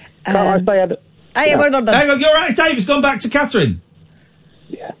 Okay. Can't I say Hang on. Hang on, you're right, Dave. It's gone back to Catherine.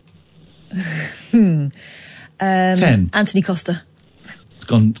 Yeah. 10. Anthony Costa. It's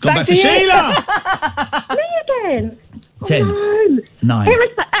gone back to Sheila. Me again. 10. Oh, no. 9.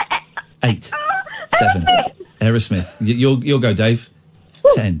 8. 7. Aerosmith. You'll go, Dave.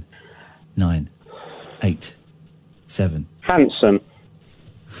 10. 9. 8. 7. Hanson.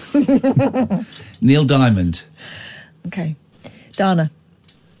 Neil Diamond. Okay. Dana.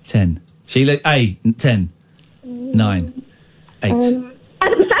 10. Sheila. A. 10. 9. 8.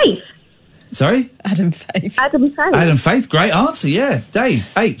 Adam Faith. Sorry? Adam Faith. Adam Faith. Adam Faith. Great answer, yeah. Dave.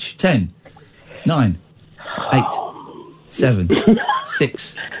 H. 10. 9. 8. 7.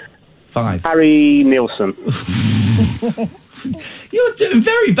 6. 5. Harry Nilsson. You're doing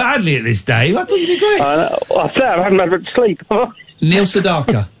very badly at this, Dave. I thought you'd be great. I said I haven't had much sleep. Neil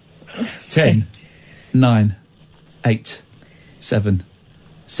Sedaka. 10. 9. 8. 7.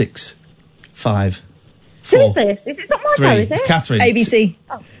 6. 5. 4. Who is this? Is it not my 3. go, is It's it? Catherine. ABC.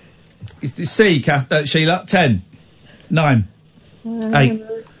 Oh. It's C, Sheila. 10. 9. 8.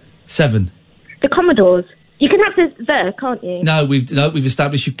 7. The Commodores. You can have the, can't you? No, we've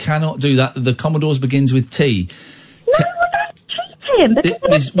established you cannot do that. The Commodores begins with T. No, that's cheating.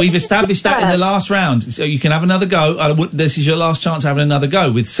 We've established that in the last round. So you can have another go. This is your last chance of having another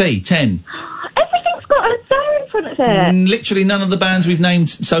go with C. 10. Everything's got a zero in front of it. Literally none of the bands we've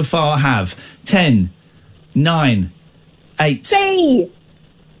named so far have. 10. 9. 8. C.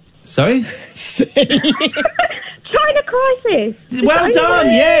 Sorry? C. China Crisis. Well done,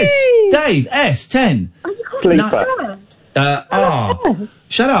 yes. Dave, S. 10. Oh, you can't Sleeper. R.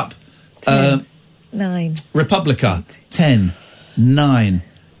 Shut up. 9. Republica, 10, 9,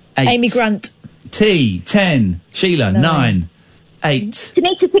 8. Amy Grant. T, 10. Sheila, 9, 8.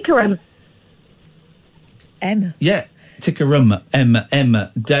 Tanika Tikaram. M. Yeah, Tikarum,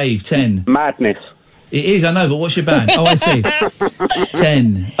 M, Dave, 10. Madness. It is, I know, but what's your band? Oh, I see.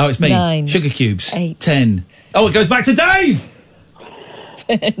 10. Oh, it's me. 9. Sugar Cubes. 8. 10. Oh, it goes back to Dave!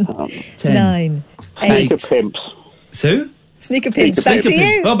 10. 9. 8. Sneaker Pimps. Sue? Sneaker Pimps. Back to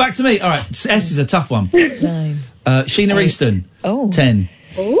you. Well, back to me. All right, S is a tough one. 9. Sheena 8. Easton. Oh. 10.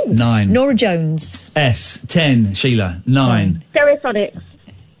 Ooh. 9. Nora Jones. S. 10. Sheila. 9. Stereophonics.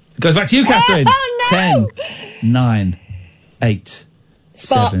 Goes back to you, Catherine. Oh, no. 10. 9. 8.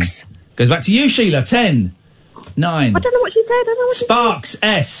 Sparks. 7. Goes back to you, Sheila. 10. 9. I don't know what she said. Sparks.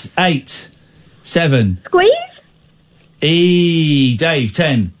 S. 8. 7. Squeeze? E. Dave.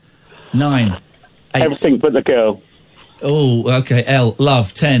 10. 9. 8. Everything but the girl. Oh, okay. L.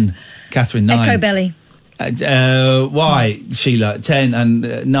 Love. 10. Catherine. 9. Echo Belly. Y. Sheila. 10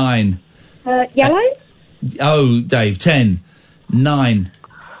 and 9. Yellow? Oh, Dave. 10. 9.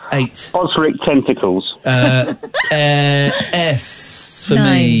 8. Osric Tentacles. S for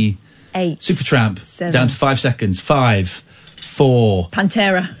 9. me. 8. Supertramp. 7. Down to 5 seconds. 5. 4.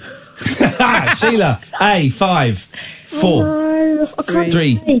 Pantera. Sheila. A. 5. 4.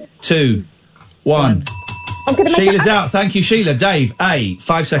 3. 2. 1. Sheila's out. Thank you, Sheila. Dave. A.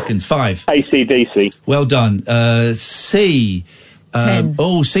 5 seconds. 5. AC/DC. Well done. C. 10.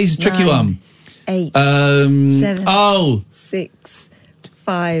 Oh, C's a tricky 9. one. 8. 7. Oh. 6.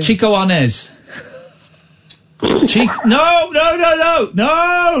 5. Chico Arnez. No. No.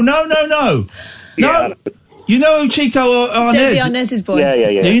 You know who Chico Arnez? Desi Arnez's boy. Yeah.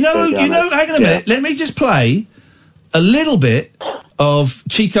 You know. Hang on a minute. Let me just play a little bit of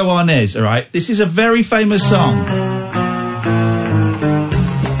Chico Arnez. All right. This is a very famous song.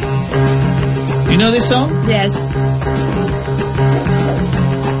 You know this song? Yes.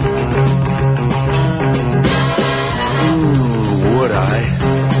 Would I?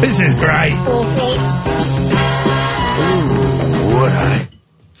 This is great. Would I?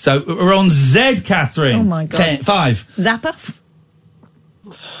 So we're on Z, Catherine. Oh my God. 10, 5. Zappa.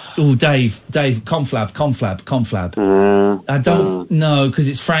 Oh, Dave, Conflab. I don't know because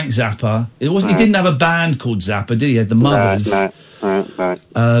it's Frank Zappa. It wasn't. He didn't have a band called Zappa, did he? He had the Mothers. No. I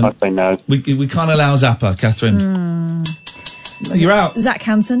say no. We can't allow Zappa, Catherine. You're out. Zach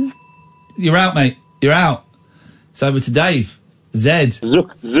Hansen. You're out, mate. You're out. It's over to Dave. Z.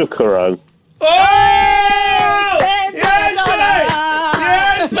 Zucchero. Oh!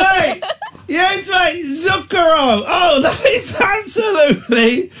 Yes, mate! Zucchero! Oh, that is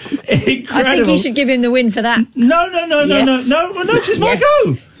absolutely incredible. I think you should give him the win for that. No, it's my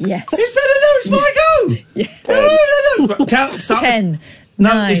go! Yes. It's my go! Yes. No. Count, 10. No,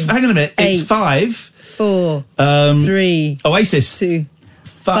 9. Hang on a minute. 8, it's 5. 4. 3. Oasis. 2.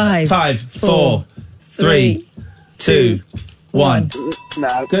 5. 4. 3. 2. 1.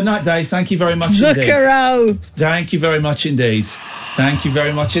 No. Good night, Dave. Thank you very much indeed. Zucchero. Thank you very much indeed. Thank you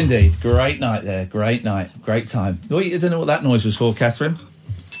very much indeed. Great night there. Great night. Great time. I don't know what that noise was for, Catherine.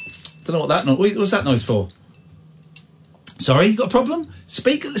 Don't know what that noise. What was that noise for? Sorry, you got a problem?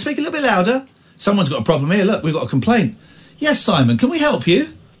 Speak a little bit louder. Someone's got a problem here. Look, we've got a complaint. Yes, Simon. Can we help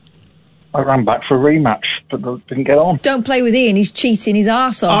you? I ran back for a rematch, but didn't get on. Don't play with Ian. He's cheating his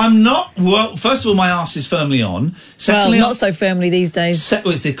arse off. I'm not. Well, first of all, my arse is firmly on. Secondly, not so firmly these days. Well,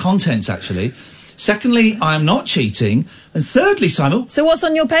 it's the contents actually. Secondly, I'm not cheating. And thirdly, Simon. So what's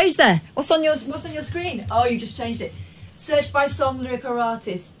on your page there? What's on your screen? Oh, you just changed it. Search by song, lyric or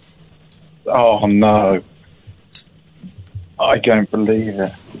artists. Oh, no. I don't believe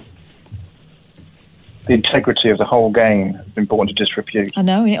it. The integrity of the whole game has been brought into disrepute. I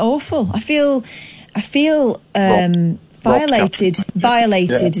know, isn't it awful? I feel violated.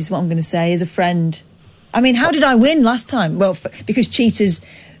 Violated is what I'm going to say as a friend. I mean, how did I win last time? Well, because cheaters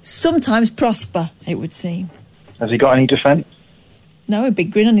sometimes prosper, it would seem. Has he got any defence? No, a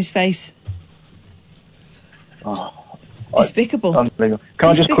big grin on his face. Oh, Despicable. Unbelievable. Can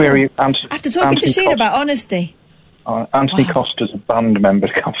I just query After talking to Sheila about honesty. Anthony Costa's a band member,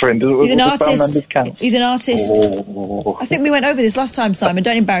 Catherine. He's an artist. He's an artist. Oh. I think we went over this last time, Simon.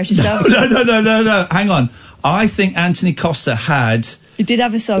 Don't embarrass yourself. No. Hang on. I think Anthony Costa had... He did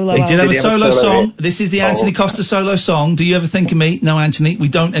have a solo. He did have a solo song. This is the Anthony Costa solo song. Do you ever think of me? No, Anthony, we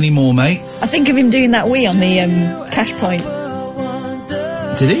don't anymore, mate. I think of him doing that wee on the cash point.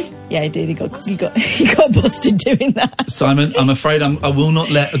 Did he? Yeah, he did. He got busted doing that. Simon, I'm afraid I will not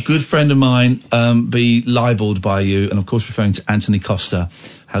let a good friend of mine be libelled by you, and of course referring to Anthony Costa.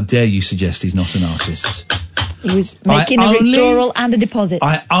 How dare you suggest he's not an artist? He was making a withdrawal and a deposit.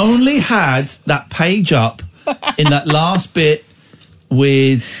 I only had that page up in that last bit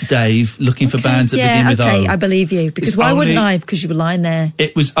with Dave looking for bands that begin with O. I believe you. Because why wouldn't I? Because you were lying there.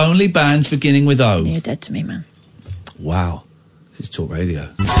 It was only bands beginning with O. You're dead to me, man. Wow. This is Talk Radio.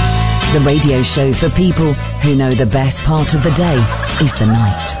 The radio show for people who know the best part of the day is the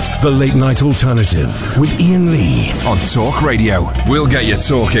night. The Late Night Alternative with Iain Lee on Talk Radio. We'll get you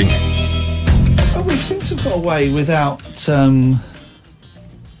talking. Oh, we seem to have got away without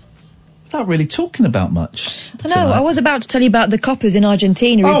really talking about much. I know. I was about to tell you about the coppers in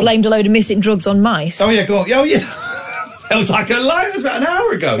Argentina who blamed a load of missing drugs on mice. Oh, yeah, go on. Oh, yeah. That was like a lie. That was about an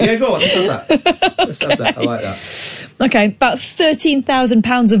hour ago. Yeah, go on. Let's have that. Let's have that. I like that. Okay, about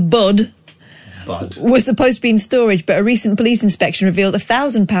 £13,000 of bud was supposed to be in storage, but a recent police inspection revealed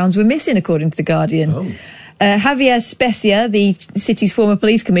 £1,000 were missing, according to The Guardian. Javier Specia, the city's former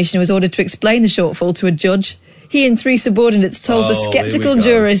police commissioner, was ordered to explain the shortfall to a judge. He and 3 subordinates told the sceptical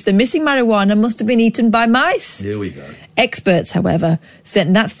jurist the missing marijuana must have been eaten by mice. Here we go. Experts, however,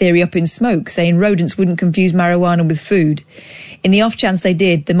 sent that theory up in smoke, saying rodents wouldn't confuse marijuana with food. In the off chance they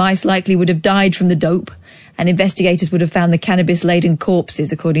did, the mice likely would have died from the dope, and investigators would have found the cannabis-laden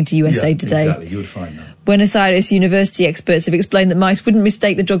corpses, according to USA Today. Exactly, you would find that. Buenos Aires University experts have explained that mice wouldn't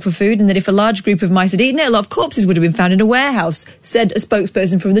mistake the drug for food, and that if a large group of mice had eaten it, a lot of corpses would have been found in a warehouse, said a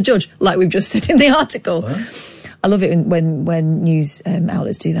spokesperson from the judge, like we've just said in the article. I love it when news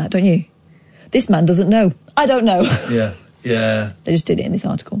outlets do that, don't you? This man doesn't know. I don't know. Yeah. They just did it in this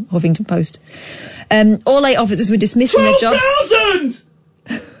article, Huffington Post. All 8 officers were dismissed from their jobs.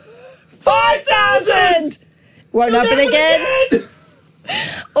 12,000! 5,000! Won't happen again.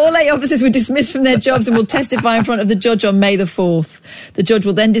 All 8 officers were dismissed from their jobs and will testify in front of the judge on May the 4th. The judge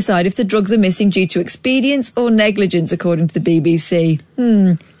will then decide if the drugs are missing due to expedience or negligence, according to the BBC.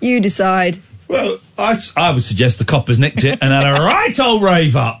 You decide. Well, I would suggest the coppers nicked it and had a right old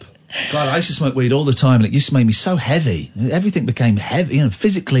rave up. God, I used to smoke weed all the time, and it used to make me so heavy. Everything became heavy,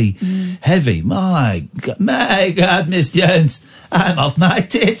 physically heavy. My God, Miss Jones, I'm off my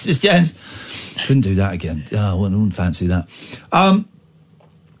tits, Miss Jones. Couldn't do that again. Oh, I wouldn't fancy that.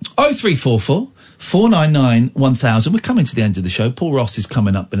 0344 499 1000. We're coming to the end of the show. Paul Ross is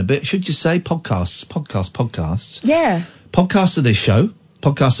coming up in a bit. Should you say podcasts? Yeah. Podcasts of this show.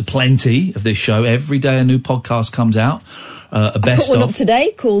 Podcasts are plenty of this show. Every day a new podcast comes out. A best I put one up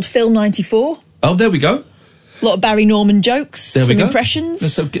today called Film 94. Oh, there we go. A lot of Barry Norman jokes. There we go. Impressions.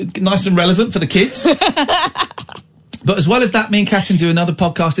 That's so nice and relevant for the kids. But as well as that, me and Catherine do another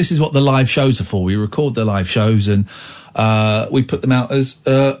podcast. This is what the live shows are for. We record the live shows and we put them out as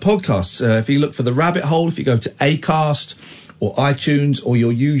podcasts. If you look for The Rabbit Hole, if you go to Acast or iTunes or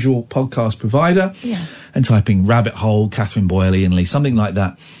your usual podcast provider and type in Rabbit Hole, Catherine Boyle, Iain Lee, something like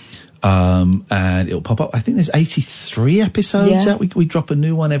that, and it'll pop up. I think there's 83 episodes out. We drop a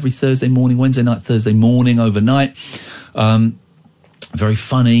new one every Thursday morning, Wednesday night, Thursday morning, overnight. Very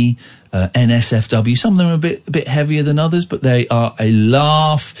funny. NSFW. Some of them are a bit heavier than others, but they are a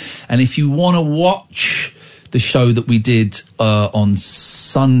laugh. And if you want to watch the show that we did on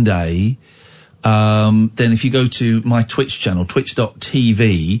Sunday, then if you go to my Twitch channel,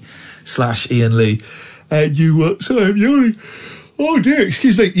 twitch.tv/Iain Lee, and you sorry, I'm yawning. Oh dear,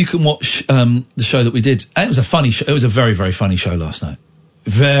 excuse me. You can watch the show that we did, and it was a funny show. It was a very, very funny show last night.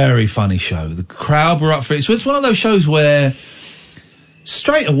 Very funny show. The crowd were up for it. So it's one of those shows where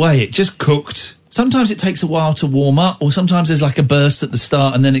straight away it just cooked. Sometimes it takes a while to warm up, or sometimes there's like a burst at the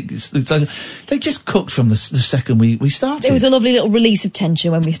start, and then they just cooked from the second we started. There was a lovely little release of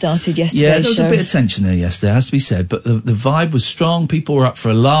tension when we started yesterday. Yeah, there was a bit of tension there yesterday, has to be said, but the vibe was strong. People were up for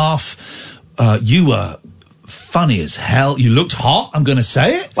a laugh. You were funny as hell. You looked hot, I'm going to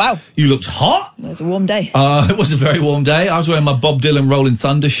say it. Wow. You looked hot. It was a warm day. It was a very warm day. I was wearing my Bob Dylan Rolling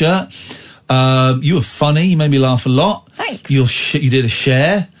Thunder shirt. You were funny. You made me laugh a lot. Thanks. You did a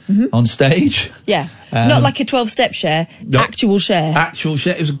share on stage. Yeah. Not like a 12-step share. No, actual share. Actual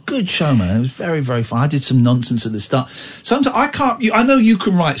share. It was a good show, man. It was very, very fun. I did some nonsense at the start. Sometimes I can't... I know you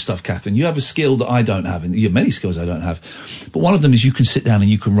can write stuff, Catherine. You have a skill that I don't have. And you have many skills I don't have. But one of them is you can sit down and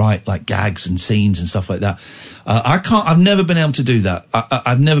you can write, like, gags and scenes and stuff like that. I can't... I've never been able to do that.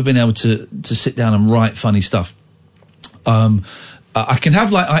 I've never been able to sit down and write funny stuff. I can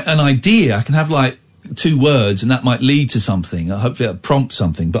have, like, an idea. I can have, like, 2 words, and that might lead to something. Hopefully it'll prompt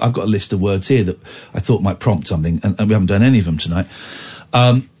something. But I've got a list of words here that I thought might prompt something, and we haven't done any of them tonight.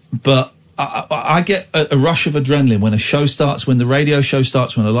 But I get a rush of adrenaline when a show starts, when the radio show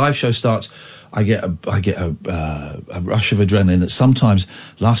starts, when a live show starts. I get a rush of adrenaline that sometimes,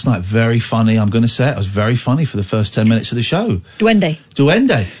 last night, very funny, I'm going to say it, was very funny for the first 10 minutes of the show. Duende.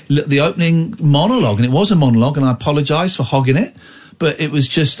 The opening monologue, and it was a monologue, and I apologise for hogging it, but it was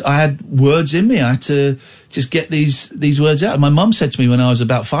just, I had words in me, I had to just get these words out. My mum said to me when I was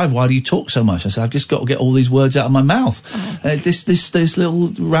about 5, why do you talk so much? I said, I've just got to get all these words out of my mouth. This little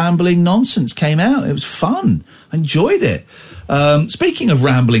rambling nonsense came out. It was fun. I enjoyed it. Speaking of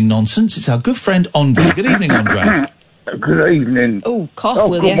rambling nonsense, it's our good friend Andre. Good evening, Andre. Good evening. Oh, cough,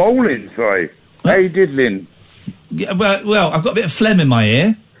 will good you? morning, sorry. How you diddling? Yeah, well, I've got a bit of phlegm in my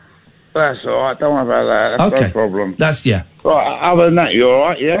ear. That's all right, don't worry about that. That's no problem. Yeah. Right, other than that, you all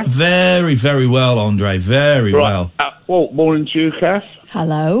right, yeah? Very, very well, Andre. Very well. Well, morning to you, Kath.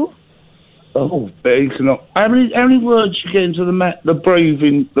 Hello. Oh, excellent. How many words you get into the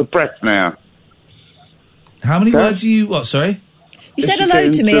breathing, the breath now? How many words are you... What, sorry? You said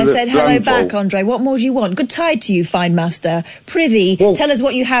hello to me. I said hello back, Andre. What more do you want? Good tide to you, fine master. Prithee, tell us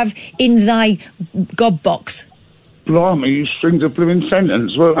what you have in thy gob box. Blimey, you stringed a blooming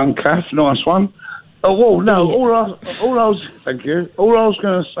sentence. Well done, Kath. Nice one. Oh, well, no, all I was... Thank you. All I was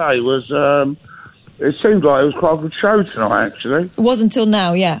going to say was... it seemed like it was quite a good show tonight, actually. It was until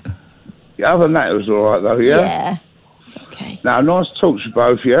now, yeah. Yeah, other than that, it was all right, though, yeah? Yeah. It's okay. Now, nice to talk to you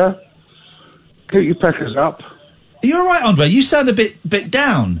both, yeah? Keep your peckers up. Are you all right, Andre? You sound a bit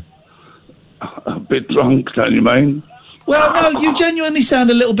down. A bit drunk, don't you mean? Well, no, you genuinely sound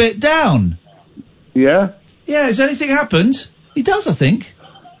a little bit down. Yeah? Yeah, has anything happened? He does, I think.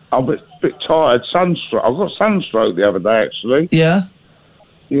 I'm a bit tired. Sunstroke. I got sunstroke the other day, actually. Yeah?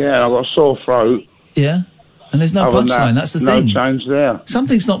 Yeah, I got a sore throat. Yeah? And there's no Other than punchline, that's the thing. No change there.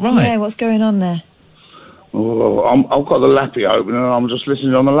 Something's not right. Yeah, what's going on there? Oh, I've got the lappy open and I'm just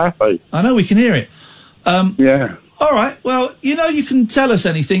listening on the lappy. I know, we can hear it. Yeah. All right, well, you can tell us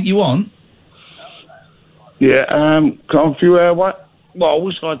anything you want. Yeah, can't you, what? Well, I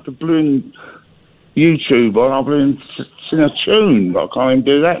wish I had the blooming YouTube on. I've been sing a tune, but I can't even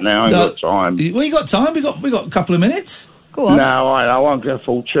do that now. I ain't got time. Well, you got time. We got a couple of minutes. Go on. No, I won't get a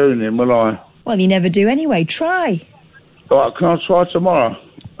full tune in, will I? Well, you never do anyway. Try. All right, can I try tomorrow?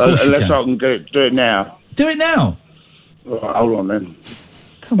 Unless I can do it now. Do it now. All right, hold on then.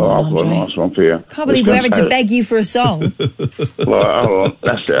 Come on, I've got a nice one for you. Can't believe we're having to beg you for a song. Well, hold on.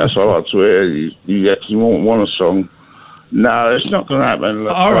 That's it. That's what I like to hear. You actually want a song. No, it's not going to happen.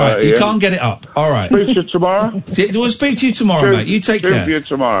 Look, all right, you can't get it up. All right. Speak to you tomorrow. We'll speak to you tomorrow, mate. You take care. See you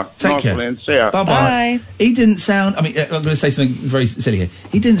tomorrow. Take nice care. One, see ya. Bye-bye. Bye. He didn't sound... I mean, I'm going to say something very silly here.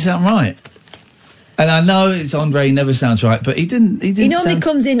 He didn't sound right. And I know it's Andre, he never sounds right, but he didn't He normally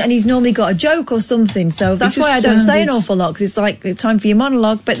comes in and he's normally got a joke or something, so that's why I don't say an awful lot, because it's like, it's time for your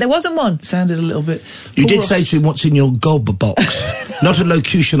monologue, but there wasn't one. Sounded a little bit... You did say to him, what's in your gob box? Not a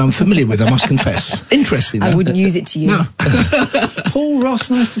locution I'm familiar with, I must confess. Interesting, though. I wouldn't use it to you. No. Paul Ross,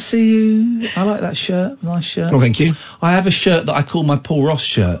 nice to see you. I like that shirt. Nice shirt. Oh, thank you. I have a shirt that I call my Paul Ross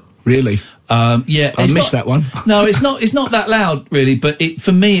shirt. Really? Yeah. I missed that one. No, it's not that loud, really, but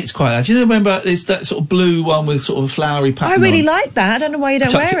for me, it's quite loud. Do you remember, it's that sort of blue one with sort of a flowery pattern I really on. like that. I don't know why you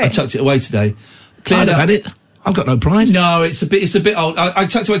don't wear it. I chucked it away today. I'd have had it. I've got no pride. No, it's a bit old. I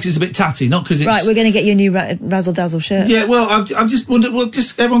chucked it away because it's a bit tatty, not because it's... Right, we're going to get you a new Razzle Dazzle shirt. Yeah, well, I'm just wondering... Well,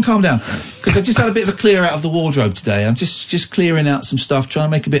 just everyone calm down. Because I've just had a bit of a clear out of the wardrobe today. I'm just clearing out some stuff, trying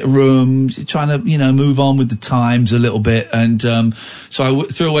to make a bit of room, trying to, move on with the times a little bit. And so I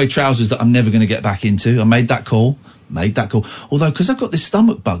threw away trousers that I'm never going to get back into. I made that call. Although, because I've got this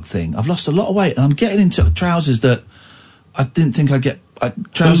stomach bug thing, I've lost a lot of weight, and I'm getting into trousers that I didn't think I'd get...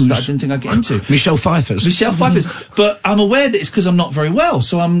 trousers that I didn't think I'd get into. Michelle Pfeiffer's. But I'm aware that it's because I'm not very well,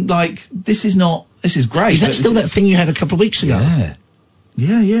 so I'm like, this is great. Is that still that thing you had a couple of weeks ago?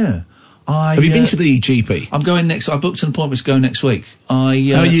 Yeah. Have you been to the GP? I'm going I booked an appointment to go next week. How are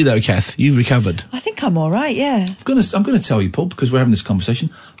you though, Kath? You've recovered? I think I'm all right, yeah. I'm going to tell you, Paul, because we're having this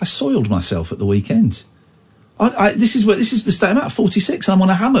conversation. I soiled myself at the weekend. This is the state. I'm at 46 and I'm on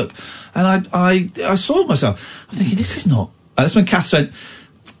a hammock. And I soiled myself. I'm thinking, this is not... that's when Kath went,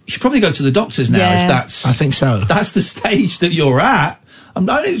 you should probably go to the doctors now if that's... I think so. That's the stage that you're at.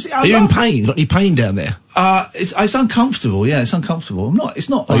 Are you in pain? Got any pain down there? It's uncomfortable, yeah, it's uncomfortable. It's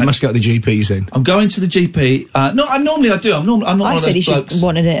not you must go to the GPs then. I'm going to the GP. Normally I do. I'm not one of those blokes. He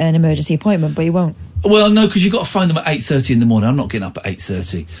wanted an emergency appointment, but he won't. Well, no, because you've got to phone them at 8:30 in the morning. I'm not getting up at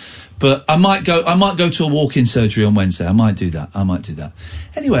 8:30. But I might go to a walk-in surgery on Wednesday. I might do that.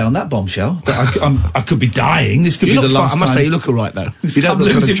 Anyway, on that bombshell, I could be dying. This could You be look the last fine. I must time. say, you look all right, though. You I'm don't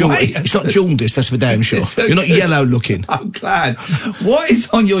look losing weight. It's not jaundice, that's for damn sure. It's okay. You're not yellow looking. I'm glad. What is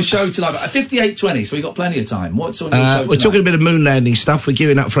on your show tonight? 58:20, so we've got plenty of time. What's on your show tonight? We're talking a bit of moon landing stuff. We're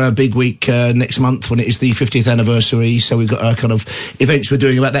gearing up for our big week next month when it is the 50th anniversary. So we've got kind of events we're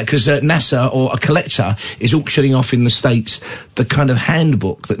doing about that because NASA, or a collector, is auctioning off in the States the kind of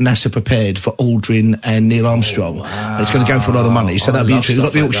handbook that NASA prepared for Aldrin and Neil Armstrong. Wow. And it's going to go for a lot of money. So that'll be interesting.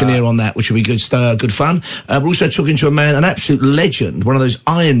 We've got the auctioneer on that, which will be good fun. We're also talking to a man, an absolute legend, one of those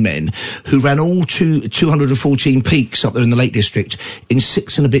Iron Men who ran all 214 peaks up there in the Lake District in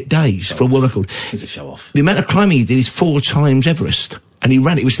 6 and a bit days for a world record. It's a show off. The amount of climbing he did is 4 times Everest. And he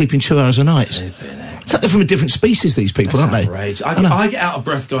ran it. He was sleeping 2 hours a night. It's like they're from a different species, these people, aren't they? Outrageous. I get out of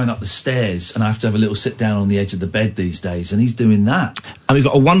breath going up the stairs, and I have to have a little sit down on the edge of the bed these days, and he's doing that. And we've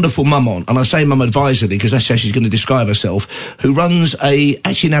got a wonderful mum on, and I say mum advisedly because that's how she's going to describe herself, who runs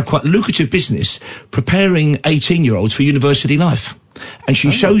actually now quite lucrative business preparing 18-year-olds for university life. And she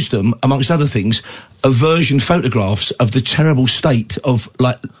shows them, amongst other things, aversion photographs of the terrible state of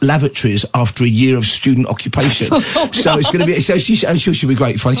like lavatories after a year of student occupation. So it's going to be. So I'm sure she'll be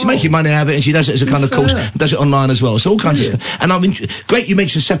great fun. She's making money out of it, and she does it as a kind of course, and does it online as well. So all kinds of stuff. And I mean, great you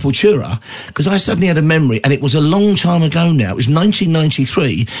mentioned Sepultura because I suddenly had a memory, and it was a long time ago now. It was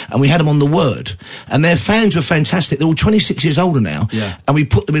 1993, and we had them on the Word, and their fans were fantastic. They're all 26 years older now, and we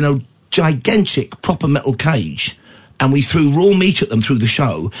put them in a gigantic proper metal cage. And we threw raw meat at them through the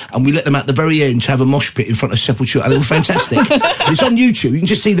show, and we let them at the very end to have a mosh pit in front of Sepultura, and they were fantastic. It's on YouTube. You can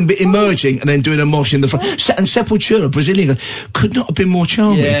just see them emerging and then doing a mosh in the front. And Sepultura, Brazilian, could not have been more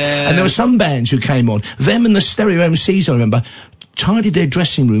charming. Yeah. And there were some bands who came on. Them and the Stereo MCs, I remember, tidied their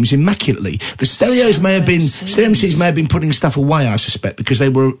dressing rooms immaculately. The Stereos may have been, Stereo MCs may have been putting stuff away, I suspect, because they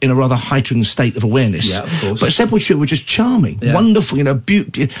were in a rather heightened state of awareness. Yeah, of course. But Sepultura were just charming, wonderful, you know,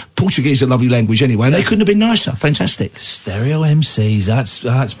 Portuguese is a lovely language anyway, and they couldn't have been nicer. Fantastic. Stereo MCs,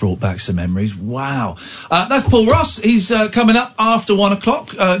 that's brought back some memories. Wow. That's Paul Ross. He's coming up after 1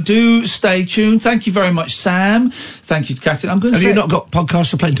 o'clock. Do stay tuned. Thank you very much, Sam. Thank you, Catherine. I'm going to Have you not got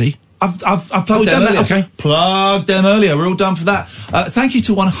podcasts aplenty? I've plugged them earlier. Okay. Plugged them earlier. We're all done for that. Thank you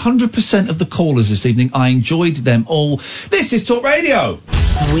to 100% of the callers this evening. I enjoyed them all. This is Talk Radio.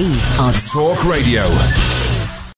 We are Talk Radio.